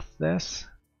Wrath this?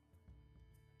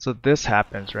 So this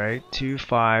happens, right? 2,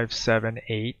 5, 7,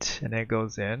 8, and it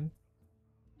goes in.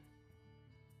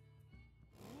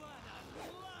 What a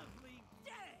lovely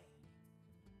day.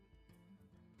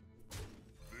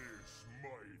 This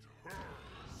might hurt.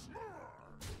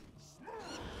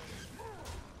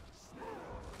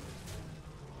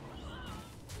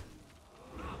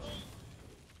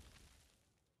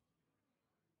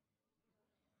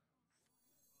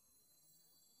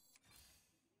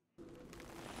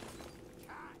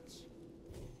 Catch.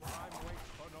 Time waits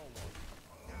for no one.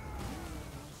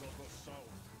 Winds of the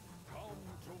south, come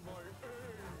to my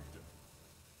aid.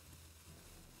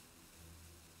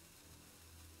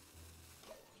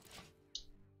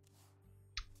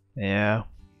 Yeah.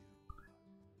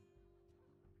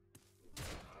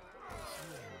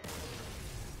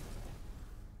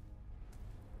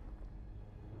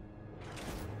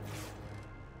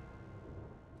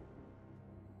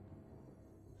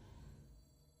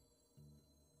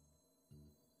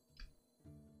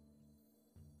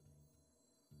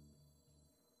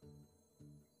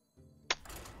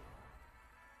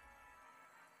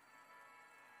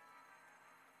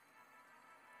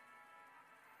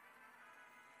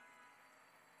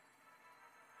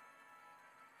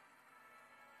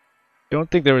 Don't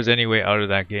think there was any way out of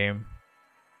that game.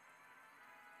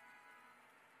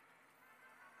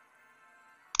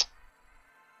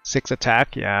 Six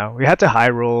attack, yeah. We had to high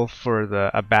roll for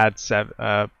a bad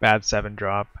seven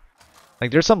drop.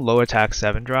 Like there's some low attack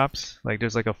 7 drops. Like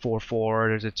there's like a 4/4,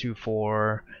 there's a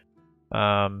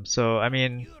 2/4. So I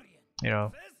mean, you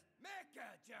know,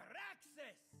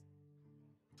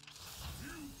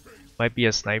 might be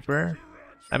a sniper.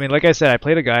 I mean, like I said, I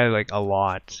played a guy like a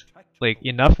lot, like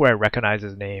enough where I recognize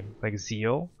his name, like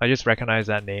Zeal. I just recognize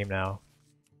that name now.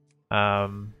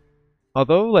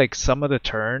 Although like some of the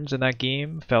turns in that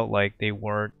game felt like they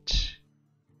weren't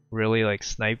really like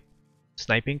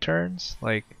sniping turns,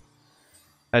 like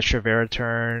that Shavera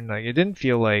turn, like it didn't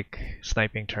feel like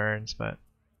sniping turns, but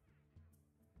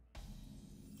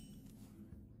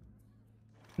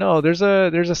no, there's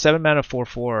a 7 mana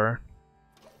 4/4.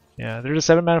 Yeah, there's a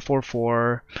 7 mana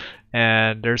 4/4,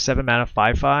 and there's 7 mana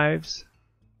 5/5s.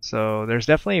 So there's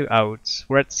definitely outs.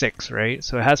 We're at 6, right?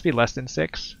 So it has to be less than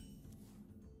 6.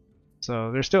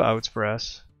 So there's still outs for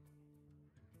us.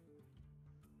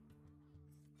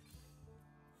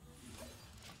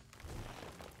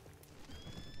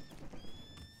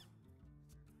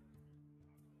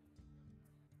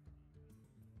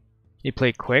 You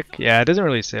play quick? Yeah, it doesn't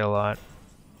really say a lot.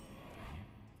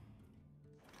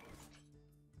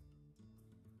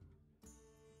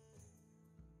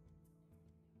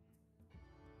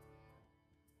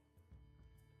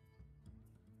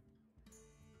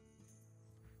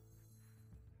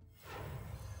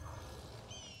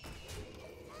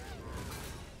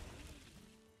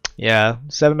 Yeah,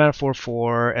 7 mana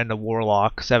 4/4 and the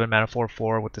Warlock, 7 mana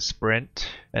 4/4 with the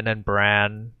Sprint, and then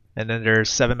Bran, and then there's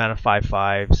 7 mana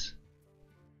 5/5s.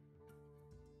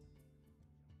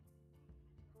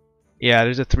 Yeah,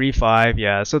 there's a 3/5,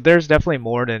 yeah, so there's definitely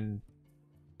more than,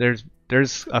 there's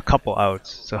a couple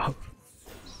outs, so. I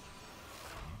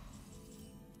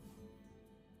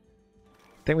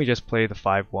think we just play the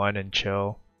 5/1 and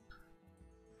chill.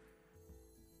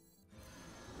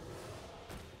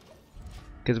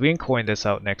 Because we can coin this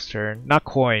out next turn. Not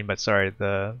coin, but sorry,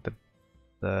 the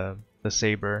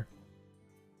saber.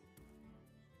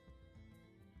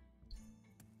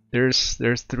 There's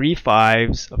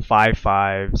 3/5s,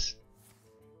 5/5s.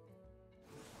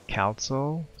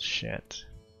 Council? Shit.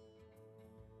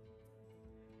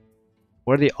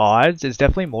 What are the odds? It's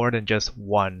definitely more than just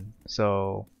 1.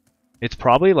 So it's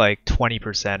probably like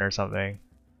 20% or something.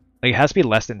 Like it has to be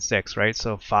less than 6, right?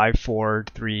 So 5, 4,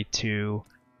 3, 2.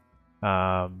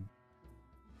 I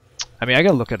mean, I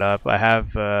gotta look it up. I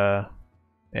have, yeah,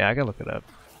 I gotta look it up.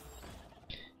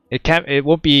 It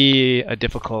won't be a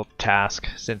difficult task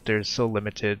since there's so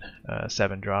limited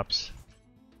 7 drops.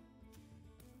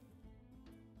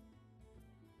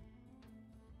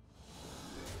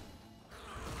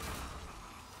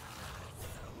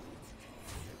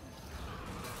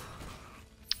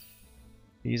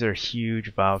 These are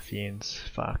huge Vow Fiends.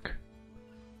 Fuck.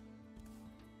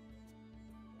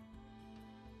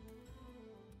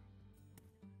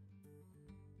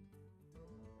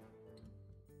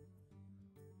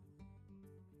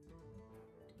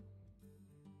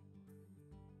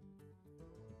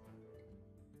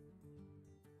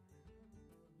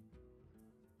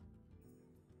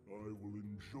 I will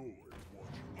enjoy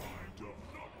watching you die.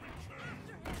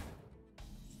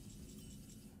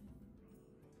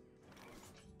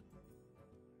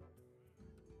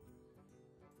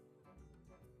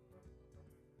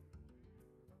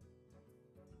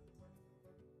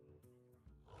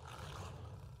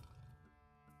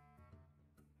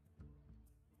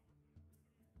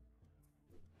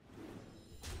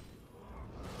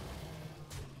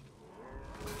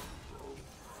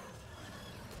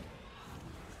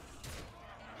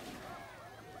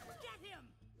 Get him!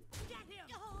 Get him!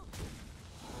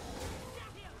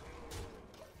 Get him!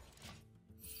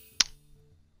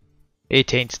 8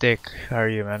 Taint Stick, how are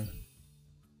you, man?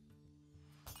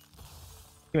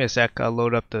 Give me a sec, I'll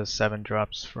load up the 7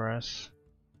 drops for us.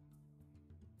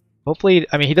 Hopefully,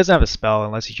 I mean, he doesn't have a spell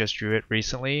unless he just drew it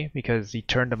recently because he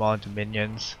turned them all into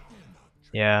minions.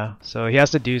 Yeah, so he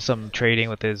has to do some trading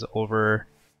with his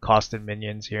over-costed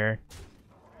minions here.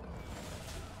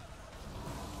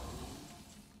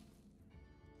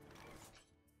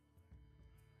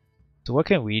 So what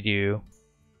can we do?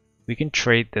 We can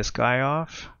trade this guy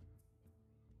off.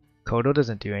 Kodo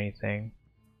doesn't do anything.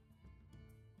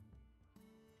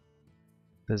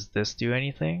 Does this do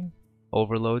anything?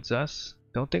 Overloads us?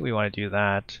 Don't think we want to do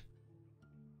that.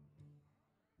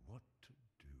 What to do?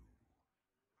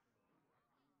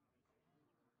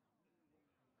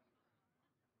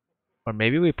 Or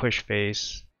maybe we push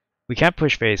face. We can't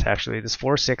push face actually. This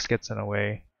 4/6 gets in the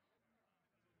way.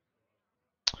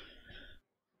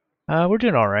 We're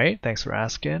doing alright, thanks for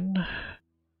asking.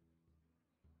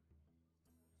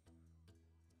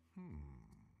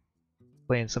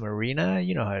 Playing some arena,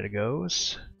 you know how it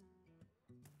goes.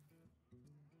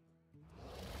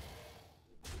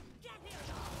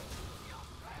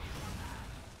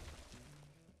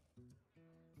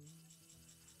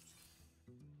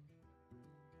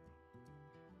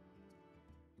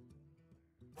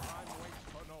 Time waits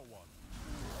for no one.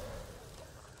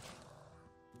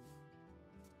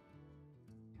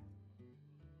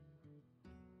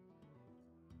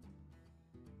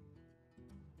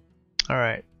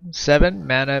 Alright, 7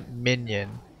 mana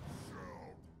minion.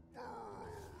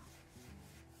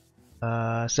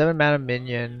 7 mana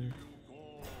minion.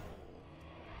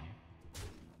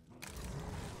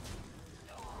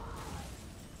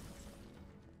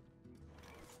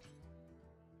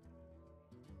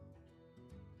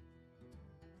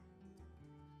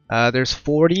 There's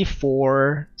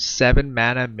 44 7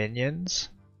 mana minions.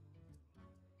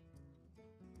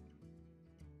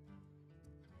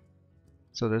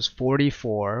 So there's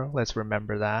 44, let's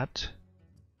remember that.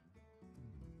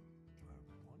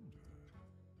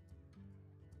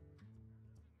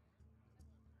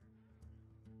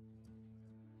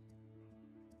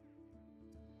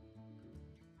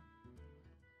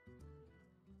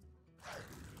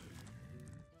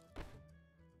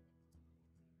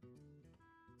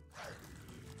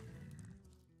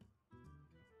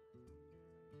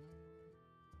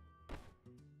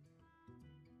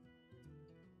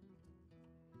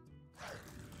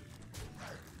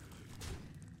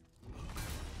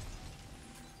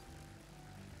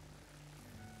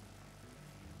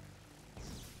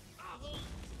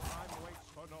 Time waits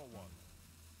for no one.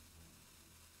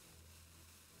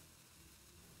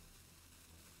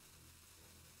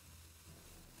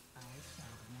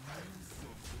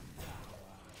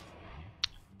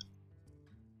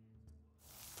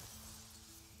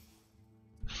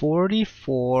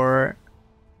 44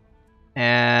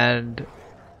 and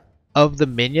of the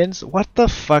minions? What the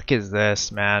fuck is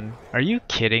this, man? Are you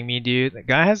kidding me, dude? The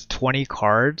guy has 20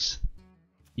 cards.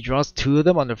 He draws 2 of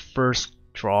them on the first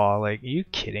draw. Like, are you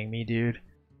kidding me, dude?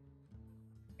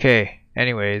 Okay,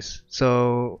 anyways,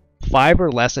 so 5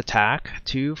 or less attack.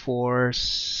 2, 4,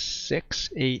 6,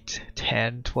 8,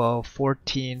 10, 12,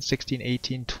 14, 16,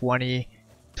 18, 20,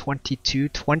 22,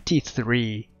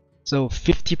 23. So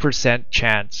 50%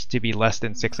 chance to be less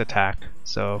than 6 attack.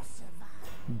 So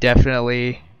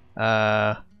definitely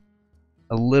a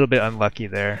little bit unlucky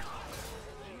there.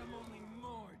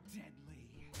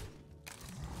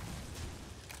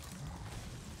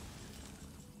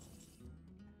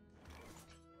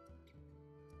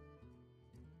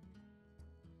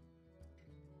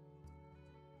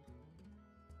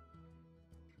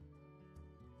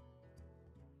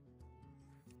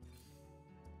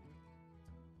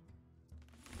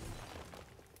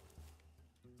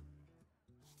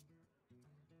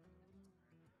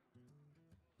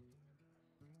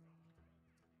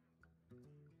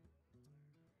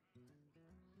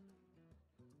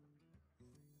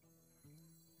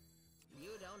 You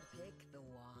don't pick the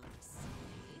ones.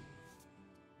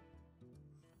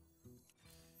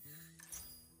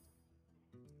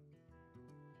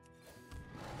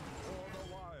 For the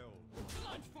wild.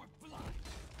 Blood for blood.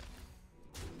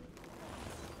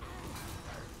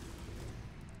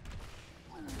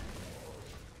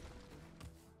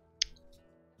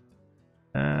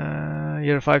 You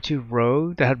had a 5/2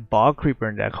 rogue that had Bog Creeper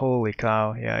in deck. Holy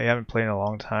cow. Yeah, you haven't played in a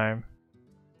long time.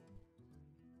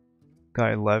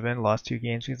 Got 11, lost 2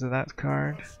 games because of that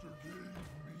card. Master gave me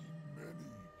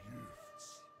many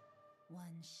gifts.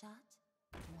 One shot,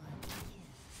 one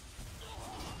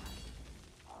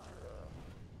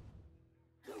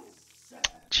kill.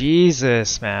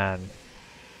 Jesus, man.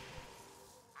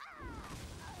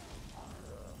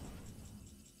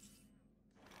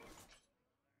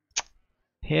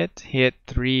 Hit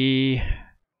 3.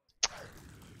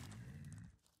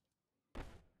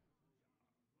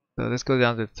 So this goes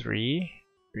down to 3.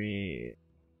 3.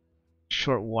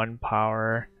 Short 1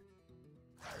 power.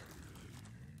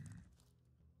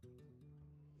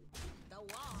 The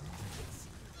wall.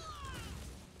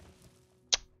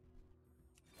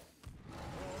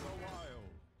 For the wild.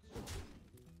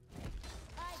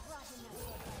 I brought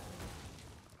enough.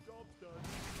 Job done.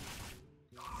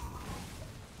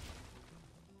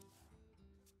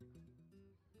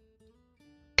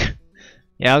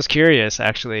 Yeah, I was curious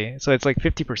actually. So it's like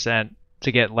 50%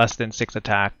 to get less than 6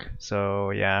 attack. So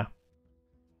yeah.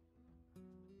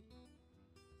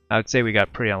 I would say we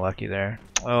got pretty unlucky there.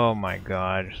 Oh my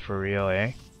god, for real,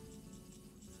 eh?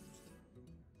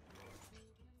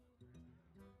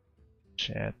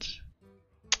 Shit.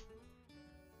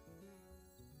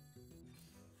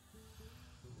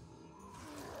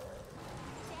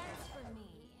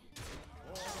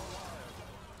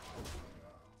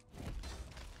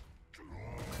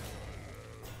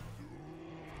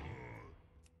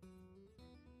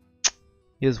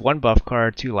 He has 1 buff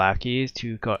card, 2 lackeys,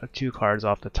 2 cards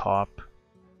off the top.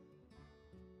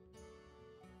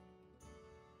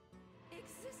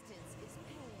 Existence is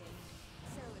pain.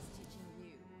 So is teaching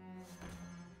you.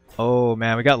 Oh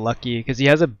man, we got lucky because he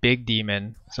has a big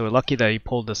demon. So we're lucky that he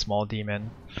pulled the small demon.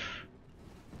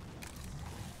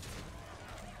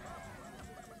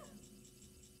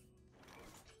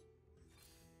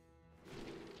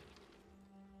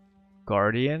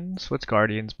 Guardians? What's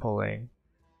Guardians pulling?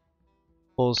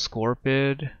 Pulls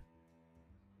Scorpid.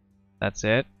 That's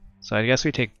it. So I guess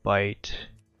we take Bite.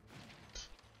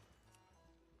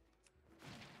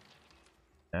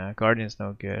 Guardian's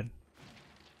no good.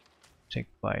 Take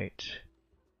Bite.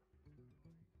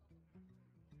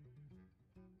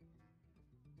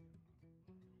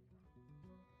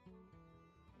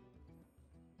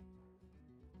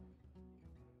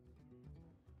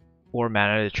 Four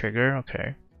mana to trigger,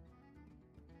 okay.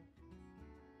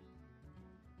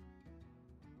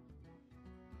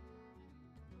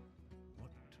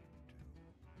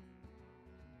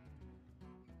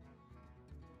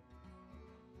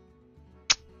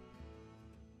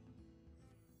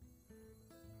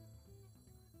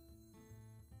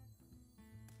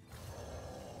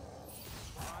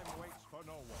 Time waits for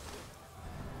no one.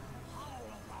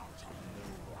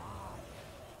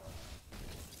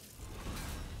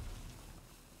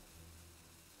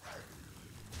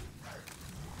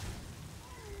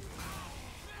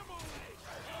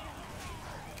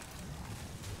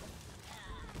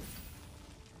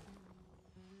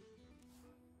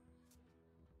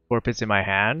 Scorpids in my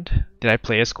hand. Did I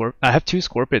play a Scorp? I have 2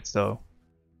 Scorpids though.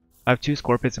 I have 2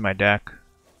 Scorpids in my deck.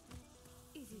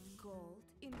 Is it gold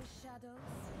in the shadows?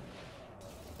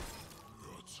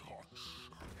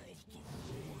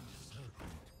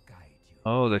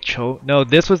 Oh, the No,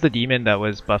 this was the demon that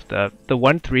was buffed up. The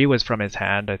 1/3 was from his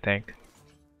hand, I think.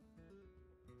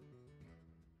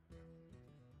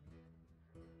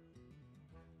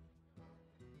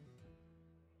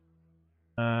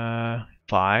 Uh,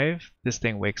 5? This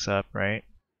thing wakes up, right?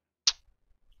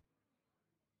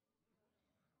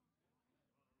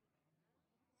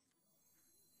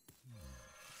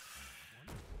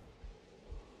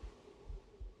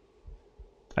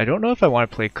 I don't know if I want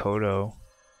to play Kodo.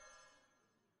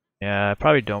 Yeah, I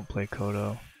probably don't play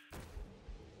Kodo.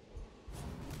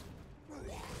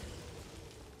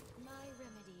 My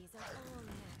remedies are all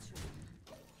natural.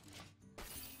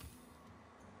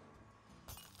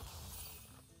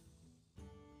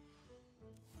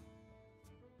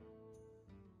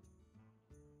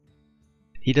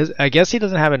 He does. I guess he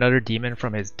doesn't have another demon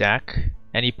from his deck,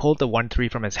 and he pulled the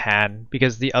 1/3 from his hand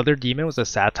because the other demon was a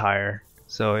Satire.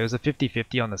 So it was a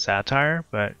 50-50 on the Satire,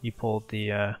 but he pulled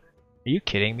the. Are you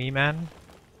kidding me, man?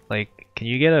 Like, can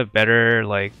you get a better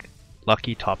like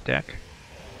lucky top deck?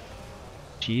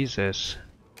 Jesus.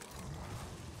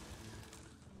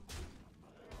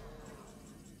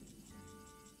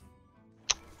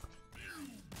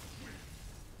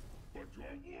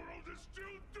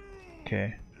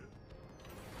 Okay.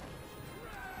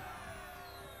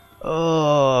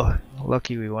 Oh,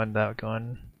 lucky we won that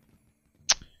one.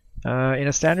 In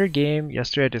a standard game,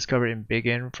 yesterday I discovered in Big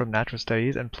In from Natural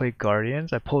Studies and played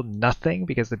Guardians. I pulled nothing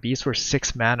because the beasts were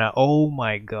 6 mana. Oh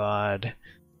my god.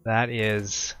 That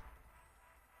is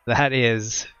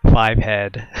 5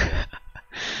 head.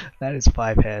 That is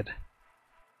 5 head.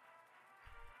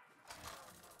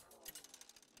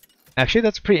 Actually,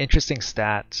 that's a pretty interesting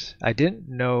stat. I didn't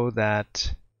know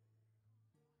that.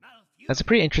 That's a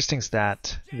pretty interesting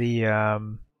stat. The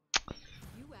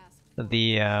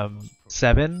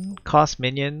 7 cost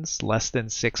minions less than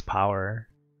 6 power.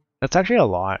 That's actually a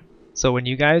lot. So when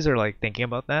you guys are like thinking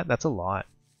about that, that's a lot.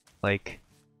 Like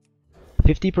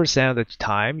 50% of the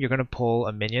time you're gonna pull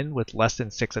a minion with less than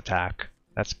 6 attack.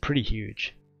 That's pretty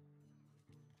huge.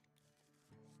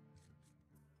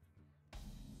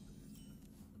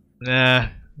 Nah,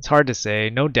 it's hard to say.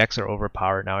 No decks are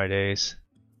overpowered nowadays.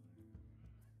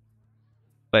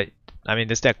 But I mean,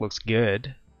 this deck looks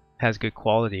good, has good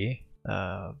quality.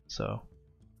 So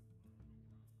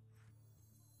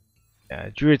yeah,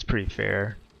 Druid's pretty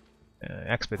fair.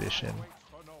 Expedition.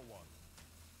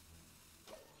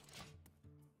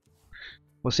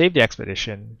 We'll save the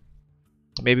Expedition.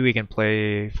 Maybe we can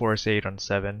play Force 8 on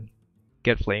 7,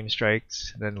 get Flame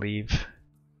Strikes, then leave.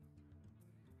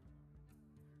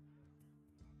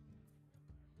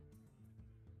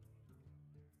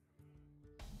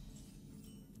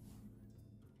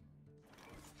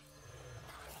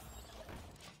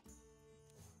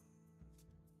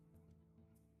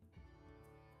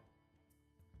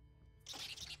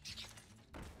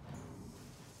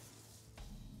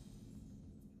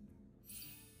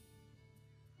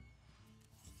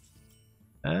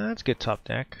 That's good top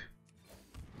deck.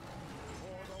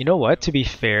 You know what? To be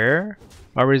fair,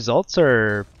 our results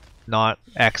are not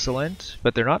excellent,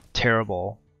 but they're not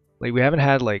terrible. Like we haven't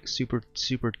had like super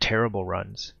terrible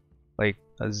runs, like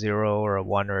a 0 or a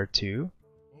 1 or a 2.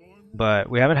 But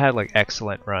we haven't had like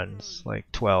excellent runs,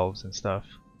 like 12s and stuff.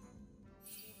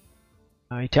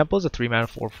 Temple's a 3 mana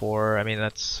 4/4. I mean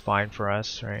that's fine for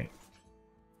us, right?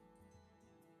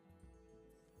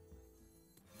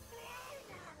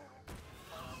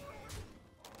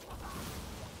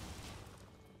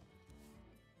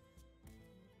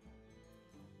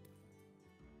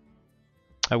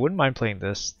 I wouldn't mind playing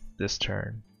this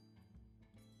turn,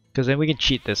 because then we can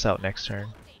cheat this out next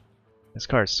turn. This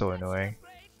card's so annoying.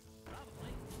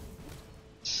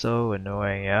 So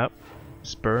annoying, yep.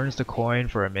 Just burns the coin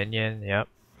for a minion, yep.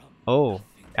 Oh,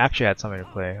 actually had something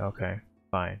to play, okay,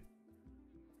 fine.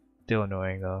 Still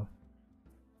annoying though.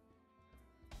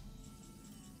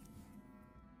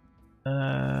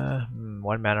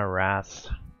 1 mana Wrath.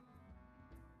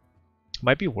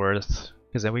 Might be worth,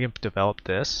 because then we can develop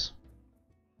this.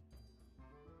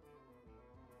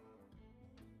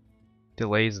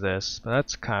 Delays this, but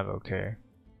that's kind of okay.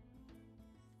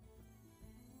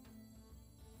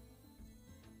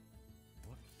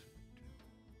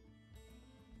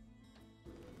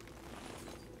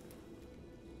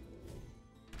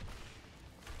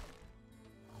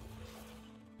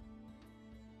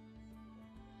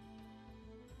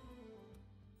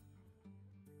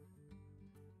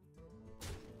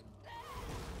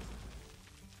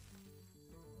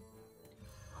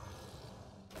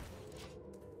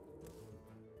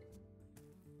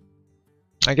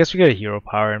 I guess we get a hero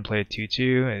power and play a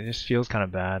 2/2. It just feels kind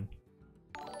of bad.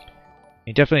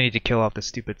 You definitely need to kill off the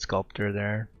stupid sculptor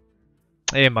there.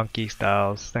 Hey Monkey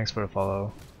Styles, thanks for the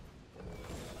follow.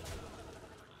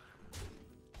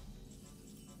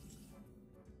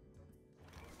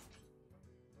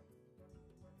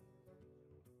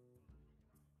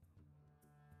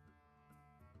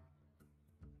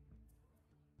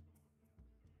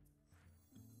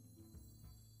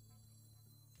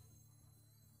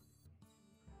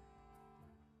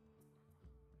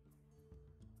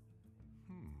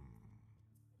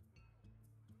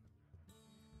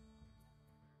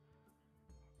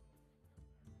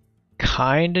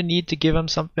 Kinda need to give him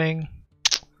something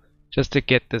just to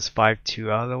get this 5/2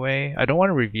 out of the way. I don't want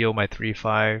to reveal my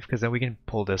 3/5 because then we can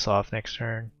pull this off next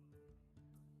turn.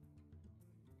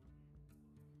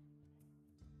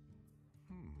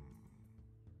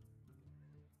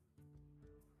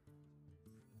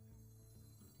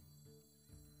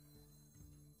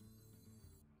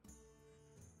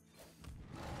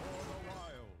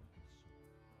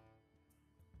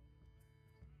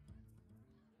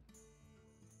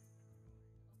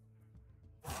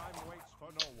 Time waits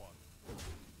for no one.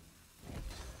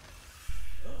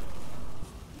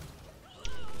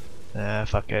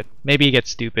 Fuck it. Maybe he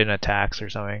gets stupid and attacks or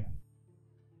something.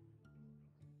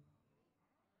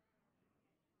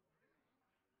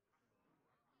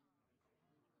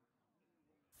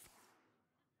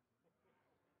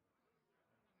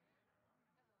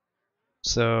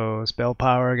 So, spell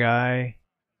power guy,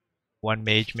 1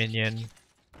 mage minion,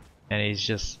 and he's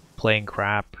just playing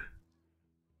crap.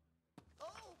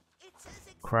 Oh, it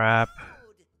says Crap. explode.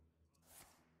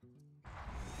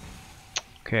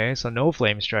 Okay, so no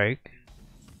flame strike.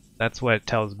 That's what it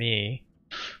tells me.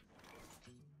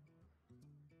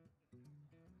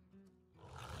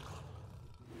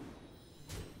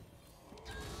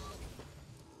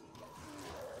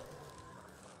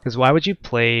 Because why would you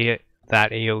play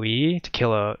that AoE to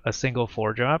kill a single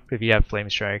 4-drop if you have flame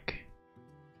strike?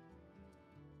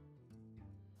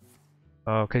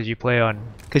 Oh, because you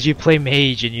play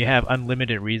mage and you have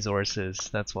unlimited resources.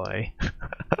 That's why.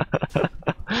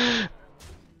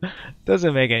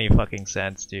 Doesn't make any fucking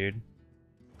sense, dude.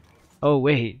 Oh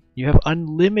wait, you have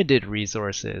unlimited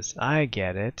resources. I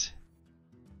get it.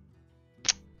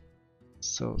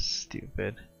 So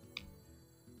stupid.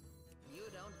 You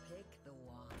don't pick the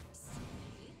ones.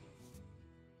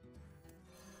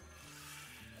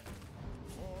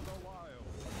 For the wild.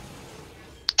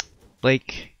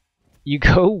 Like, you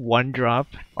go 1-drop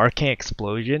Arcane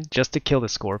Explosion just to kill the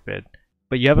Scorpid,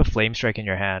 but you have a Flame Strike in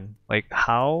your hand. Like,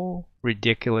 how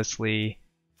ridiculously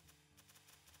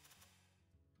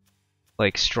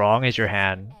like strong is your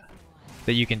hand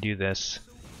that you can do this?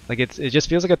 Like, it just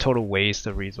feels like a total waste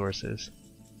of resources.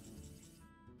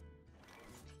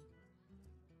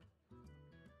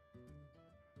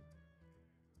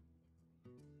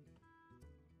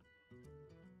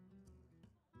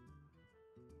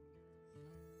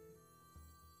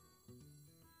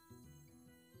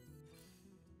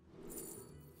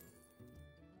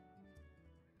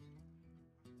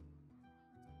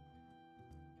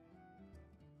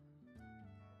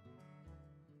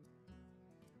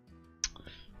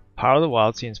 Power of the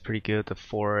Wild seems pretty good with the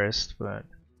forest, but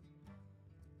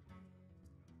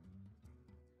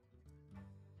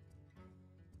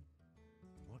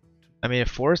I mean,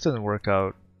 if forest doesn't work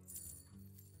out,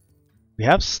 we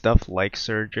have stuff like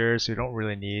Surger, so we don't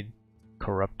really need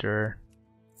Corruptor.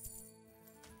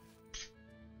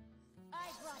 I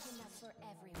brought enough for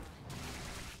everyone.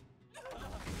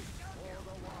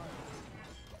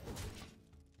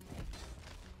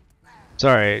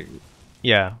 Sorry,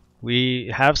 yeah,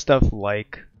 we have stuff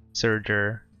like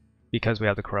Surger because we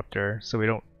have the Corruptor, so we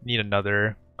don't need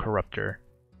another Corruptor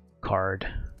card.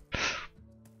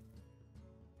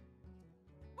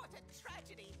 What a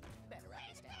tragedy! Better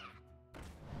understand.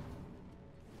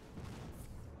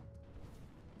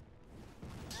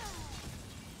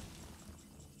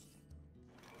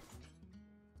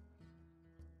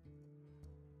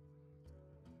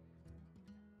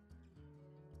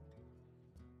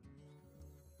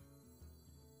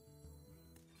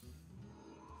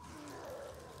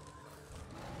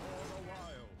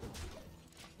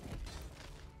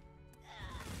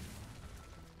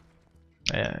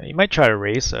 Yeah, he might try to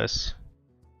race us.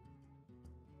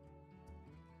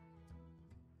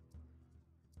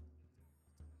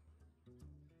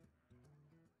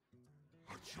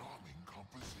 A charming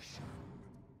composition.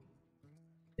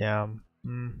 Yeah. A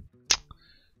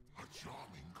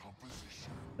charming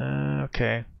composition.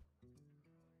 Okay.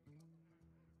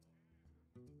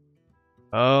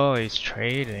 Oh, he's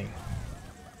trading.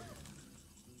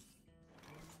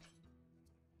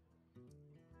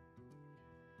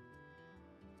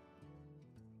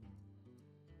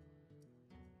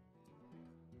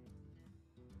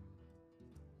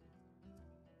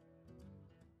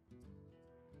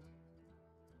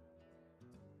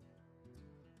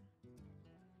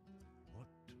 What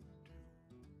to do?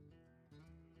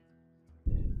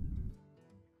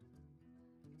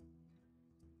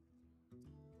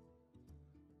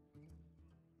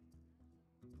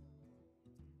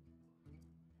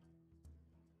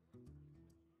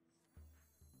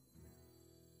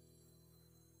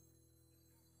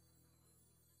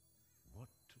 What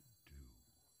to do?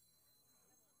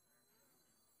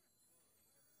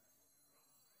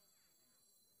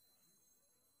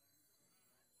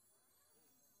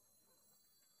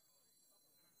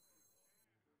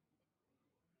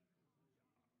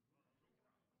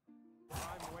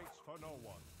 Time waits for no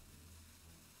one.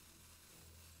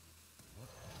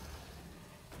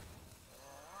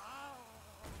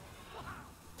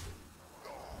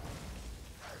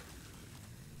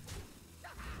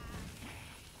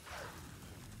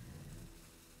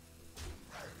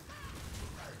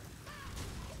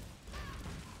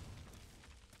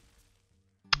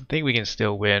 I think we can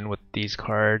still win with these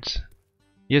cards.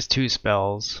 He has 2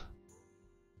 spells.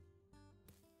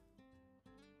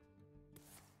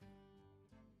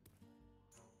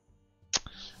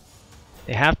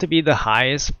 They have to be the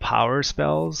highest power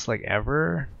spells, like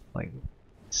ever? Like,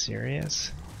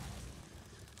 serious?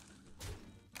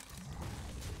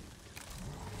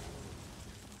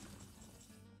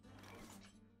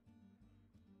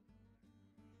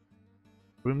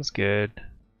 Room's good.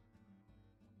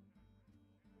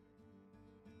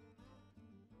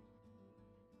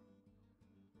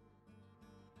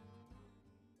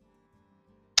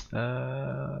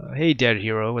 Hey Dead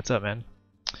Hero, what's up, man?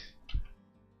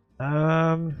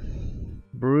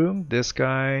 Broom, this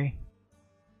guy.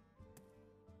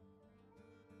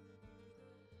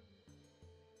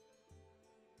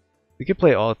 We could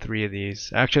play all 3 of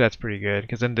these. Actually, that's pretty good,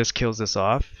 because then this kills this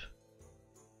off.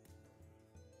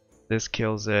 This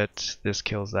kills it, this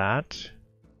kills that.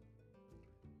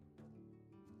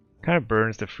 Kind of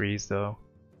burns the freeze, though.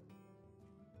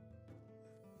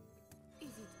 Is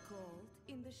it cold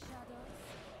in the shadows?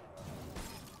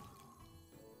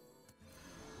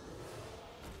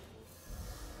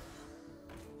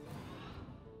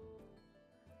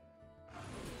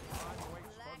 Time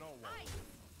waits for no one.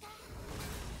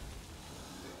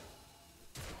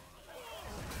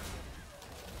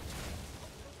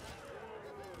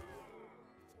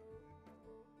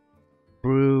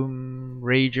 Broom,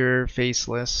 Rager,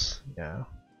 Faceless. Yeah.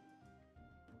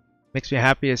 Makes me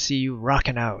happy to see you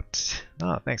rocking out.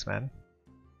 Oh, thanks, man.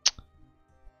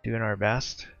 Doing our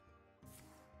best.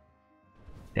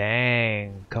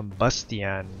 Dang,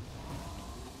 Combustion.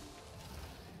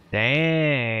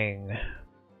 Dang.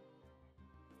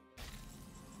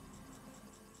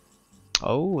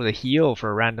 Oh, the heal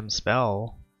for a random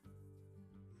spell.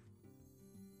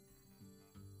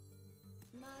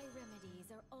 My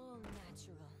remedies are all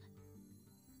natural.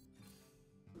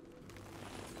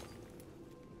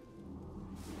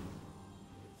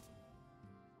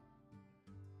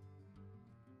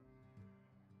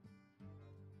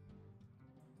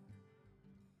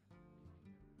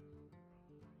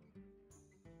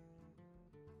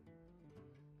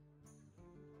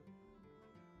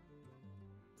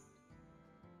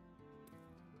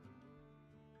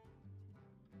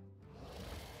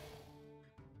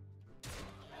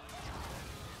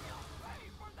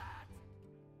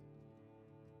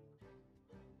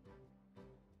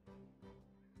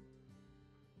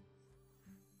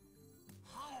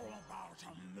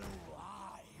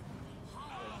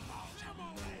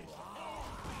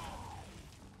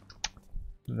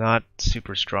 Not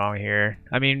super strong here.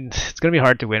 I mean, it's gonna be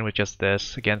hard to win with just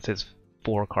this against his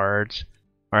 4 cards.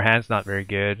 Our hand's not very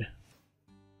good.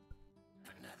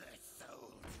 Another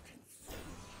soul to consume.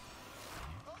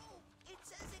 Oh, it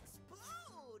says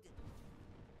explode.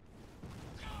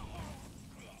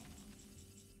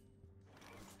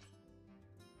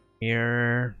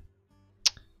 Here.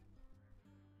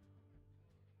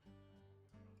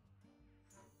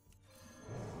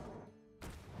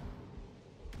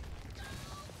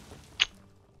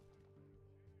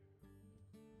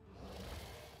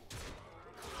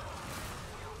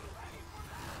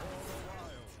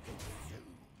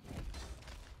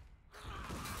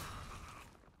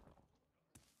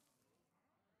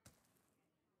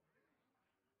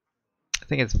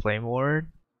 I think it's Flame Ward.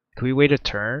 Can we wait a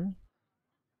turn?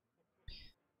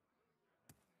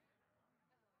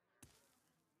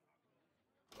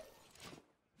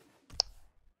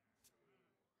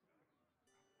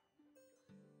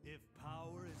 If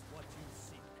power is what you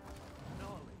seek,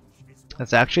 knowledge is what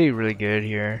That's actually really good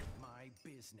here. my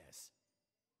business.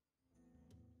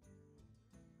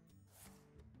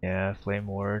 Yeah, Flame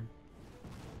Ward.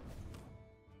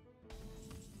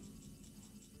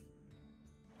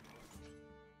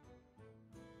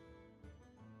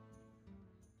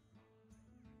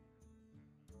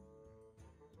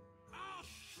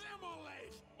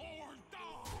 Assimilate or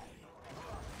die!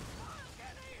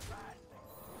 Get even!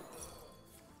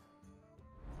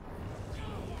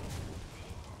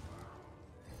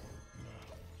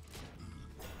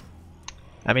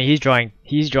 I mean,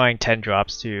 he's drawing 10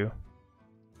 drops too.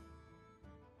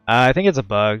 I think it's a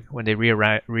bug when they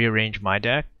rearrange my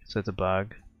deck, so it's a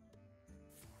bug.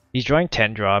 He's drawing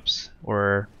 10 drops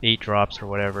or 8 drops or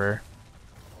whatever.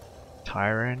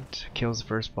 Tyrant kills the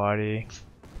first body.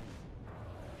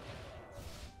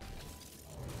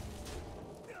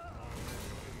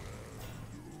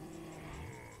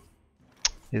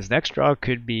 His next draw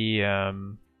could be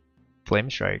Flame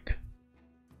Strike.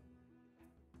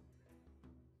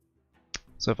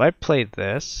 So if I play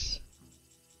this,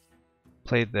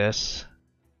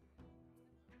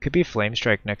 could be Flame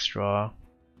Strike next draw.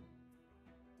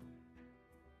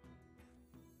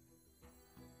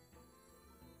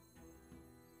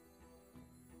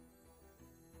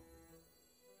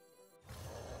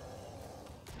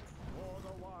 For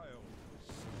the wild.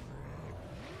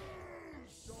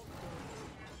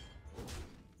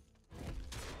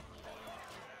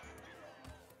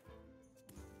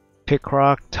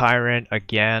 Pickrock, Tyrant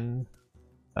again.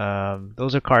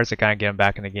 Those are cards that kind of get him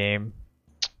back in the game.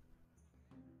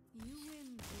 You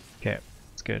win this. Okay,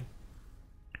 that's good.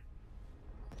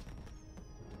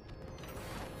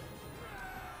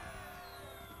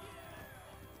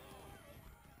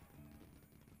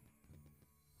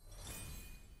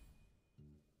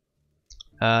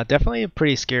 Definitely a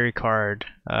pretty scary card.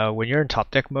 When you're in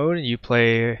top deck mode and you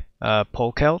play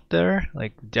Polk out there,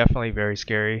 like definitely very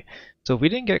scary. So if we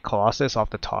didn't get Colossus off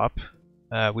the top,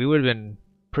 we would have been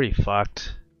pretty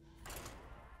fucked.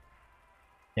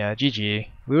 Yeah, GG.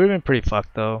 We would have been pretty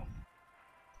fucked though.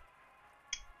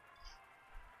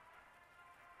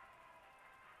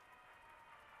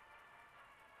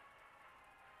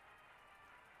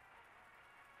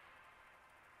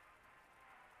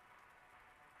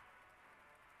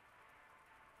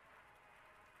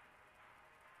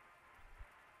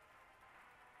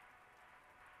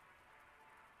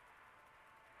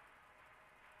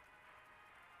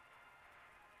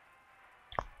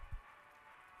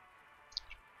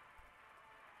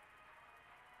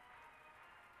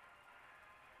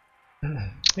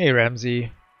 Hey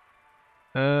Ramsey.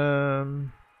 Who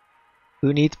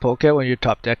needs Poké when you're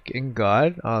top decking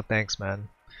God? Oh, thanks, man.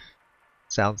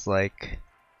 Sounds like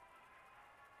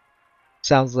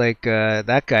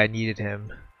that guy needed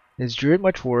him. Is Druid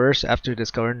much worse after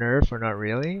Discover nerf or not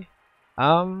really?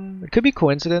 It could be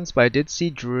coincidence, but I did see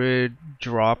Druid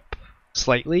drop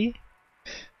slightly.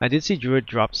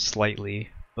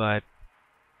 But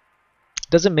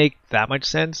doesn't make that much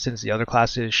sense since the other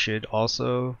classes should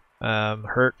also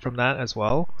hurt from that as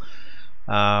well.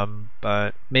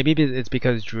 But maybe it's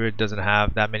because Druid doesn't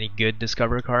have that many good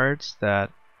Discover cards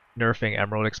that nerfing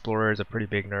Emerald Explorer is a pretty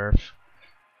big nerf.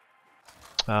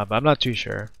 But I'm not too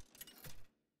sure.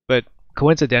 But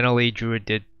coincidentally, Druid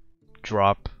did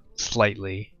drop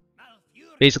slightly.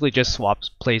 Basically just swaps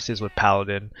places with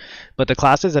Paladin. But the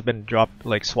classes have been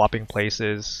swapping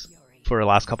places for the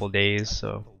last couple days,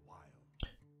 so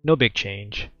no big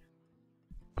change.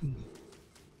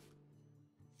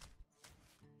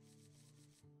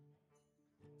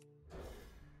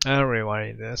 I don't really want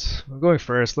any of this. I'm going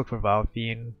first. Look for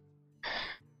Valpine.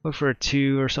 Look for a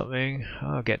 2 or something.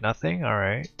 I'll get nothing.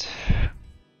 Alright.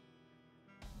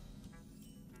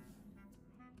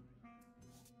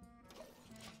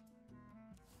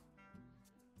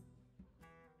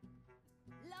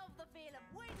 Love the feel of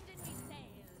wind in me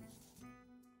sails.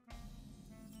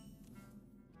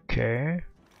 Okay.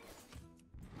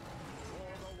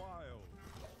 For the wild.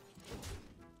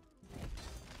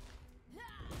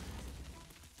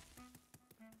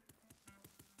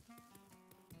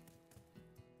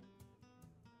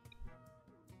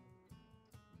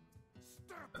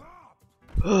 Step up.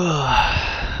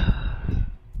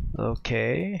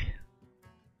 Okay.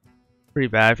 Pretty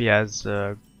bad if he has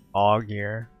Og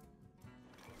here.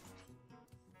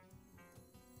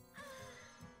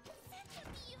 Such a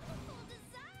beautiful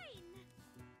design.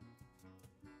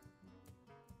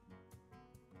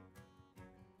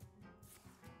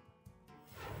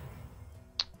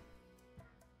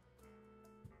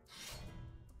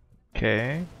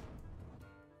 Okay.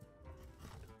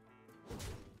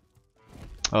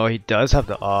 Oh, he does have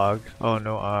the Og. Oh,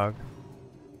 no Og.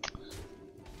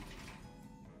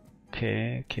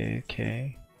 Okay, okay,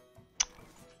 okay.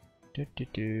 Do do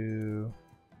do.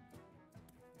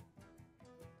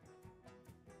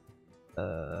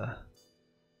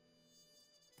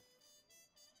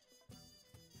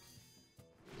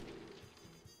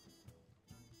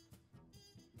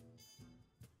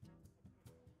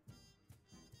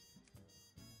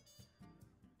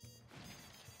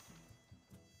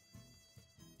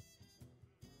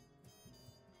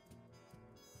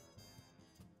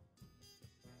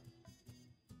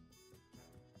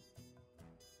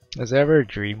 Is there ever a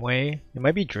Dreamway? It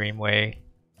might be Dreamway.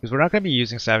 Because we're not going to be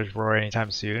using Savage Roar anytime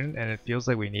soon, and it feels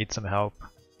like we need some help.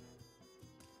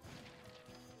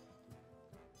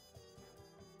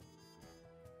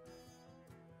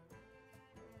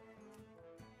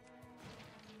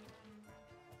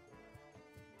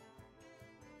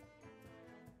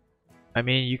 I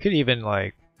mean, you could even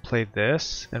like play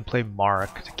this and play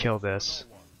Mark to kill this.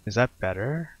 Is that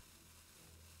better?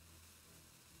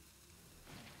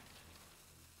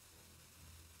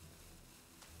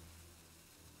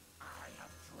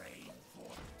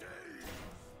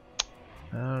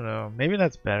 I don't know. Maybe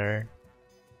that's better.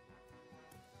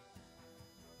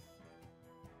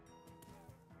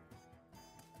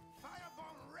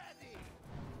 Firebomb ready.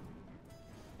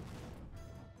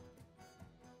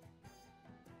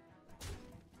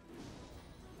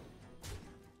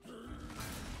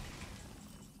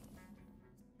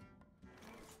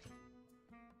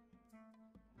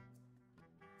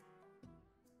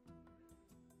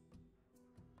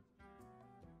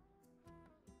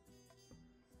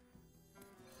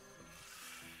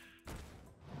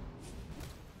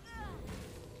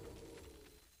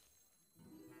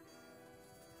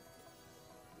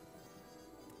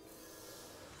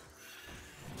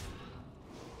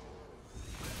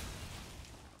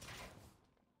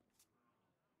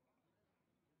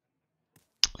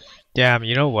 Damn,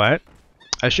 you know what?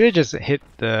 I should have just hit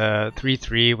the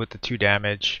 3-3 with the 2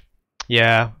 damage.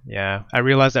 Yeah, yeah. I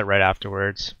realized that right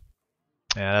afterwards.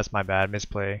 Yeah, that's my bad.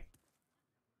 Misplay.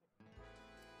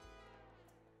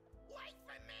 Wait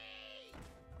for me.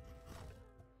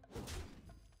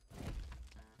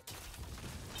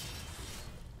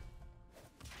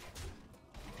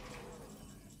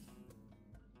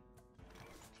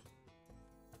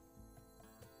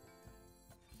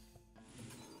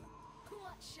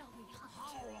 What shall we hunt?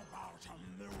 How about a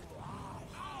new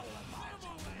How about a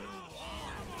new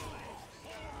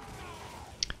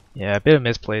Yeah, a bit of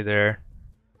misplay there.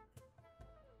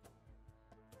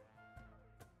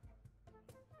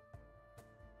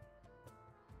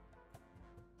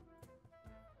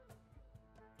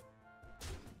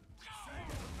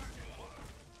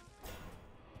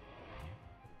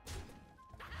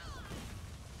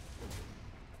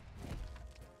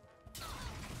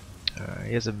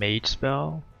 He has a mage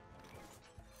spell.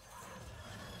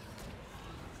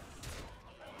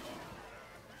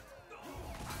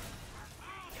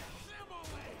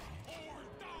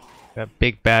 Got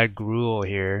big bad Gruul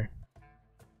here.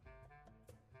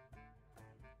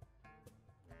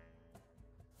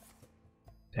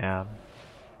 Damn.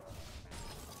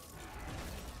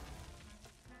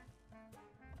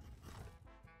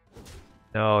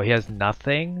 No, he has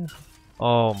nothing?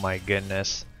 Oh my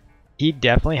goodness. He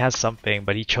definitely has something,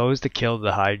 but he chose to kill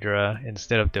the Hydra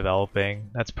instead of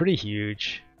developing. That's pretty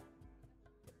huge.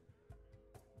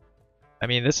 I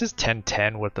mean, this is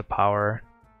 10-10 with the power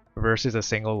versus a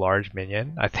single large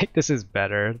minion. I think this is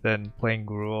better than playing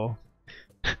Gruul.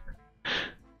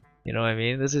 You know what I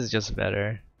mean? This is just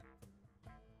better.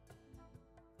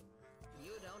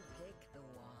 You don't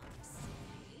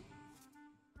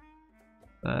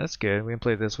That's good. We can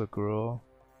play this with Gruul.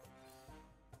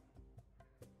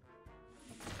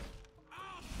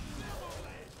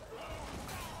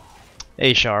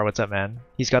 Hey Shar, what's up, man?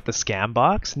 He's got the scam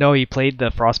box? No, he played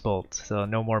the Frostbolt, so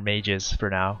no more mages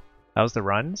for now. That was the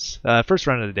runs? First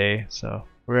run of the day, so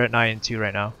we're at 9-2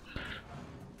 right now.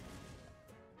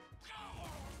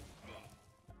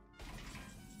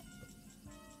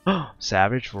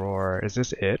 Savage Roar. Is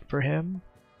this it for him?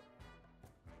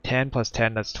 10 plus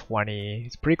 10, that's 20.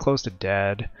 He's pretty close to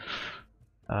dead.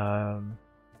 I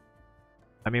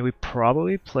mean, we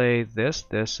probably play this,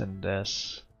 this, and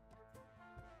this.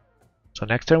 So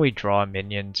next turn we draw a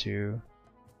minion too.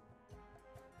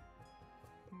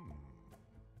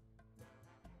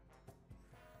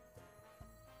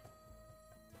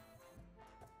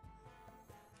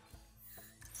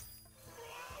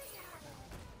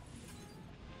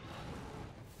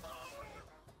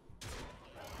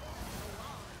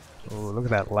 Oh, look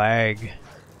at that lag.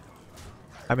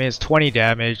 I mean, it's 20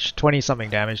 damage, 20 something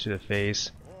damage to the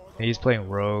face. And he's playing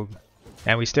rogue.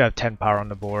 And we still have 10 power on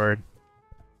the board.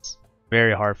 It's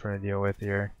very hard for him to deal with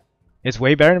here. It's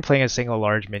way better than playing a single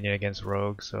large minion against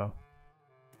rogue, so.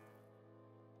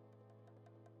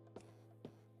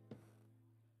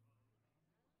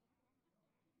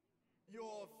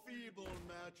 Your feeble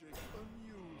magic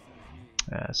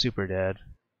amuses me. Super dead.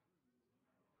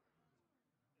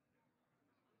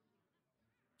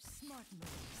 Smart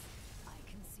moves, I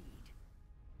concede.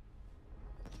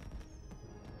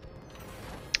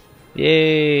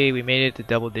 Yay, we made it to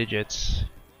double digits.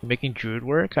 We're making Druid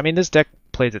work. I mean, this deck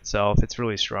plays itself. It's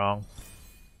really strong.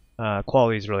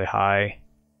 Quality is really high.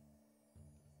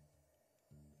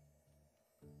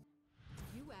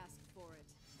 You asked for it.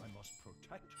 I must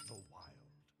protect the wild.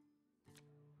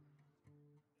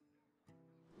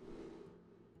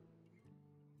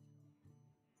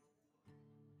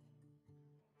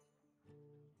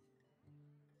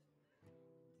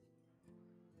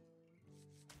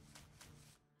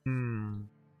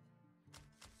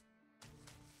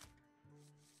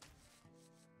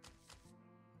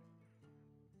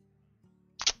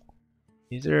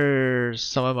 These are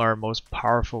some of our most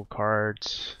powerful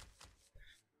cards.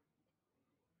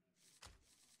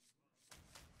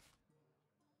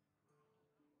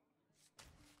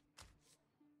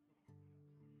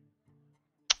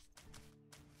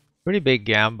 Pretty big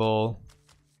gamble.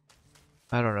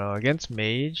 I don't know, against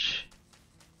Mage,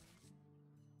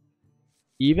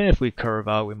 even if we curve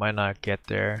out, we might not get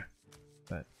there.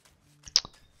 But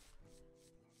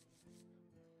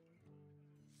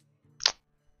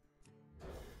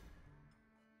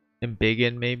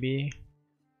Embiggen maybe.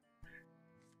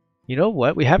 You know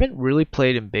what? We haven't really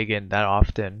played Embiggen that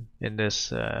often in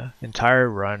this entire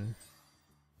run.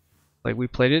 Like, we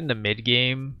played it in the mid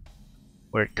game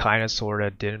where it kind of sorta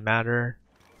didn't matter.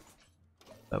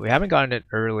 But we haven't gotten it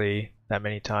early that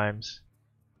many times.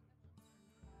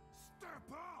 Step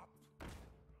up!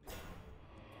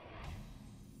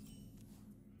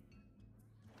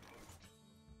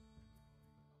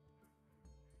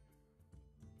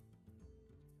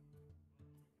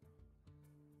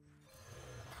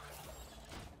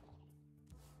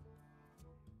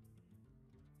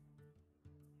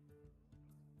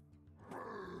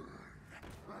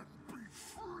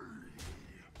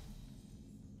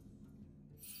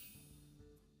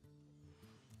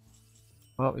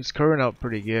 Well, he's curving out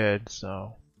pretty good,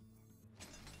 so.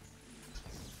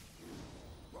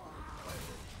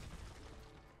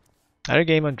 I had a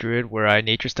game on Druid where I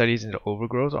nature studies into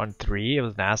overgrowth on 3. It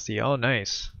was nasty. Oh,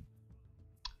 nice.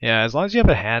 Yeah, as long as you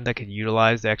have a hand that can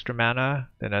utilize the extra mana,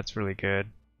 then that's really good.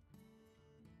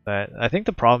 But I think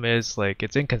the problem is, like,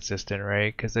 it's inconsistent,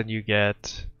 right? Because then you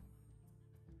get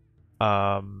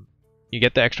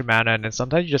the extra mana, and then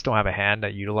sometimes you just don't have a hand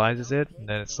that utilizes it, and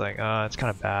then it's like, it's kind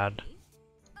of bad.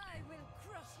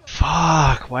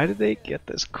 Fuck, why did they get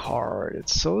this card?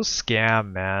 It's so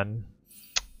scam, man.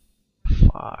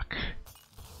 Fuck.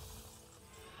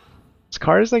 This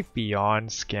card is like beyond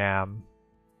scam.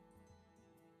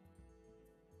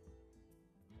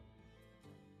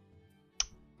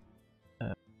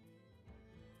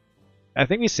 I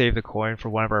think we saved the coin for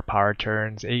one of our power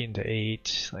turns, 8 into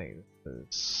 8. Like,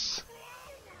 it's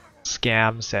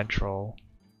scam central.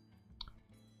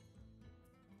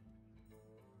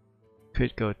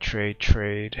 Could go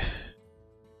trade.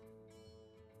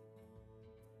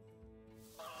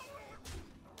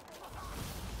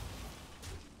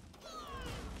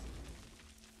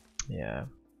 Yeah.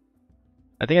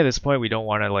 I think at this point we don't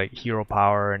want to like hero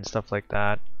power and stuff like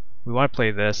that. We want to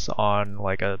play this on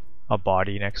like a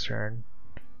body next turn.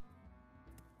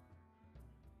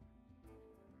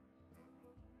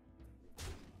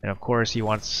 And of course he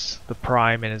wants the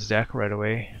prime in his deck right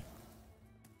away.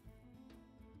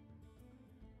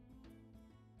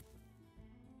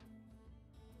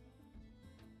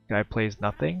 Guy plays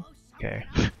nothing? Okay.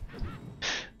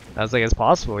 I was like, it's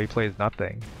possible he plays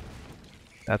nothing.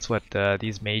 That's what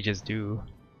these mages do.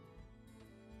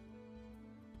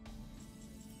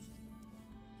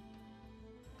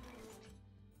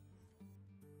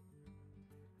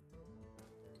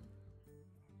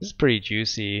 This is pretty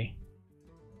juicy.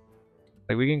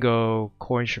 Like we can go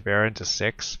coin Shavera into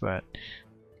 6, but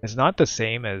it's not the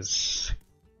same as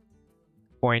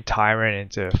coin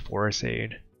Tyrant into Forest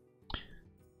Aid.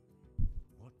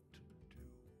 What to do?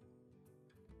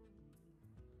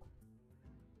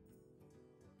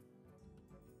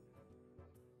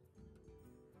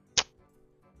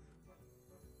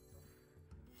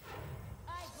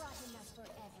 I brought enough for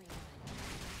everyone.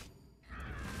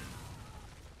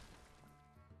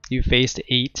 You faced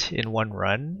 8 in one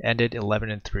run, ended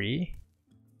 11-3.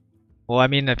 Well, I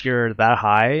mean, if you're that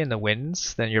high in the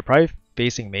wins, then you're probably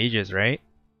facing mages, right?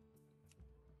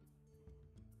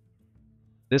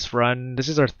 This run, this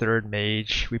is our 3rd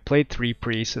mage. We played 3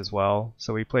 priests as well,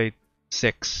 so we played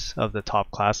 6 of the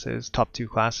top classes, top 2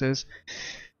 classes,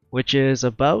 which is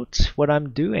about what I'm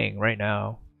doing right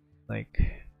now. Like,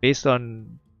 based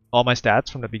on all my stats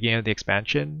from the beginning of the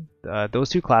expansion, those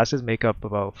 2 classes make up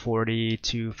about 40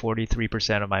 to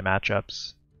 43% of my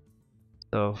matchups.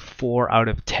 So 4 out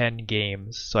of 10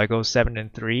 games. So I go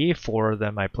 7-3, 4 of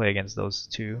them I play against those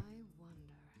 2.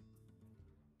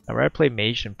 I'd rather play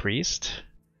mage than priest.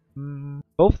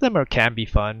 Both of them can be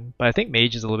fun, but I think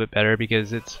mage is a little bit better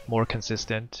because it's more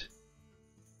consistent.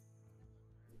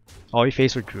 All we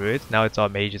faced were druids, now it's all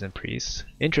mages and priests.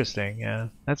 Interesting, yeah,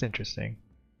 that's interesting.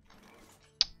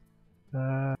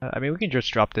 I mean, we can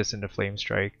just drop this into Flame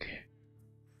Strike.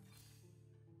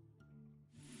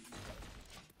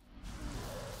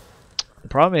 The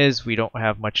problem is we don't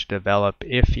have much to develop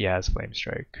if he has Flame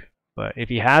Strike. But if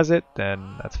he has it,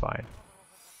 then that's fine.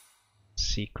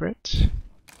 Secret?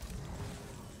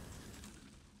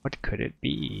 What could it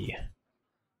be?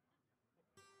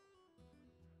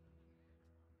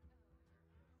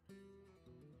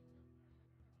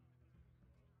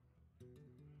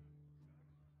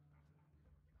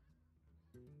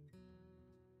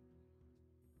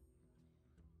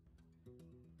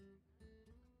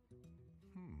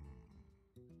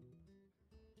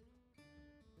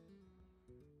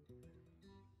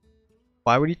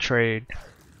 Why would he trade?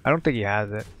 I don't think he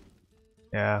has it.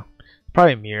 Yeah,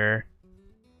 probably mirror.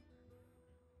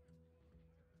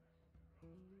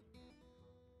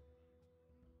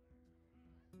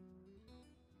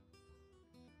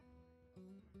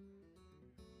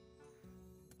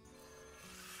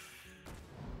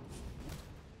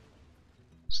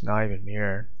 It's not even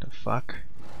mirror. The fuck?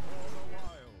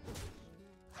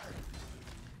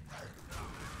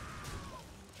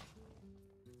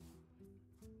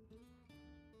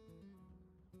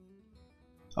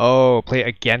 Oh, play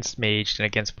against mage and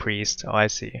against priest. Oh, I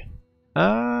see.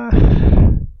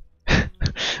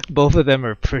 Both of them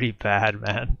are pretty bad,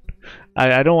 man.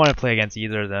 I don't want to play against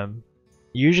either of them.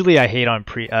 Usually I hate on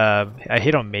I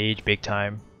hate on mage big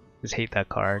time. Just hate that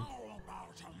card.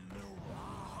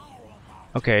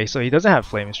 Okay, so he doesn't have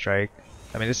Flame Strike.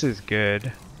 I mean, this is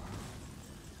good.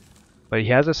 But he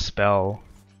has a spell.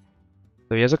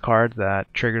 So he has a card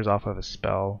that triggers off of a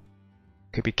spell.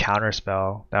 Could be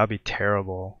counterspell. That would be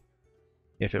terrible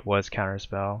if it was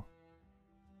counterspell.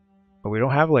 But we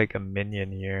don't have like a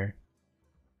minion here.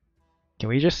 Can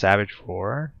we just Savage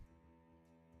Roar?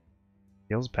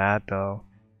 Feels bad though.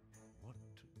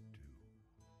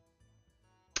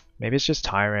 Maybe it's just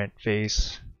Tyrant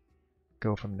face.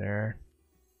 Go from there.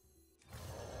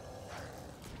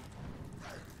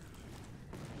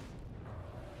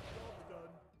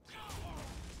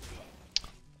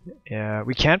 Yeah,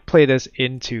 we can't play this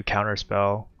into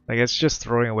counterspell. Like, it's just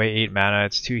throwing away 8 mana,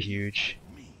 it's too huge.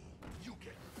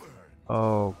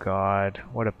 Oh god,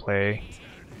 what a play.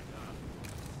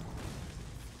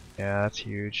 Yeah, that's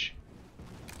huge.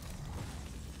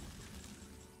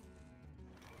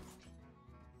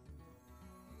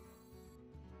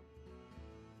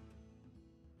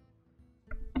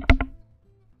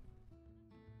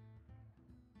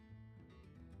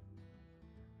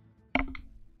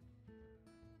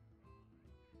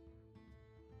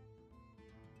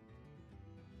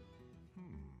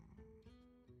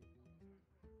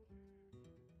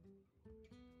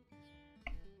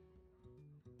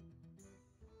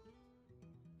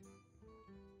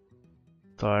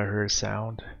 Thought I heard a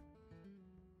sound.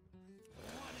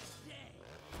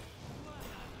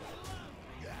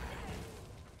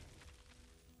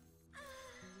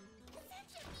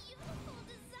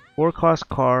 4 cost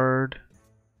card,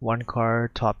 1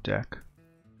 card, top deck.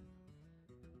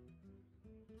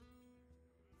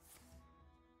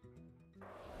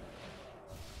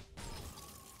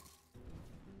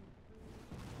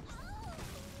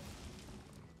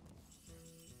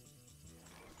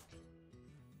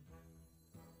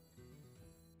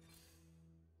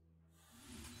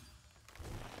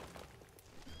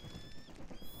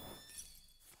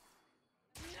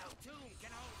 No tomb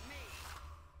can hold me.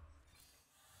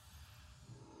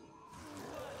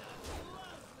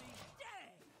 Lovely day.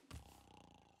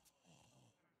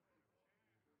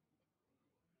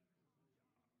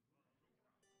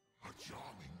 A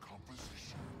charming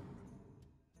composition.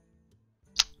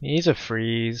 He needs a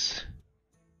freeze.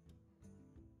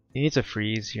 He needs a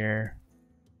freeze here.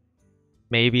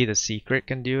 Maybe the secret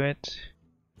can do it.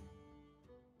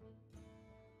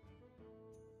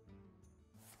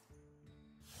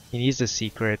 He needs the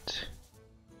secret.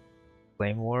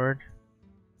 Flame Ward.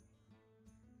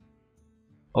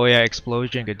 Oh yeah,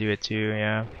 Explosion could do it too,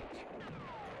 yeah.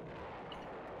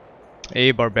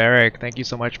 Hey Barbaric, thank you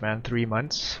so much man, 3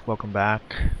 months, welcome back.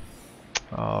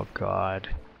 Oh god.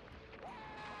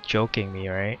 Joking me,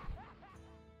 right?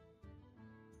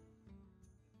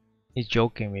 He's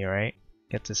joking me, right?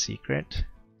 Gets a secret.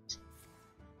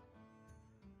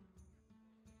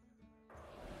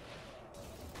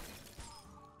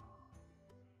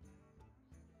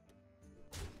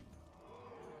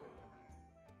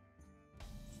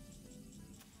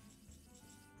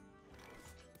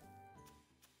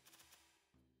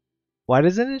 Why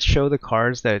doesn't it show the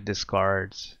cards that it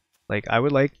discards? Like, I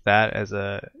would like that as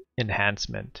a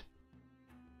enhancement.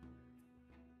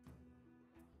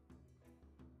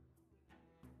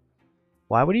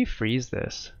 Why would he freeze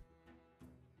this?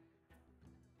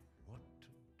 What to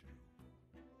do?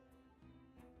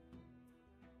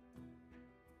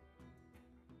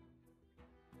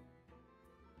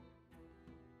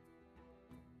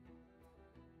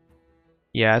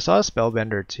 Yeah, I saw a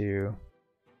Spellbender too.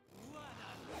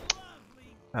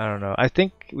 I don't know. I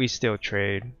think we still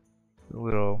trade a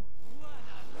little.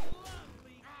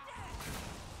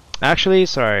 Actually,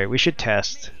 sorry, we should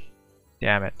test.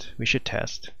 Damn it, we should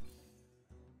test.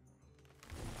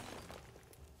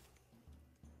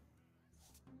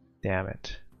 Damn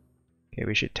it. Okay,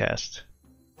 we should test.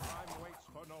 Time waits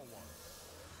for no one.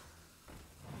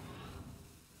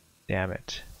 Damn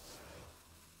it.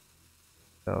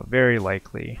 So, very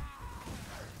likely.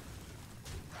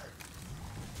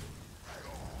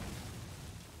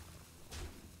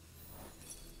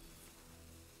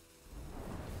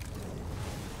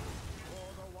 For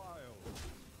the wild.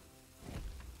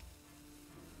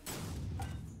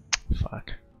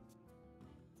 Fuck.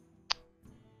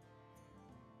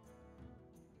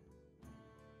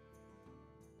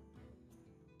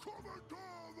 Commander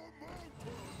the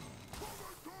mountain!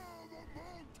 Commander the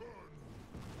mountain!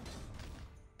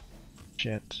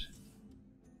 Shit.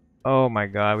 Oh my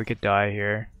god, we could die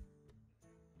here.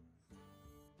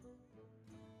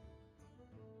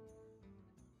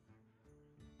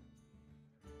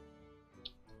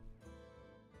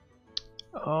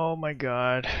 Oh my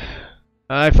god.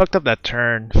 I fucked up that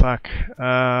turn. Fuck.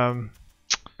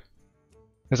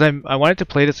 Because I wanted to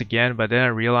play this again, but then I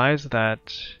realized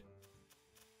that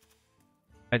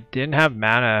I didn't have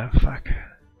mana. Fuck.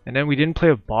 And then we didn't play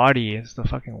a body. It's the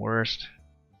fucking worst.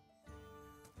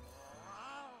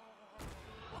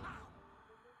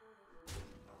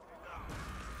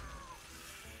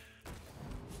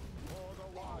 For the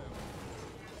wild.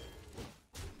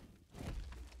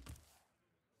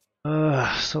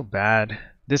 Ugh, so bad.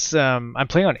 This I'm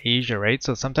playing on Asia, right?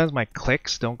 So sometimes my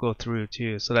clicks don't go through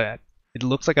too, so that it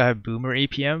looks like I have boomer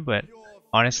APM, but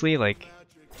honestly, like,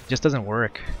 it just doesn't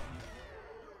work.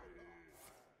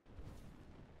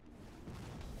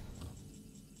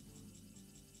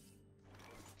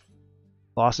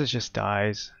 Losses just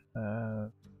dies. We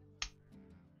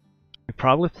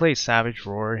probably play Savage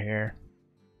Roar here.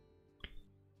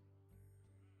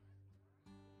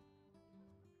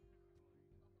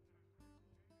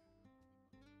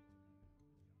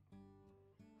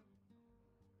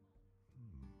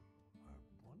 I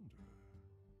wonder.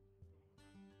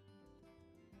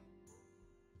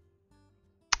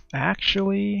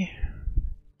 Actually,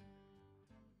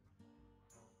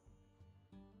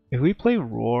 if we play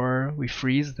Roar, we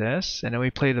freeze this, and then we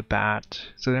play the Bat.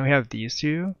 So then we have these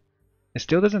two. It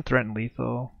still doesn't threaten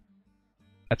lethal.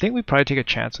 I think we probably take a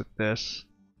chance with this.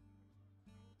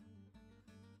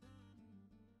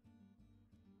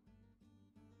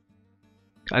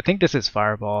 I think this is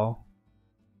Fireball.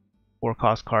 4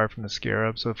 cost card from the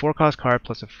Scarab. So 4 cost card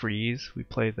plus a freeze. We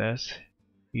play this.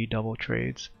 He double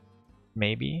trades.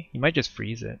 Maybe. He might just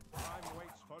freeze it. Time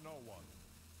waits for no one.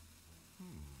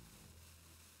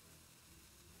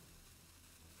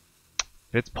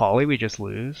 If it's poly, we just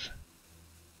lose.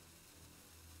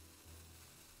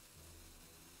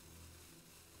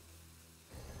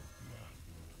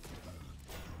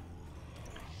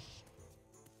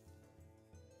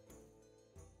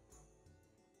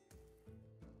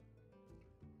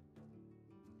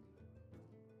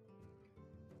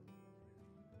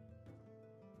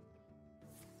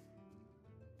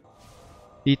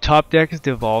 The top deck is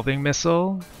Devolving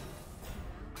Missile.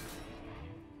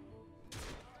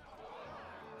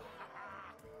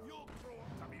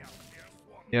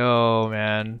 Yo,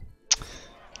 man.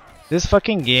 This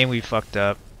fucking game we fucked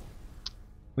up.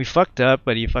 We fucked up,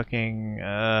 but he fucking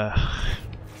I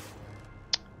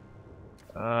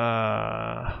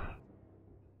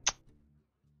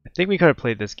think we could have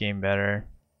played this game better.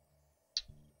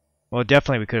 Well,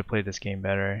 definitely we could have played this game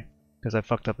better because I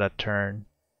fucked up that turn.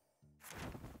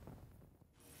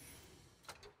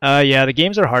 Yeah, the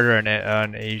games are harder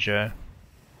in Asia.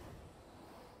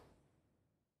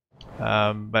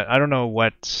 But I don't know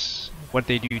what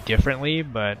they do differently,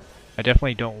 but I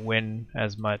definitely don't win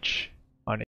as much.